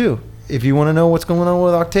cool too. If you want to know what's going on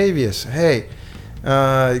with Octavius, hey,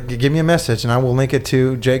 give me a message and I will link it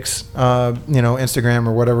to Jake's, Instagram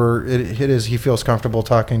or whatever it is he feels comfortable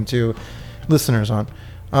talking to listeners on.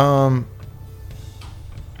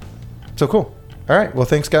 So cool. All right. Well,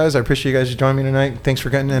 thanks, guys. I appreciate you guys joining me tonight. Thanks for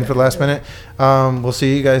getting in for the last minute. We'll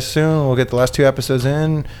see you guys soon. We'll get the last 2 episodes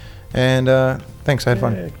in. And thanks. I had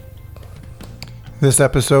fun. This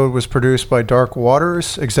episode was produced by Dark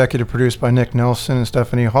Waters, executive produced by Nick Nelson and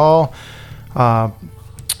Stephanie Hall.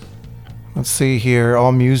 Let's see here.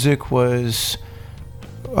 All music was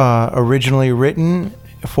originally written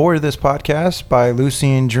for this podcast by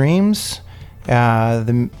Lucian Dreams.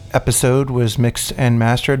 The episode was mixed and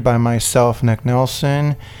mastered by myself, Nick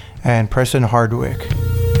Nelson, and Preston Hardwick.